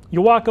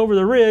 You walk over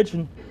the ridge,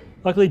 and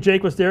luckily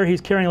Jake was there.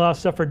 He's carrying a lot of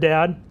stuff for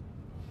Dad.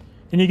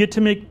 And you get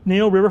to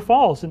McNeil River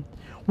Falls. And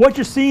what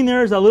you're seeing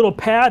there is a little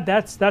pad.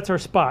 That's our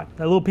spot.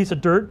 That little piece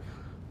of dirt.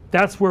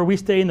 That's where we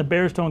stay, and the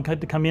bears don't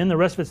get to come in. The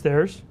rest of it's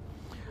theirs.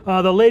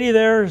 The lady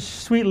there,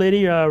 sweet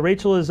lady,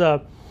 Rachel, is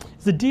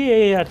the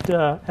DA at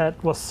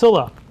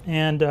Wasilla.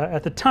 And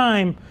at the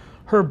time,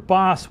 her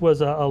boss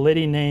was a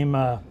lady named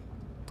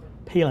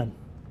Palin.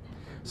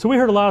 So we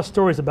heard a lot of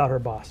stories about her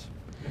boss.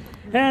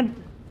 And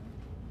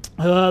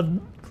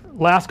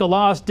Alaska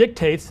laws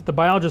dictates that the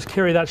biologists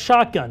carry that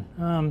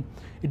shotgun.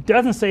 It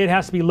doesn't say it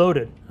has to be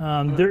loaded.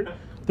 There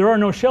are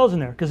no shells in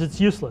there because it's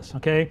useless.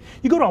 Okay,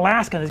 you go to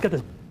Alaska, and it's got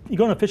this. You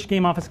go to a fish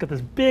game office, it's got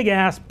this big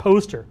ass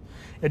poster.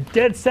 At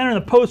dead center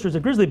of the poster is a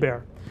grizzly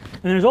bear,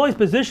 and there's all these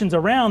positions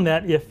around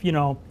that. If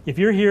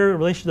you're here in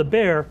relation to the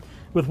bear,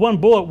 with one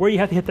bullet, where you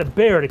have to hit the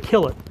bear to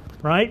kill it,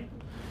 right?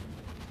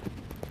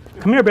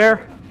 Come here,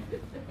 bear.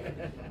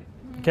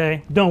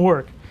 Okay, don't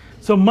work.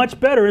 So much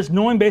better is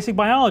knowing basic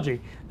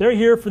biology. They're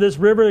here for this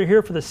river, they're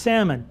here for the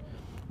salmon.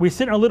 We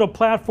sit on a little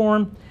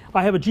platform.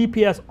 I have a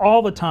GPS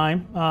all the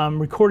time,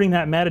 recording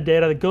that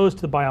metadata that goes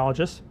to the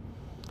biologists,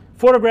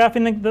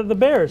 photographing the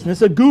bears. And this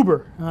is a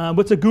goober.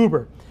 What's a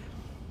goober?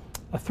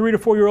 A 3 to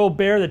 4 year old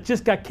bear that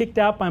just got kicked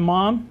out by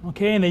mom,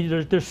 okay, and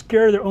they're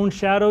scared of their own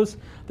shadows.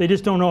 They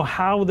just don't know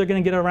how they're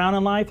going to get around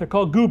in life. They're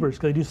called goobers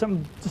because they do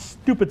some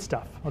stupid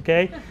stuff,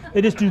 okay?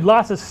 They just do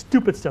lots of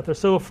stupid stuff. They're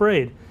so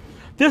afraid.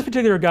 This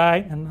particular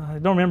guy, and I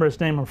don't remember his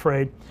name, I'm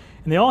afraid,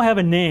 and they all have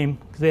a name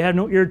because they have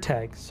no ear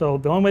tags. So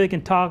the only way they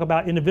can talk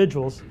about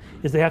individuals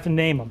is they have to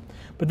name them.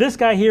 But this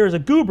guy here is a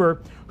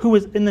goober who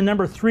is in the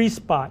number 3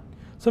 spot.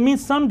 So it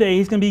means someday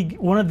he's going to be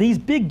one of these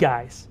big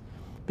guys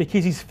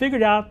because he's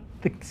figured out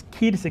the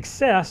key to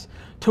success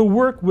to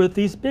work with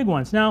these big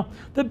ones. Now,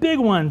 the big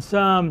ones,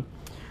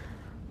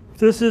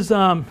 this is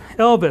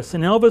Elvis,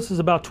 and Elvis is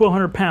about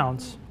 1,200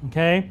 pounds,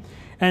 okay?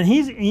 And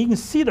you can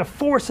see the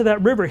force of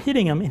that river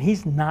hitting him, and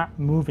he's not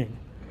moving.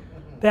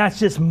 That's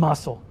just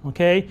muscle,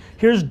 okay?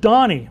 Here's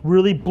Donnie,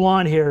 really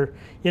blonde hair,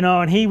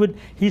 and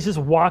he's just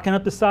walking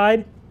up the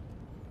side.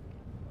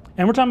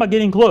 And we're talking about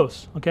getting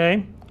close,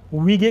 okay?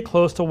 We get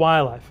close to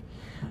wildlife.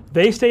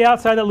 They stay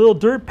outside that little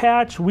dirt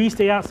patch, we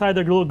stay outside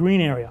their little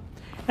green area.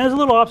 And there's a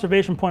little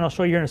observation point I'll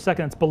show you here in a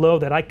second. It's below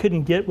that I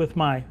couldn't get with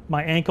my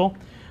ankle.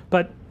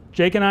 But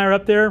Jake and I are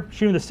up there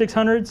shooting the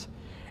 600s,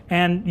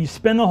 and you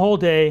spend the whole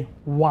day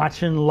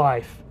watching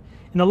life.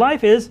 And the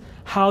life is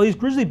how these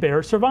grizzly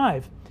bears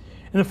survive.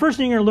 And the first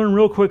thing you're going to learn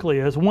real quickly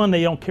is, one,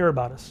 they don't care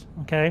about us,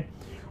 okay?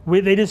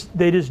 They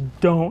just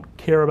don't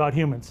care about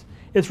humans.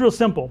 It's real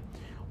simple.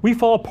 We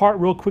fall apart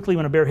real quickly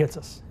when a bear hits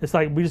us. It's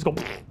like we just go,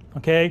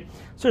 okay?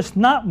 So there's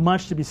not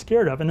much to be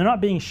scared of, and they're not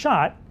being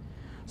shot,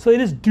 so they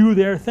just do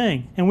their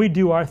thing, and we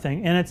do our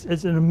thing. And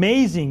it's an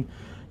amazing,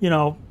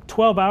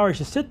 12 hours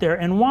to sit there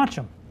and watch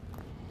them.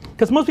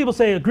 Because most people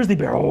say a grizzly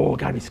bear, oh,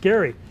 gotta be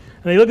scary.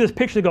 And they look at this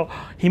picture, they go,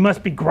 he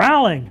must be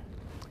growling.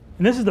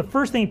 And this is the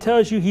first thing it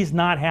tells you he's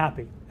not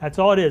happy. That's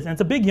all it is, and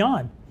it's a big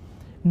yawn.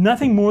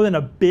 Nothing more than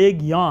a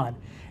big yawn.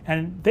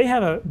 And they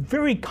have a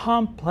very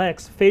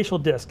complex facial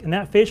disc, and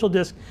that facial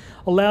disc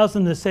allows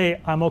them to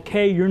say, I'm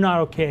okay, you're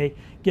not okay,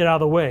 get out of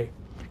the way.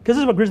 Because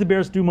this is what grizzly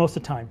bears do most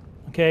of the time,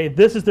 okay?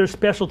 This is their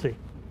specialty.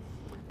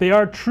 They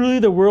are truly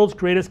the world's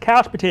greatest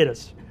couch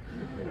potatoes.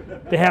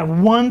 They have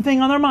one thing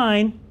on their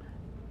mind,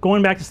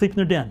 going back to sleep in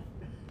their den.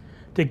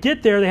 To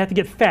get there, they have to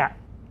get fat.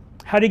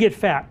 How do you get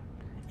fat?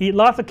 Eat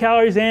lots of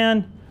calories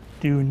and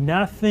do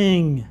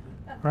nothing,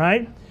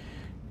 right? And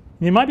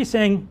you might be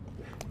saying,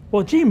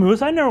 well, gee,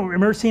 Moose, I never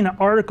remember seeing an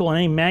article in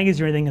any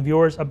magazine or anything of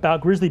yours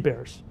about grizzly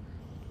bears.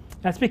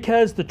 That's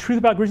because the truth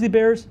about grizzly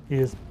bears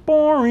is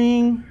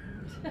boring,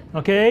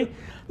 okay?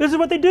 This is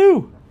what they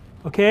do,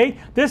 okay?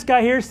 This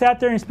guy here sat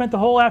there and spent the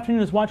whole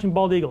afternoon just watching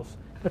bald eagles.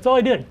 That's all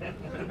he did.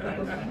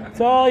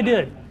 That's all he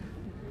did.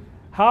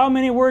 How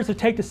many words does it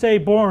take to say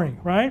boring,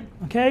 right?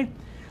 Okay?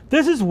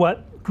 This is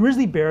what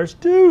grizzly bears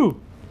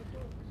do,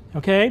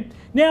 okay?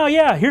 Now,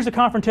 yeah, here's a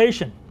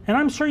confrontation. And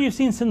I'm sure you've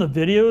seen some of the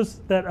videos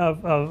that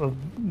of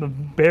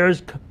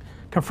bears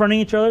confronting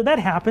each other. That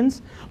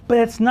happens, but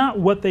it's not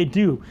what they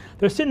do.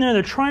 They're sitting there,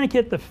 they're trying to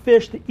get the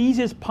fish the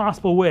easiest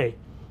possible way.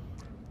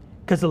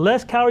 Because the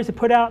less calories they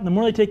put out and the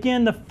more they take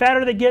in, the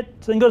fatter they get,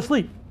 so they can go to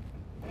sleep.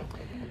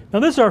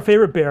 Now this is our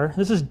favorite bear.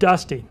 This is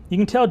Dusty. You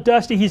can tell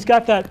Dusty, he's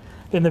got that,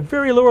 in the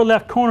very lower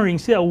left corner, you can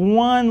see that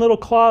one little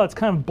claw that's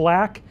kind of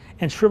black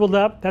and shriveled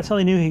up. That's how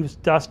they knew he was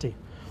Dusty.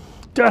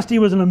 Dusty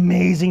was an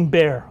amazing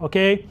bear,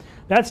 okay?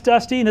 That's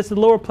Dusty, and that's the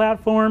lower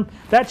platform.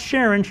 That's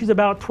Sharon. She's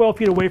about 12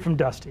 feet away from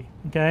Dusty,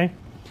 okay?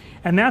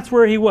 And that's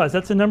where he was.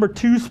 That's the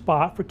 #2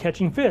 spot for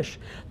catching fish.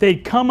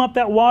 They'd come up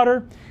that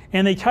water,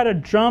 and they try to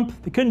jump.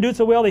 They couldn't do it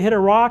so well. They hit a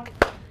rock,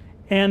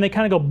 and they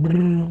kind of go,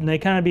 and they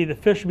kind of the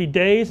fish would be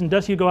dazed, and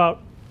Dusty would go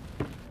out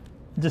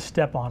and just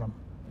step on them.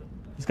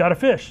 He's got a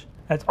fish.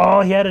 That's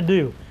all he had to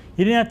do.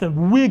 He didn't have to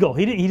wiggle.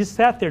 He just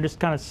sat there, just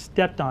kind of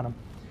stepped on them.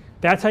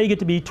 That's how you get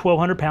to be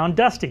 1,200-pound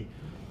Dusty.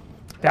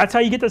 That's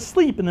how you get to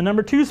sleep in the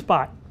 #2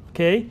 spot,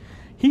 okay?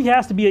 He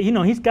has to be,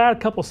 he's got a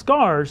couple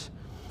scars,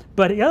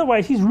 but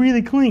otherwise he's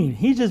really clean.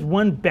 He's just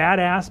one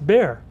badass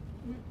bear.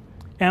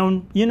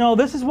 And,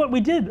 this is what we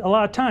did a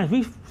lot of times.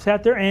 We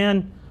sat there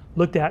and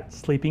looked at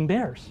sleeping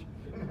bears,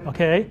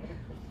 okay?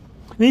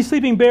 And these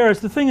sleeping bears,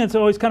 the thing that's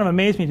always kind of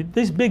amazed me,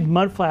 these big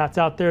mud flats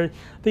out there,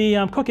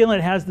 the Cook Inlet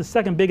has the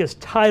second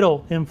biggest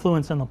tidal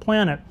influence on the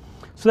planet.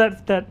 So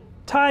that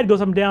tide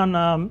goes up and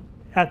down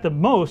at the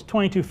most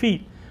 22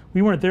 feet.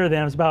 We weren't there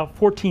then. It was about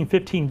 14,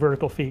 15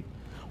 vertical feet.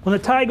 When the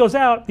tide goes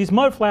out, these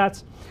mud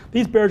flats,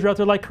 these bears are out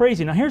there like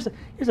crazy. Now here's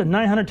a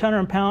 900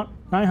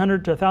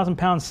 to 1,000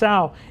 pound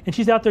sow, and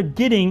she's out there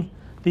getting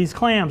these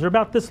clams. They're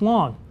about this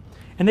long,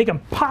 and they can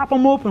pop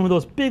them open with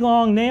those big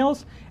long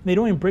nails, and they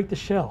don't even break the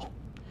shell.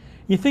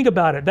 You think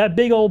about it. That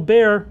big old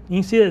bear, you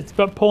can see that it's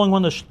about pulling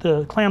one of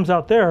the clams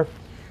out there.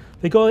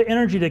 They go the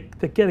energy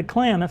to get a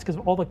clam. That's because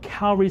all the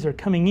calories are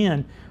coming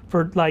in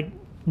for like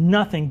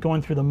nothing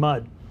going through the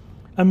mud.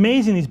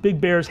 Amazing these big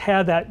bears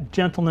have that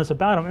gentleness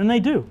about them, and they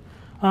do.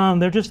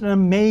 They're just an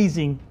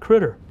amazing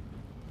critter.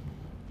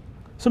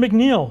 So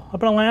McNeil,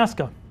 up in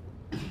Alaska.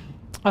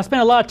 I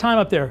spent a lot of time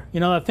up there,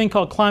 that thing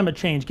called climate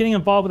change, getting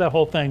involved with that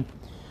whole thing.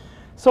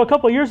 So a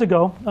couple of years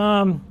ago,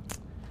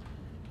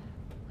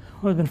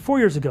 it's been 4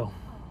 years ago.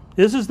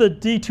 This is the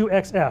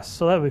D2XS,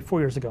 so that would be 4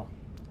 years ago.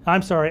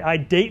 I'm sorry, I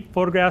date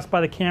photographs by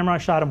the camera I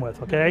shot them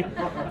with, okay?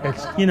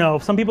 It's,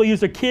 some people use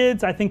their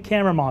kids, I think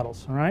camera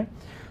models, all right?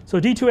 So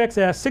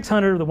D2XS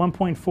 600 with a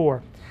 1.4.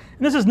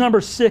 And this is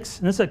 #6,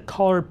 and this is a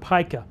collared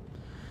pika.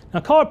 Now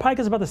collared pika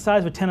is about the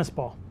size of a tennis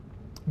ball.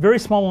 Very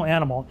small little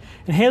animal.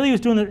 And Haley was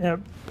doing it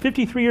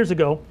 53 years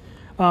ago.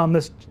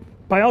 This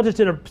biologist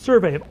did a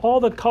survey of all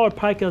the collared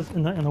pikas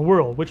in the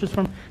world, which is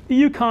from the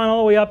Yukon all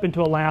the way up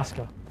into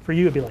Alaska. For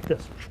you, it'd be like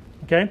this,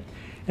 okay?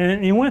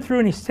 And he went through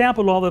and he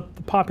sampled all the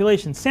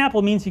population.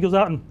 Sample means he goes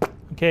out and,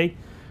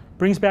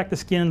 brings back the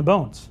skin and the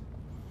bones.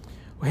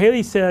 Well,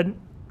 Haley said,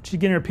 she's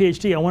getting her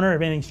PhD, I wonder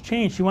if anything's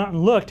changed. She went out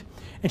and looked,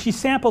 and she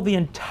sampled the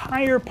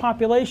entire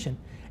population.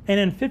 And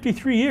in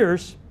 53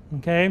 years,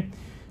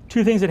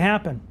 two things had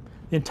happened.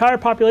 The entire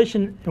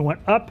population went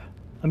up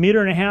 1.5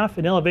 meters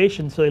in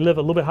elevation, so they live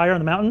a little bit higher in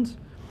the mountains,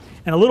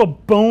 and a little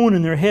bone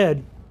in their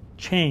head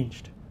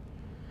changed.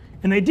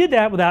 And they did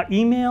that without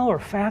email or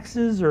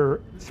faxes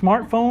or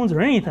smartphones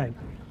or anything.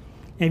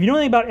 And if you know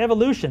anything about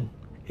evolution,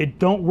 it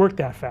don't work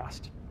that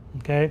fast,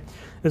 okay?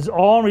 This is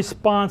all in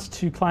response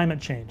to climate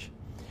change.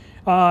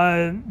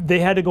 They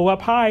had to go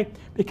up high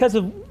because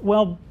of,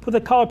 well, what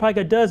the collared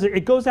pika does,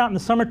 it goes out in the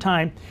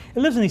summertime. It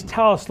lives in these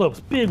talus slopes,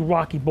 big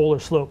rocky boulder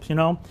slopes, you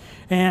know.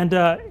 And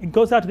it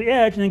goes out to the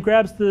edge and then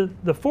grabs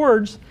the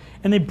forage,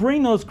 and they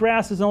bring those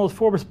grasses and all those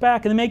forests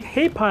back, and they make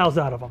hay piles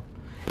out of them.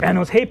 And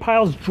those hay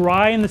piles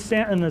dry in the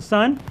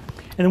sun,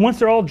 and then once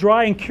they're all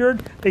dry and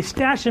cured, they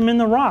stash them in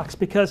the rocks,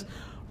 because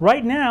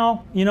right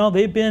now, you know,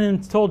 they've been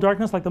in total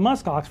darkness like the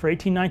muskox for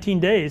 18, 19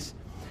 days.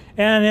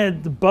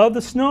 And above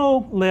the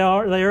snow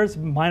layers,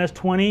 minus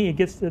 20, it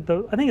gets,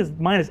 I think it's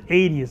minus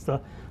 80 is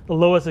the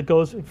lowest it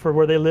goes for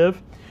where they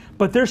live.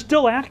 But they're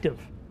still active.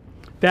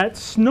 That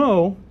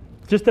snow,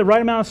 just the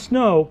right amount of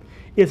snow,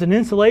 is an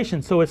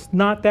insulation, so it's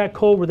not that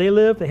cold where they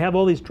live. They have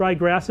all these dry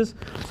grasses,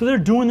 so they're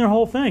doing their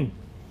whole thing.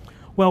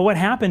 Well, what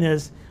happened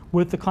is,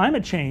 with the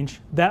climate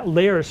change, that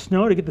layer of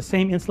snow, to get the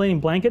same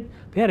insulating blanket,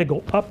 they had to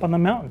go up on the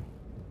mountain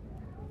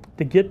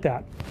to get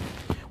that.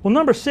 Well,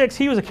 number 6,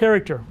 he was a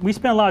character. We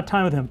spent a lot of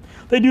time with him.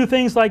 They do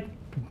things like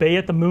bay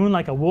at the moon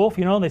like a wolf,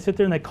 you know. They sit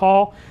there and they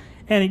call.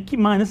 And keep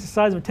in mind, this is the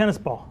size of a tennis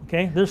ball,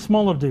 okay? They're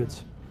small little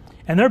dudes.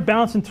 And they're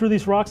bouncing through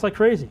these rocks like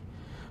crazy.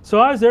 So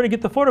I was there to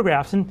get the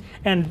photographs.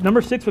 And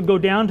number 6 would go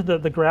down to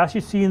the grass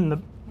you see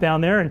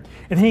down there. And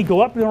then he'd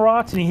go up the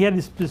rocks, and he had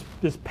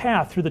this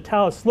path through the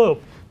talus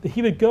slope that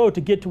he would go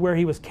to get to where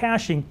he was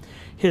caching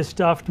his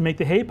stuff to make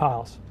the hay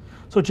piles.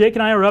 So Jake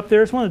and I are up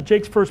there. It's one of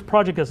Jake's first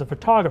projects as a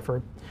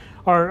photographer.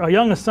 Our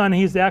youngest son,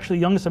 he's actually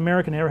the youngest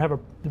American to ever have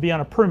to be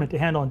on a permit to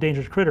handle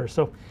endangered critters.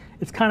 So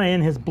it's kind of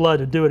in his blood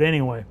to do it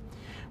anyway.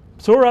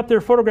 So we're up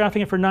there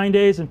photographing it for 9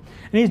 days, and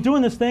he's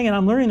doing this thing, and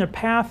I'm learning their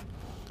path.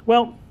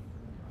 Well,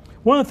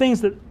 one of the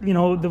things that, you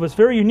know, that was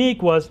very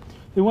unique was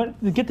they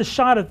went to get the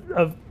shot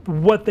of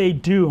what they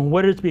do and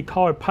what it is to be a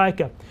collared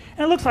pika. And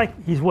it looks like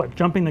he's, what,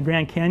 jumping the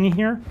Grand Canyon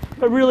here?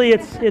 But really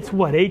it's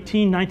what,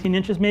 18, 19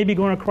 inches maybe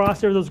going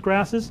across there, those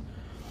grasses?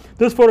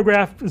 This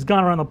photograph has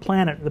gone around the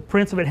planet. The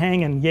prints of it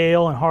hang in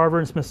Yale and Harvard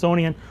and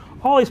Smithsonian,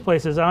 all these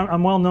places.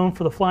 I'm well known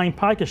for the flying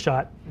pika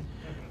shot.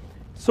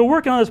 So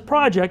working on this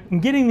project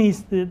and getting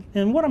these,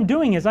 and what I'm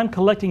doing is I'm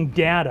collecting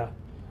data.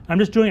 I'm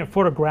just doing it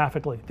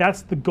photographically.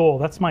 That's the goal.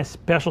 That's my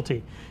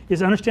specialty, is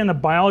to understand the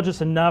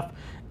biologists enough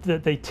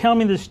that they tell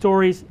me the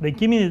stories, they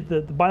give me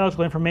the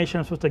biological information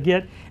I'm supposed to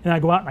get, and I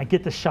go out and I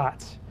get the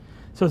shots.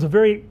 So it's a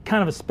very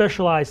kind of a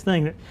specialized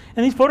thing.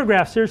 And these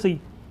photographs,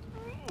 seriously,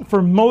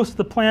 for most of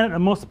the planet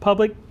and most of the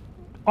public,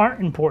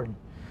 aren't important.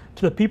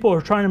 To the people who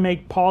are trying to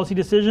make policy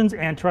decisions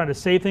and trying to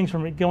save things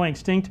from going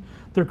extinct,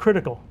 they're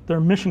critical.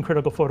 They're mission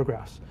critical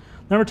photographs.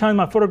 The number of times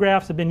my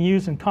photographs have been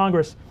used in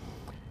Congress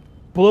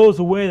blows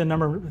away the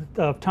number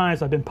of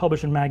times I've been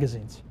published in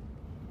magazines.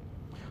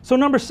 So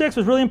number 6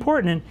 was really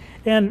important,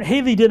 and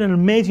Haley did an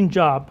amazing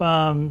job.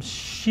 What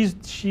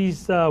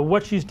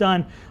she's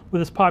done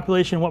with this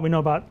population, what we know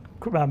about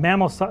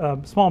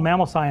small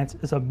mammal science,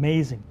 is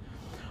amazing.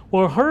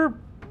 Well, her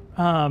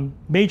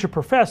major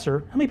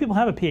professor, how many people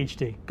have a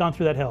PhD, gone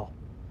through that hell?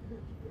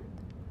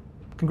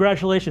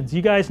 Congratulations,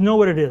 you guys know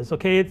what it is,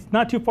 okay? It's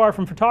not too far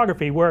from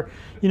photography, where,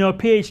 you know, a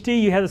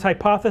PhD, you have this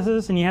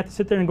hypothesis and you have to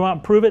sit there and go out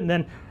and prove it,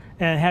 and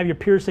have your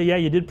peers say, yeah,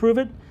 you did prove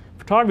it.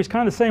 Photography is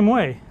kind of the same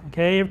way,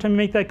 okay? Every time you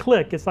make that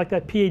click, it's like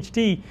that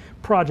PhD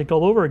project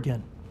all over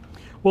again.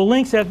 Well,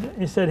 Link said,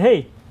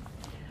 hey,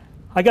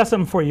 I got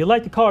something for you. You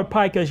like the collared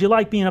pikas, you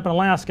like being up in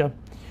Alaska.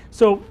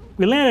 So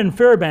we landed in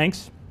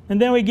Fairbanks,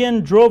 and then we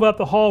again drove up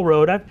the Hall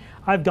Road.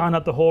 I've gone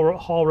up the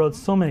Hall Road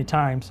so many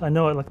times. I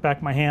know it like the back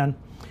of my hand.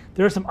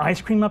 There's some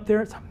ice cream up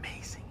there. It's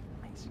amazing,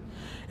 amazing.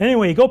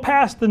 Anyway, you go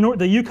past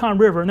the Yukon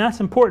River, and that's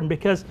important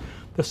because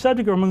the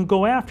subject I'm going to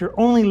go after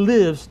only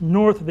lives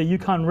north of the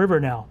Yukon River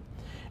now.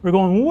 We're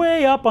going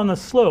way up on the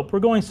slope. We're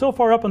going so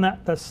far up on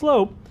that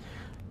slope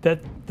that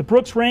the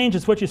Brooks Range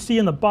is what you see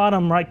in the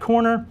bottom right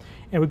corner,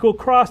 and we go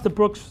across the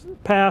Brooks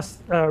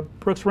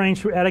Range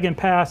through Adigan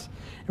Pass,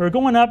 and we're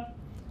going up,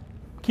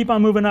 keep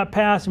on moving up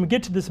past, and we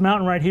get to this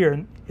mountain right here.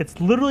 And it's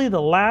literally the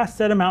last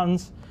set of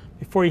mountains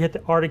before you hit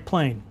the Arctic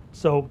Plain.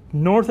 So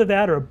north of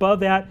that or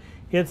above that,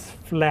 it's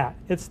flat.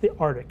 It's the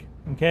Arctic,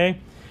 okay?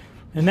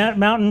 And that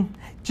mountain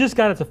just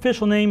got its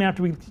official name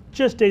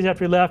just days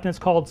after we left, and it's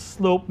called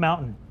Slope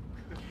Mountain.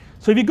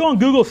 So if you go and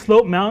Google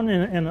Slope Mountain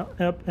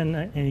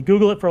and you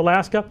Google it for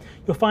Alaska,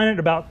 you'll find it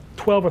about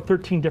 12 or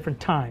 13 different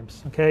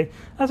times, okay?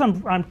 I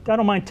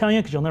don't mind telling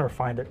you because you'll never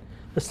find it.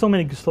 There's so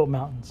many slope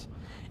mountains.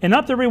 And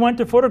up there we went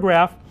to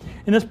photograph.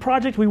 And this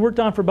project we worked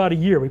on for about a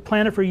year. We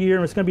planned it for a year,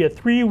 and it's going to be a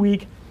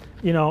 3-week,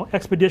 you know,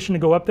 expedition to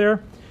go up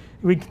there.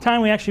 The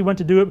time we actually went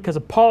to do it, because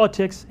of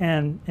politics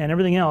and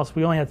everything else,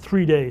 we only had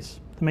 3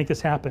 days to make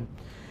this happen.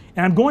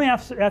 And I'm going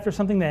after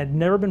something that had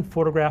never been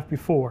photographed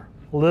before,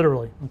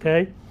 literally,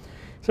 okay?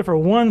 Except for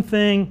one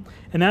thing,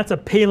 and that's a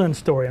Palin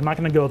story. I'm not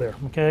going to go there,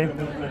 okay?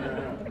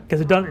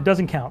 Because it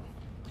doesn't count.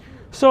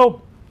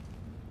 So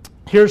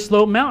here's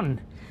Slope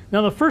Mountain.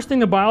 Now the first thing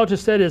the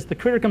biologist said is the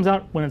critter comes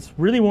out when it's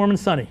really warm and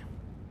sunny,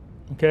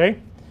 okay?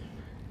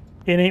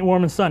 It ain't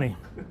warm and sunny,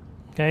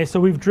 okay? So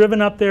we've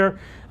driven up there.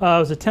 It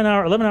was a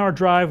 11-hour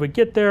drive. We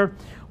get there.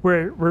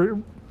 We're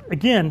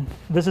again,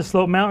 this is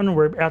Slope Mountain.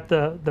 We're at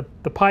the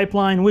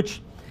pipeline,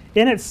 which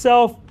in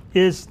itself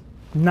is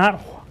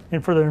not,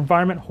 and for the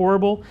environment,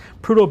 horrible.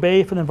 Prudhoe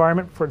Bay for the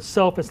environment for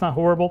itself, it's not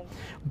horrible.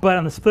 But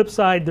on the flip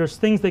side, there's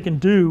things they can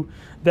do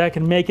that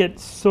can make it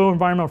so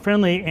environmental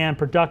friendly and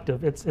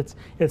productive.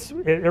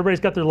 Everybody's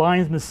got their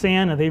lines in the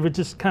sand, and they would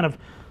just kind of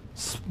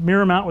smear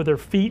them out with their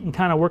feet and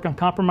kind of work on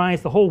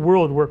compromise. The whole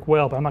world would work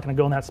well, but I'm not going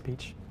to go in that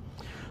speech.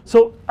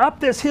 So up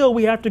this hill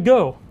we have to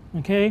go,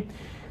 okay?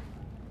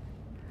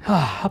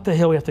 Up the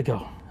hill we have to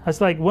go. That's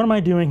like, what am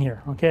I doing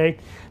here, okay?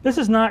 This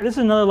is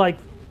another like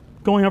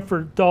going up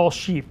for dull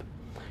sheep.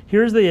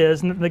 Here's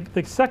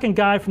the second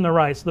guy from the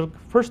right. So the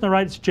first on the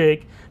right is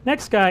Jake.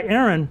 Next guy,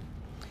 Aaron.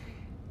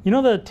 You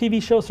know the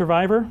TV show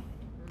Survivor?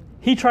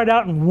 He tried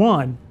out and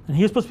won, and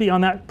he was supposed to be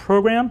on that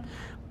program,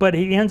 but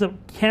he ends up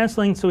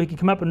canceling so he can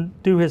come up and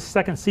do his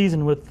second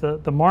season with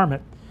the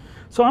Marmot.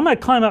 So I'm going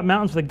to climb up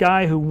mountains with a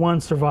guy who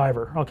won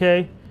Survivor,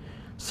 okay?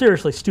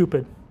 Seriously,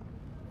 stupid.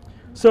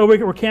 So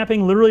we're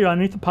camping literally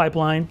underneath the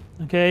pipeline,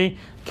 okay?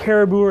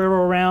 Caribou are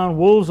around,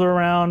 wolves are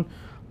around.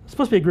 It's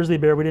supposed to be a grizzly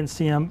bear, we didn't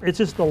see him. It's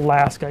just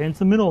Alaska, and it's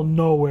the middle of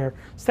nowhere.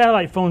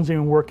 Satellite phones don't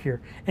even work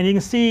here. And you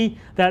can see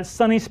that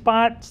sunny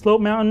spot, Slope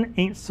Mountain,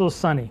 ain't so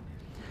sunny.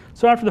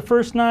 So after the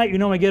first night, you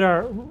know, we get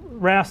our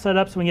raft set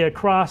up so we can get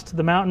across to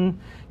the mountain,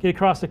 get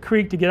across the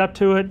creek to get up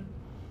to it.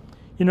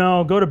 You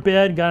know, go to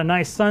bed, got a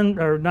nice sun,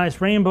 or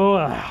nice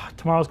rainbow.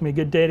 Tomorrow's gonna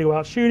be a good day to go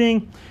out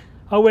shooting.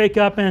 I'll wake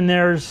up and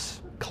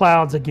there's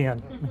clouds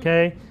again,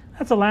 okay?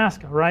 That's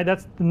Alaska, right?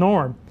 That's the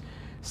norm.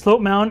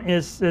 Slope Mountain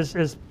is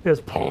just,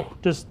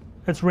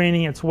 it's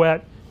raining, it's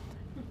wet.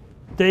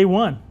 Day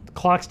one, the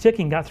clock's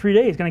ticking, got 3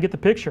 days, gonna get the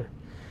picture.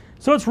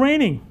 So it's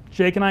raining.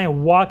 Jake and I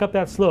walk up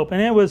that slope,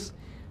 and it was,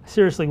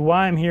 seriously,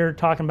 why I'm here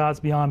talking about it's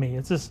beyond me.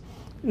 It's a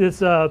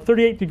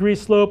 38-degree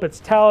slope, it's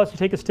talus, you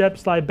take a step,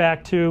 slide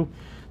back 2.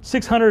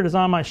 600 is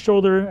on my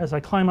shoulder as I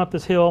climb up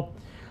this hill.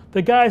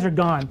 The guys are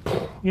gone,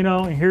 you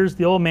know, and here's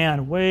the old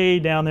man way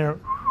down there.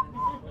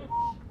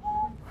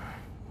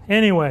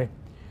 Anyway,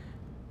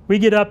 we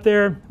get up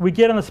there, we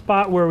get on the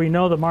spot where we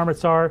know the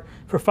marmots are.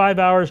 For 5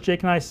 hours,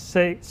 Jake and I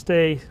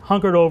stay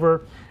hunkered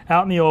over,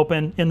 out in the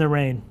open, in the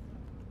rain.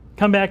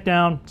 Come back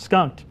down,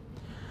 skunked.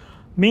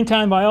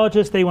 Meantime,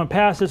 biologists, they went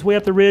past us way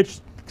up the ridge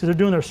because they're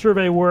doing their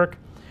survey work.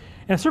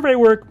 And survey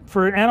work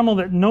for an animal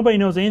that nobody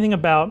knows anything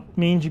about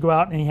means you go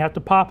out and you have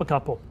to pop a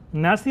couple.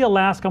 And that's the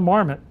Alaska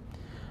marmot.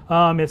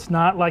 It's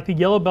not like the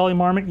yellow belly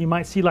marmot you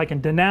might see like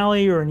in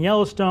Denali or in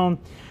Yellowstone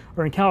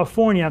or in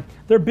California.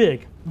 They're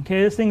big.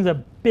 Okay, this thing's a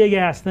big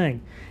ass thing.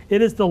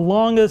 It is the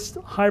longest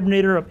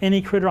hibernator of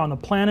any critter on the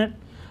planet.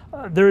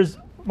 There's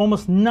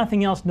almost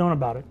nothing else known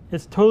about it.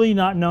 It's totally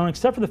not known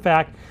except for the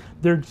fact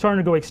they're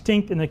starting to go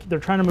extinct and they're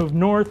trying to move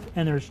north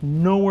and there's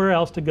nowhere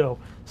else to go.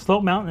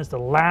 Slope Mountain is the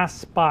last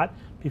spot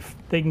if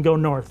they can go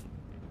north.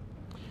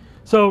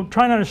 So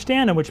trying to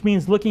understand them, which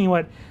means looking at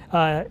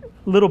what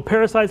little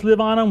parasites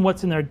live on them,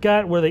 what's in their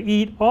gut, where they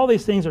eat, all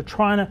these things are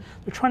trying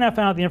to find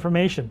out the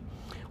information.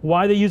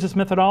 Why they use this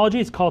methodology?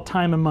 It's called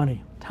time and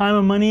money. Time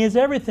and money is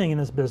everything in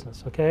this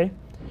business, okay?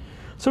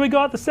 So we go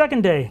out the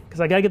second day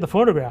because I got to get the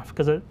photograph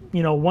because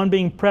you know, one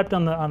being prepped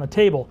on the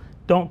table.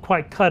 Don't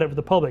quite cut it for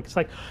the public. It's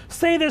like,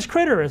 say this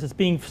critter as it's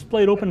being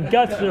splayed open,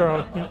 guts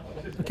are, you know,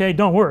 okay,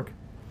 don't work.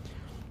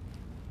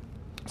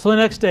 So the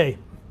next day,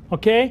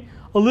 okay,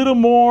 a little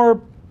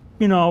more,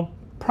 you know,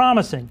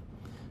 promising.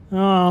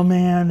 Oh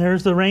man,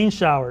 there's the rain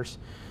showers.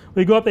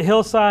 We go up the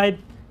hillside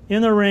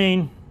in the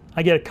rain.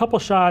 I get a couple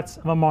shots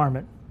of a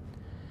marmot.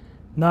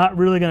 Not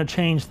really going to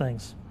change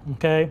things,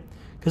 okay?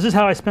 Because this is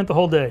how I spent the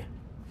whole day,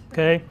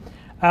 okay?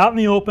 Out in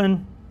the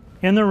open,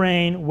 in the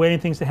rain, waiting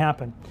things to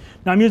happen.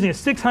 Now I'm using a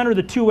 600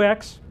 to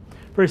 2X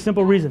for a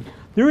simple reason.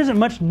 There isn't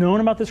much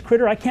known about this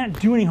critter. I can't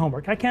do any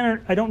homework. I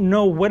don't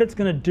know what it's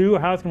going to do or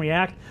how it's going to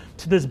react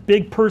to this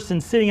big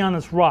person sitting on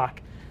this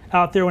rock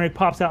out there when it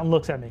pops out and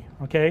looks at me,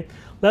 okay?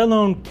 Let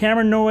alone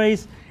camera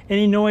noise,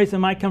 any noise that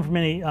might come from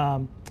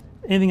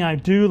anything I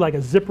do, like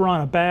a zipper on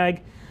a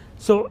bag.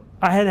 So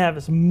I had to have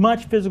as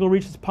much physical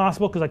reach as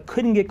possible because I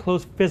couldn't get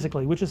close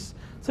physically, which is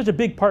such a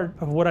big part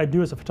of what I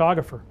do as a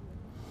photographer.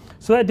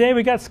 So that day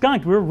we got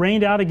skunked. We were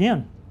rained out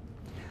again.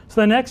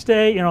 So the next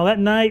day, you know, that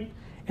night,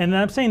 and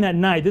I'm saying that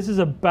night, this is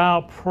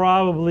about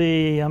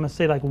probably, I'm going to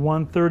say like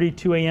 1:30,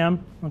 2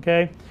 a.m.,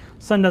 okay?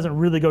 Sun doesn't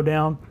really go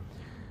down.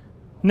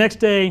 Next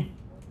day,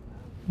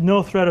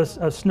 no threat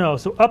of snow.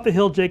 So up the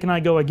hill, Jake and I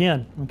go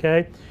again,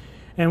 okay?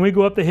 And we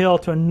go up the hill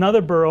to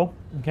another burrow,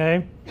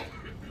 okay?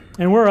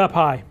 And we're up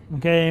high,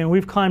 okay? And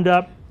we've climbed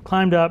up,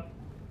 and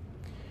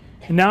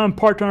now I'm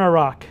parked on a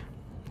rock,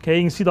 okay?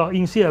 You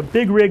can see a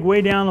big rig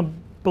way down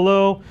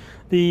below.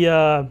 The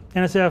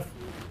NSF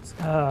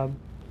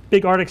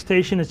big Arctic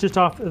station is just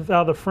out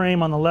of the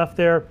frame on the left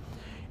there,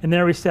 and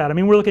there we sat. I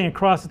mean, we're looking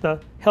across at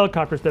the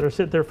helicopters that are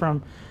sitting there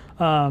from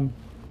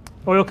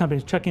oil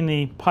companies checking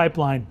the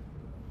pipeline.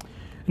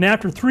 And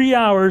after 3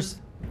 hours,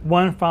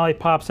 one finally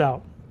pops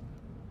out.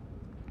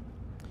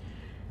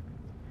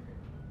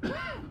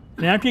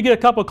 And after you get a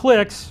couple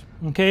clicks,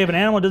 okay, if an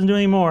animal doesn't do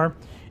any more,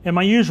 And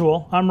my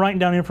usual, I'm writing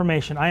down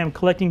information. I am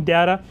collecting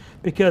data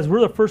because we're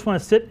the first one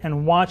to sit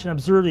and watch and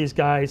observe these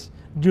guys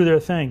do their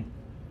thing.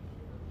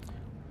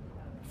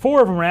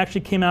 4 of them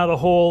actually came out of the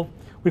hole.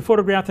 We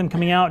photographed them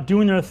coming out,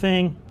 doing their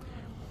thing.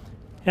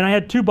 And I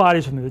had 2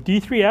 bodies with me, the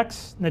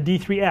D3X and the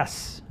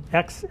D3S,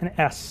 X and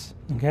S,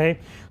 okay?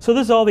 So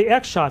this is all the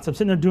X shots. I'm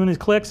sitting there doing these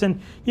clicks, and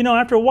you know,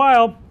 after a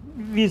while,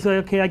 he's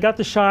like, okay, I got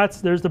the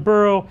shots, there's the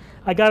burrow,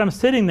 I got him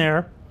sitting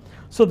there.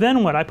 So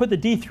then what? I put the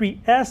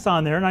D3S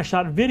on there and I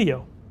shot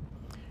video.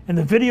 And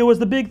the video was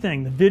the big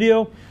thing. The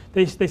video,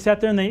 they sat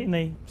there and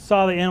they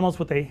saw the animals,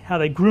 how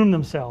they groomed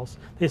themselves.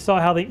 They saw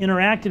how they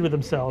interacted with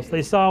themselves.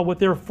 They saw what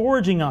they were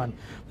foraging on.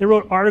 They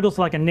wrote articles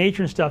like in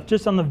Nature and stuff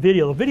just on the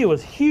video. The video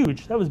was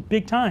huge. That was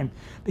big time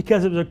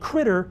because it was a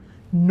critter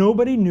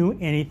nobody knew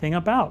anything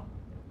about.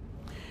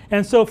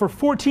 And so for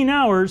 14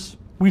 hours,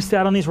 we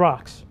sat on these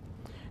rocks.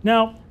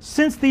 Now,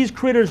 since these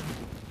critters,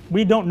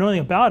 we don't know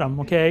anything about them,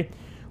 okay,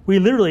 we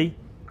literally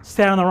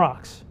sat on the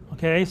rocks,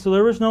 okay? So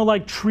there was no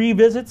like tree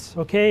visits,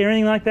 okay, or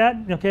anything like that,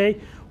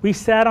 okay? We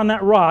sat on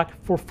that rock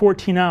for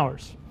 14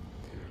 hours.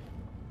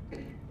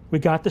 We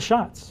got the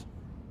shots.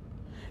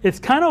 It's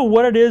kind of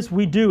what it is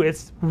we do.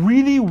 It's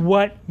really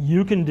what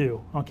you can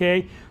do,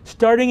 okay?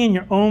 Starting in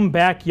your own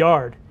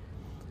backyard.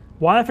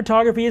 Wildlife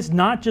photography is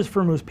not just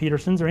for Moose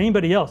Petersons or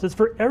anybody else. It's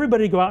for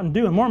everybody to go out and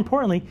do. And more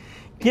importantly,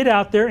 get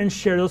out there and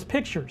share those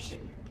pictures.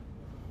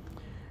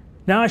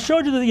 Now, I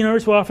showed you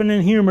every so often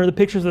in humor the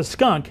pictures of the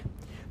skunk.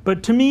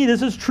 But to me,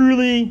 this is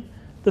truly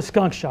the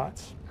skunk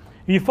shots.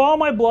 If you follow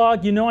my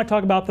blog, you know I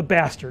talk about the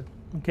bastard.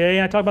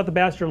 Okay, I talk about the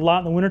bastard a lot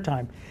in the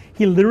wintertime.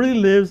 He literally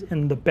lives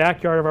in the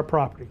backyard of our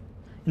property.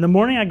 In the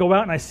morning, I go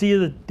out and I see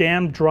the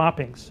damn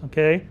droppings,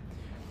 okay?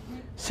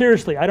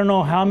 Seriously, I don't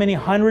know how many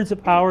hundreds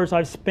of hours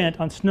I've spent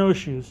on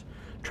snowshoes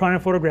trying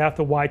to photograph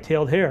the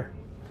white-tailed hare.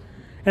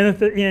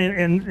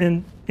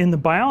 And in the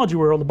biology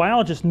world, the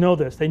biologists know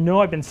this. They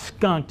know I've been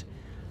skunked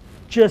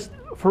just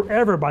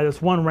forever by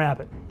this one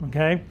rabbit,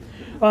 okay?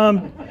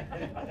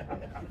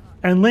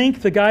 And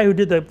Link, the guy who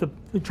did the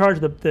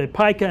charge of the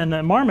pika and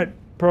the marmot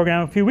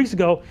program a few weeks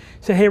ago,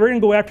 said, hey, we're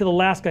going to go after the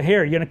Alaska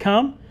hare. You going to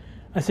come?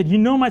 I said, you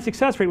know my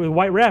success rate with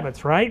white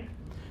rabbits, right?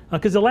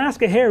 Because the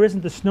Alaska hare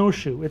isn't the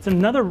snowshoe. It's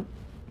another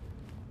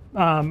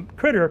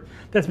critter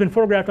that's been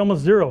photographed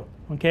almost zero,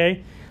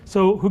 okay?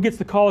 So who gets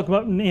the call to come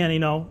up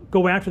and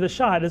go after the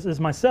shot is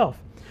myself.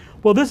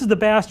 Well, this is the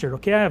bastard,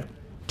 okay? I have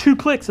 2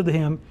 clicks of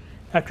him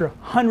after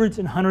hundreds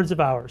and hundreds of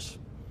hours.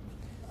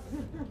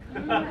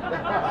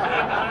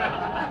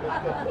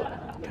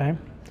 Okay?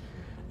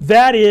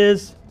 That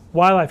is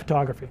wildlife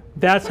photography.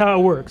 That's how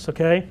it works,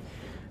 okay?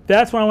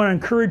 That's what I want to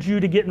encourage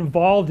you to get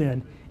involved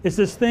in. It's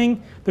this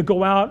thing to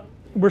go out.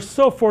 We're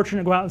so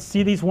fortunate to go out and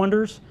see these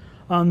wonders.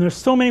 There's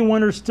so many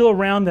wonders still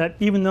around that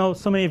even though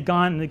so many have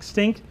gone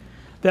extinct,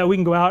 that we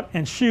can go out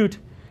and shoot.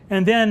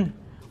 And then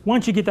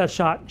once you get that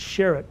shot,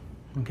 share it,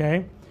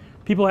 okay?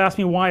 People ask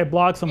me why I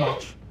blog so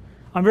much.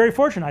 I'm very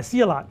fortunate. I see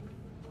a lot.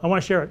 I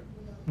want to share it,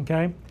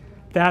 okay?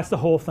 That's the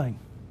whole thing.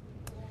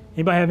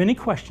 Anybody have any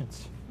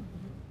questions?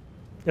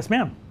 Yes,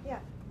 ma'am. Yeah,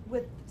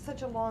 with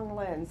such a long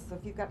lens, so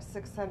if you've got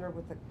 600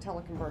 with the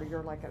teleconverter,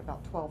 you're like at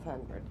about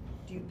 1200.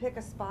 Do you pick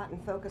a spot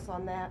and focus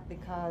on that?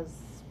 Because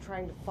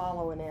trying to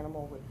follow an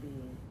animal would be...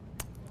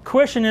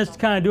 Question is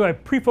kind of, do I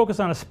pre-focus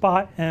on a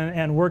spot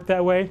and work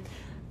that way?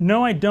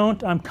 No, I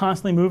don't. I'm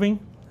constantly moving.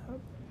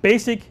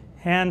 Basic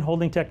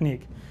hand-holding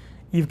technique.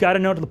 You've got to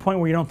know to the point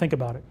where you don't think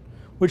about it,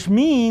 which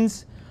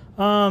means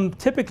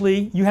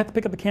typically you have to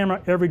pick up the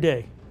camera every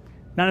day.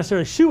 Not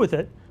necessarily shoot with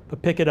it,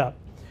 but pick it up.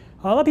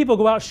 A lot of people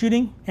go out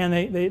shooting, and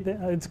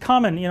it's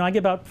common. I get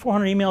about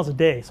 400 emails a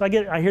day, so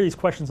I hear these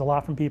questions a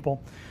lot from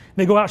people.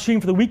 They go out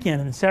shooting for the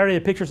weekend, and Saturday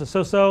the pictures are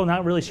so-so,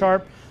 not really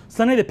sharp.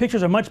 Sunday the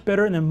pictures are much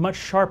better and they're much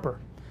sharper.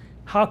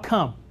 How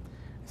come? I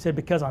said,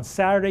 because on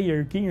Saturday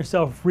you're getting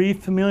yourself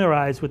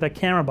re-familiarized with that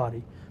camera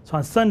body. So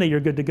on Sunday you're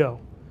good to go.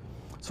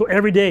 So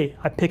every day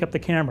I pick up the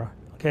camera,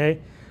 okay?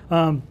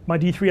 My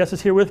D3S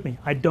is here with me.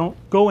 I don't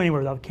go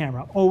anywhere without the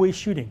camera. I'm always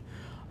shooting.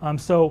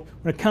 So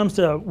when it comes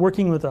to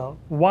working with a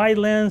wide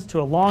lens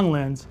to a long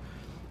lens,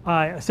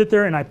 I sit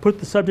there and I put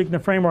the subject in the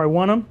frame where I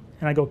want them,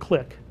 and I go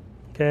click,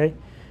 okay?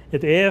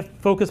 If the AF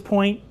focus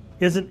point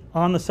isn't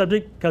on the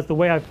subject, because the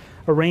way I've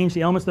arranged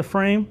the elements in the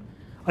frame,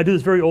 I do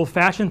this very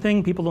old-fashioned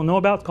thing people don't know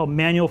about. It's called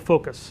manual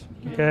focus,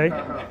 okay?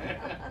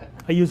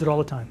 I use it all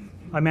the time.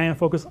 I manual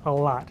focus a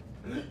lot.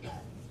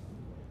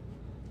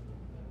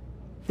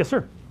 Yes,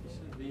 sir?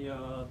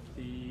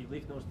 The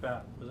leaf-nosed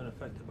bat wasn't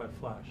affected by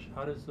flash.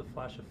 How does the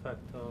flash affect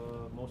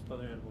most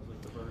other animals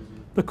like the birds?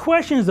 The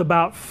question is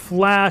about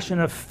flash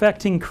and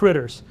affecting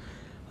critters.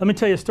 Let me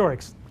tell you a story.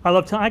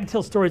 I can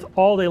tell stories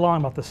all day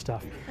long about this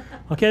stuff.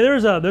 Okay,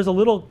 there's a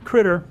little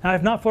critter, I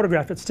have not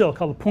photographed it still,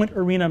 called the Point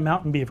Arena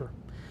mountain beaver.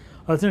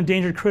 It's an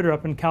endangered critter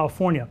up in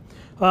California.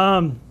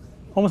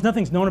 Almost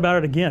nothing's known about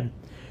it again.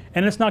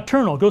 And it's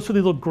nocturnal, it goes through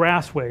these little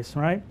grassways,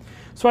 right?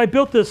 So I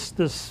built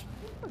this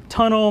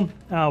tunnel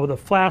with a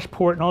flash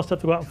port and all this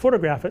stuff to go out and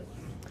photograph it.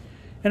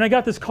 And I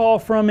got this call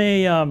from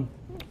a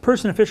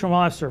person at Fish and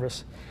Wildlife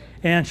Service.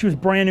 And she was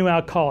brand new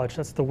out of college.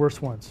 That's the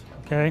worst ones,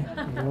 okay?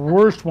 The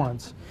worst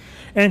ones.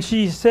 And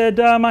she said,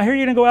 I hear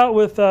you're going to go out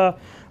with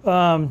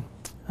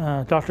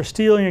Dr.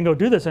 Steele and you're going to go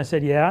do this. And I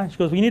said, yeah. She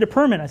goes, well, you need a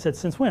permit. I said,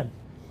 since when?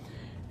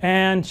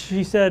 And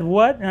she said,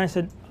 what? And I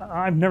said,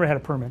 I've never had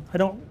a permit. I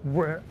don't,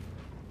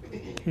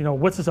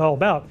 what's this all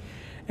about?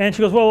 And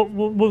she goes, well,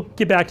 we'll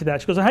get back to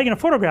that. She goes, how are you going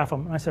to photograph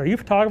them? And I said, are you a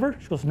photographer?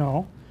 She goes,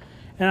 no.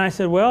 And I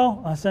said,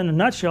 well, in a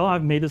nutshell,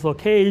 I've made this little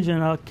cage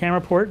and a camera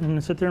port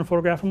and sit there and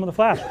photograph them with a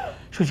flash.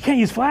 She goes, you can't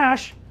use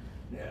flash.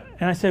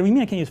 And I said, what do you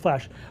mean I can't use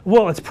flash?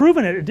 Well, it's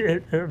proven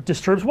it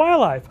disturbs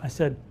wildlife. I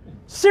said,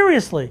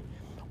 seriously?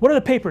 What are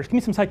the papers? Give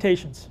me some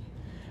citations.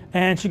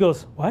 And she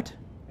goes, what?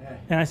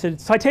 And I said,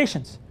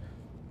 citations.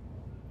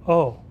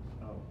 Oh,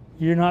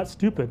 you're not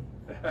stupid.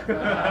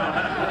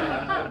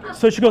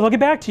 So she goes, I'll get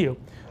back to you.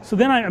 So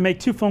then I make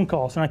 2 phone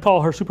calls, and I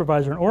call her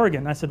supervisor in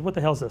Oregon. I said, what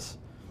the hell is this?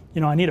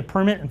 I need a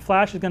permit, and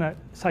Flash is going to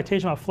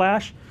citation about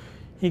Flash.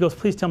 He goes,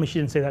 please tell me she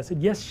didn't say that. I said,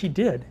 yes, she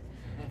did.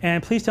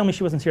 And please tell me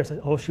she wasn't serious. I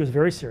said, oh, she was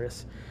very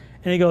serious.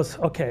 And he goes,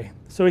 okay.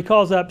 So he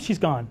calls up. She's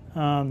gone.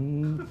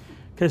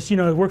 Because,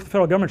 worked for the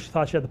federal government, she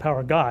thought she had the power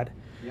of God.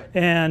 Yep.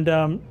 And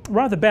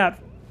right off the bat,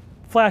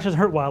 Flash doesn't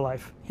hurt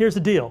wildlife. Here's the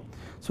deal.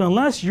 So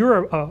unless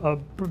you're a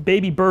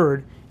baby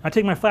bird, I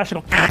take my flash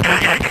and go,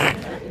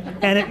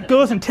 and it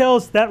goes and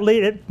tells that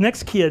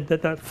next kid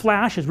that that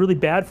flash is really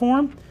bad for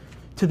him.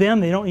 To them,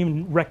 they don't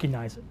even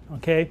recognize it,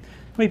 okay?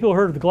 How many people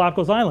heard of the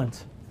Galapagos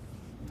Islands?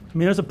 I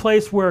mean, there's a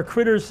place where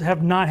critters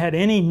have not had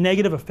any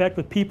negative effect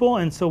with people,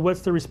 and so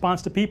what's the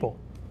response to people?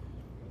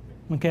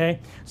 Okay?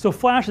 So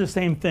flash is the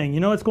same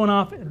thing. It's going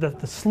off,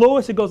 the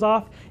slowest it goes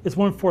off is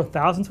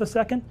 1/4000th of a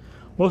second.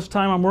 Most of the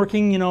time I'm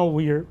working,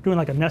 when you're doing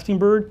like a nesting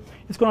bird,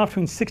 it's going off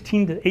between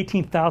 16 to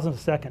 18 thousandths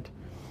of a second.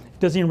 It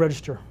doesn't even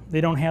register.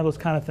 They don't have those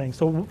kind of things.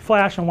 So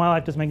flash and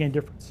wildlife doesn't make any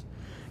difference.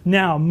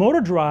 Now,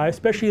 motor drive,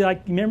 especially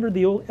like, remember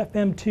the old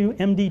FM2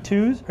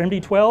 MD2s or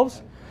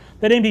MD12s?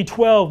 That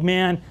MD12,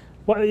 man,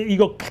 you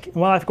go,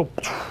 wildlife go,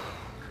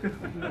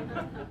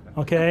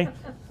 okay?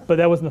 But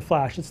that wasn't the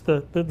flash, it's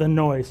the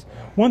noise.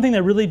 One thing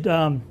that really,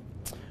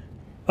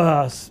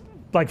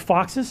 like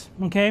foxes,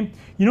 okay?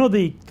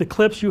 The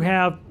clips you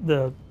have,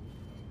 the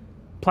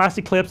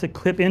plastic clips that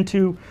clip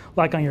into,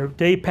 like on your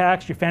day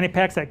packs, your fanny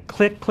packs, that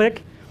click,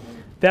 click,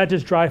 that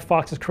just drives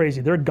foxes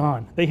crazy. They're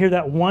gone. They hear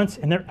that once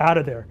and they're out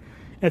of there.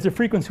 And it's a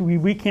frequency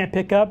we can't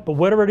pick up, but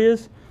whatever it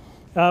is,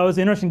 it was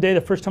an interesting day.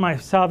 The first time I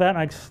saw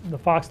that, the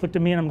fox looked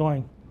at me and I'm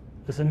going,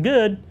 this isn't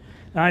good.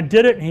 And I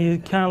did it and he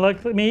kind of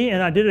looked at me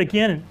and I did it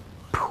again and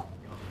poof.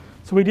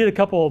 So we did a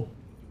couple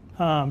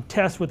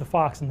tests with the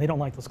fox and they don't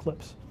like those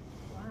clips.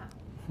 Wow.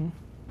 Mm-hmm.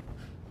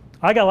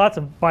 I got lots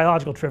of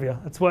biological trivia.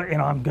 That's what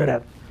I'm good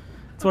at.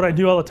 That's what I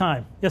do all the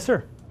time. Yes,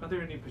 sir? Are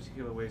there any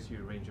particular ways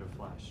you arrange your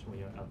flash when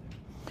you're out there?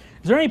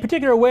 Is there any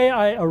particular way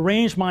I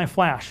arrange my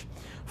flash?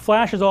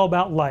 Flash is all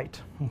about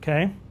light,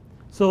 okay?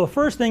 So the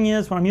first thing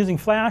is when I'm using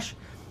flash,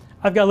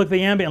 I've got to look at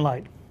the ambient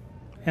light.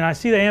 And I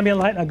see the ambient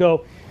light and I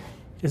go,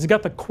 has it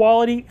got the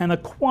quality and the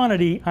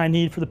quantity I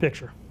need for the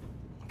picture,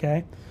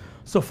 okay?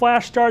 So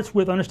flash starts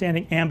with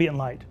understanding ambient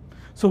light.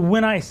 So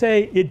when I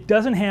say it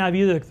doesn't have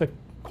either the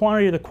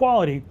quantity or the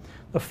quality,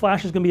 the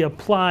flash is going to be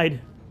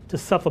applied to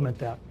supplement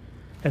that.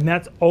 And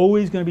that's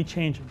always going to be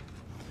changing.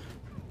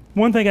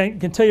 One thing I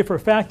can tell you for a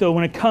fact, though,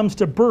 when it comes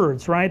to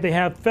birds, right, they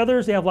have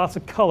feathers, they have lots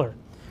of color.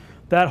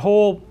 That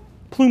whole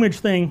plumage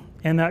thing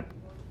and that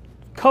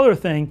color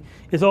thing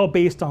is all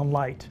based on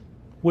light,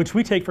 which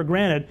we take for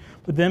granted,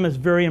 but them is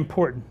very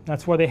important.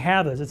 That's why they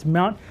have this. It's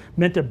meant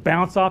to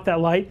bounce off that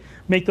light,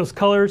 make those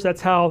colors.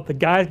 That's how the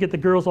guys get the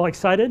girls all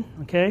excited,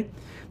 okay?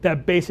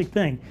 That basic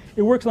thing.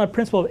 It works on the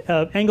principle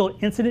of angle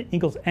incident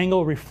equals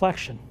angle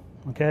reflection,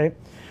 okay?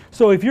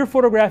 So if you're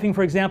photographing,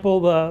 for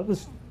example,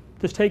 let's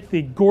take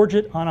the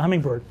gorget on a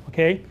hummingbird,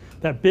 okay?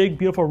 That big,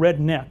 beautiful red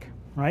neck,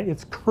 right?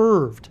 It's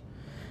curved.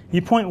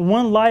 You point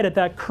one light at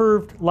that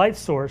curved light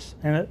source,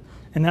 and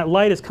that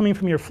light is coming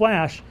from your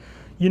flash,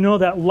 you know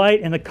that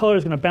light and the color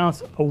is going to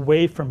bounce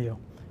away from you.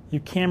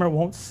 Your camera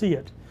won't see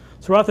it.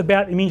 So right off the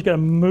bat, it means you've got to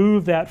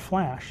move that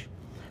flash.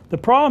 The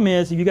problem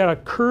is if you've got a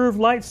curved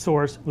light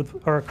source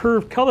or a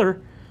curved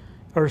color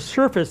or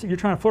surface that you're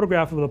trying to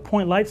photograph with a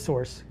point light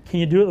source, can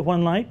you do it with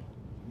one light?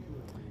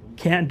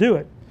 Can't do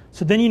it.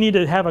 So then you need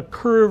to have a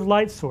curved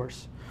light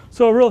source.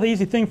 So a real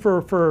easy thing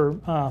for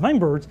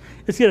hummingbirds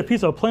is to get a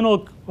piece of plain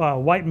old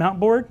white mount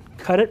board,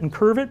 cut it and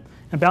curve it,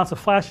 and bounce a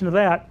flash into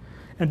that,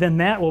 and then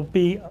that will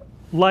be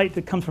light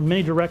that comes from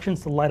many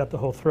directions to light up the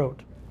whole throat.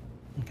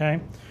 Okay,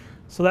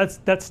 so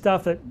that's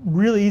stuff that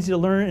really easy to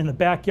learn in the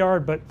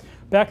backyard. But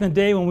back in the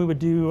day when we would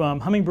do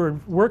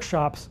hummingbird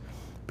workshops,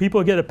 people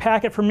would get a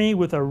packet from me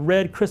with a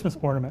red Christmas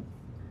ornament.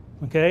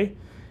 Okay,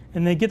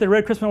 and they get the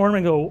red Christmas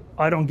ornament and go,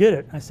 I don't get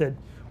it. I said,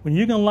 when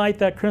you can light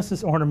that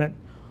Christmas ornament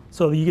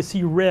so that you can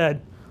see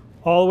red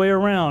all the way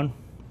around,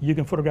 you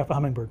can photograph a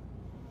hummingbird.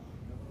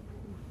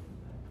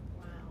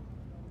 Wow.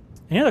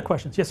 Any other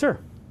questions? Yes, sir?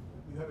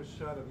 You have a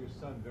shot of your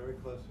son very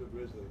close to a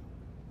grizzly.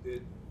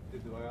 Did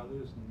Did the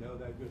biologists know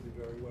that grizzly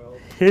very well?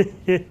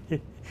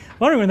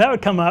 Wondering when that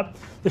would come up.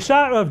 The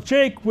shot of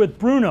Jake with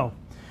Bruno.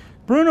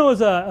 Bruno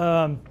is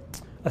a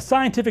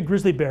scientific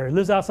grizzly bear. He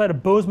lives outside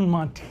of Bozeman,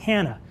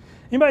 Montana.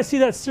 Anybody see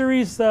that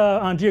series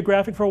on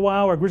Geographic for a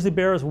while where a grizzly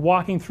bear is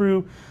walking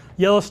through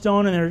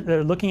Yellowstone and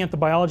they're looking at the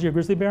biology of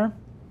grizzly bear?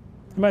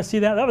 Anybody see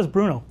that? That was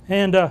Bruno.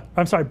 And,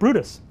 I'm sorry,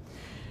 Brutus.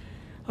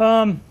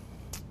 In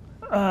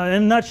a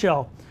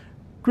nutshell,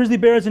 grizzly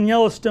bears in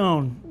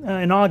Yellowstone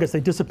in August, they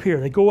disappear.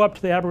 They go up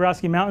to the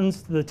Abergaski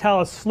Mountains, to the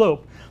Talus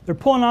Slope. They're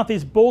pulling off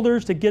these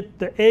boulders to get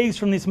the eggs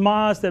from these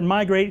moths that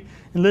migrate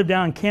and live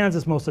down in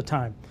Kansas most of the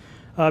time.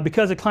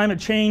 Because of climate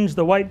change,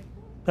 the white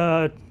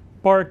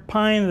bark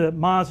pine that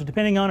moths are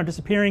depending on are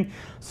disappearing,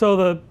 so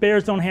the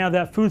bears don't have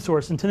that food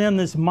source. And to them,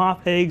 these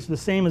moth eggs are the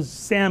same as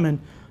salmon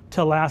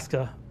to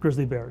Alaska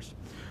grizzly bears.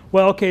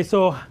 Well, okay,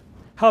 so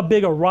how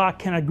big a rock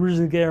can a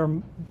grizzly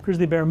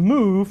bear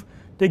move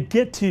to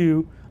get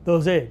to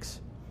those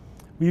eggs?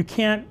 You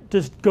can't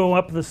just go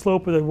up the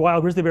slope with a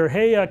wild grizzly bear.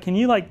 Hey, can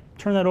you like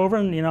turn that over?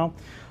 And you know,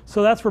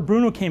 so that's where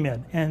Bruno came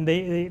in, and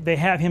they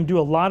have him do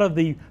a lot of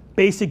the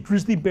basic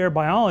grizzly bear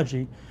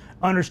biology,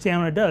 understand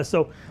what it does.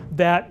 So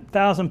that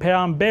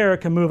 1,000-pound bear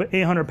can move an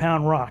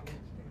 800-pound rock.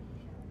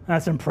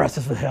 That's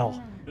impressive as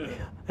hell.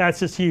 That's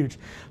just huge.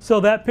 So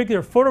that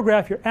particular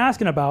photograph you're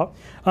asking about,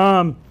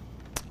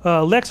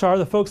 Lexar,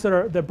 the folks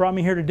that brought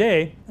me here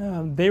today,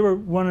 they were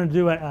wanting to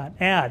do an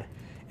ad.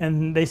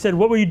 And they said,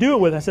 what will you do it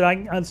with? I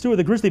said, let's do it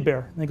with a grizzly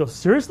bear. And they go,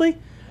 seriously?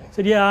 I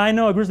said, yeah, I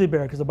know a grizzly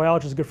bear because the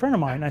biologist is a good friend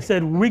of mine. And I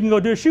said, we can go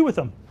do a shoot with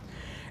them.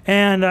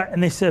 And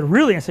they said,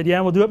 really? I said, yeah,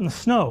 we'll do it in the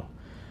snow.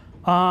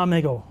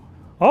 They go,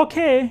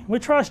 okay, we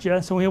trust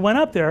you. So we went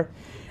up there,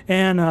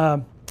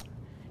 and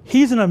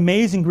he's an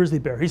amazing grizzly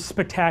bear. He's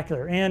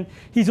spectacular. And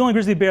he's the only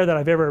grizzly bear that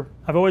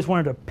I've always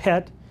wanted to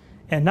pet,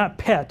 and not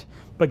pet,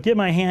 but get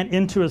my hand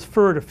into his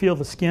fur to feel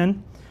the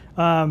skin.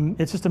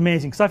 It's just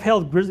amazing, because I've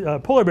held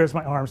polar bears in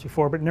my arms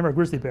before, but never a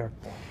grizzly bear.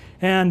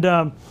 And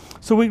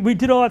so we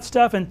did all that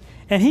stuff, and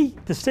he,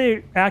 to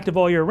stay active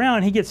all year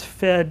round, he gets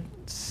fed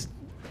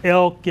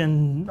elk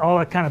and all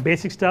that kind of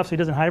basic stuff, so he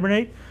doesn't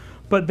hibernate.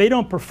 But they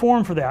don't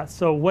perform for that.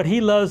 So what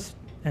he loves,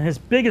 and his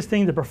biggest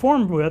thing to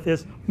perform with,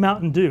 is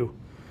Mountain Dew.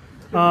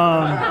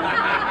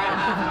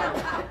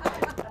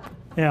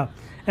 Yeah.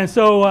 And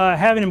so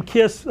having him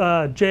kiss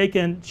Jake,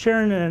 and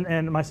Sharon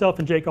and myself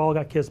and Jake all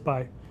got kissed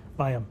by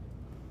him.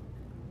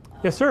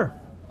 Yes, sir.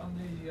 On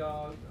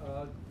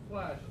the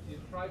flash, do you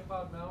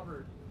tripod mount,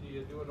 or do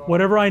you do it all?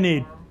 Whatever I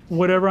need.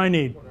 Whatever I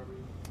need. Whatever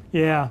you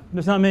need. Yeah.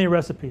 There's not many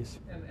recipes.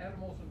 And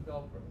animals and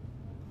Velcro.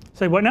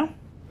 Say what now?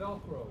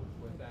 Velcro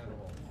with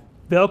animals.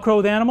 Velcro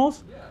with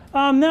animals?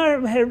 Yeah.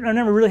 No, I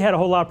never really had a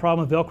whole lot of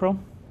problem with Velcro.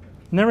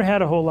 Never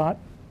had a whole lot.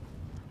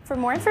 For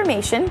more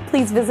information,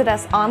 please visit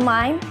us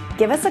online,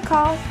 give us a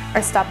call,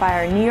 or stop by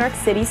our New York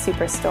City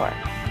Superstore.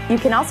 You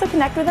can also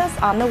connect with us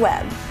on the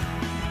web.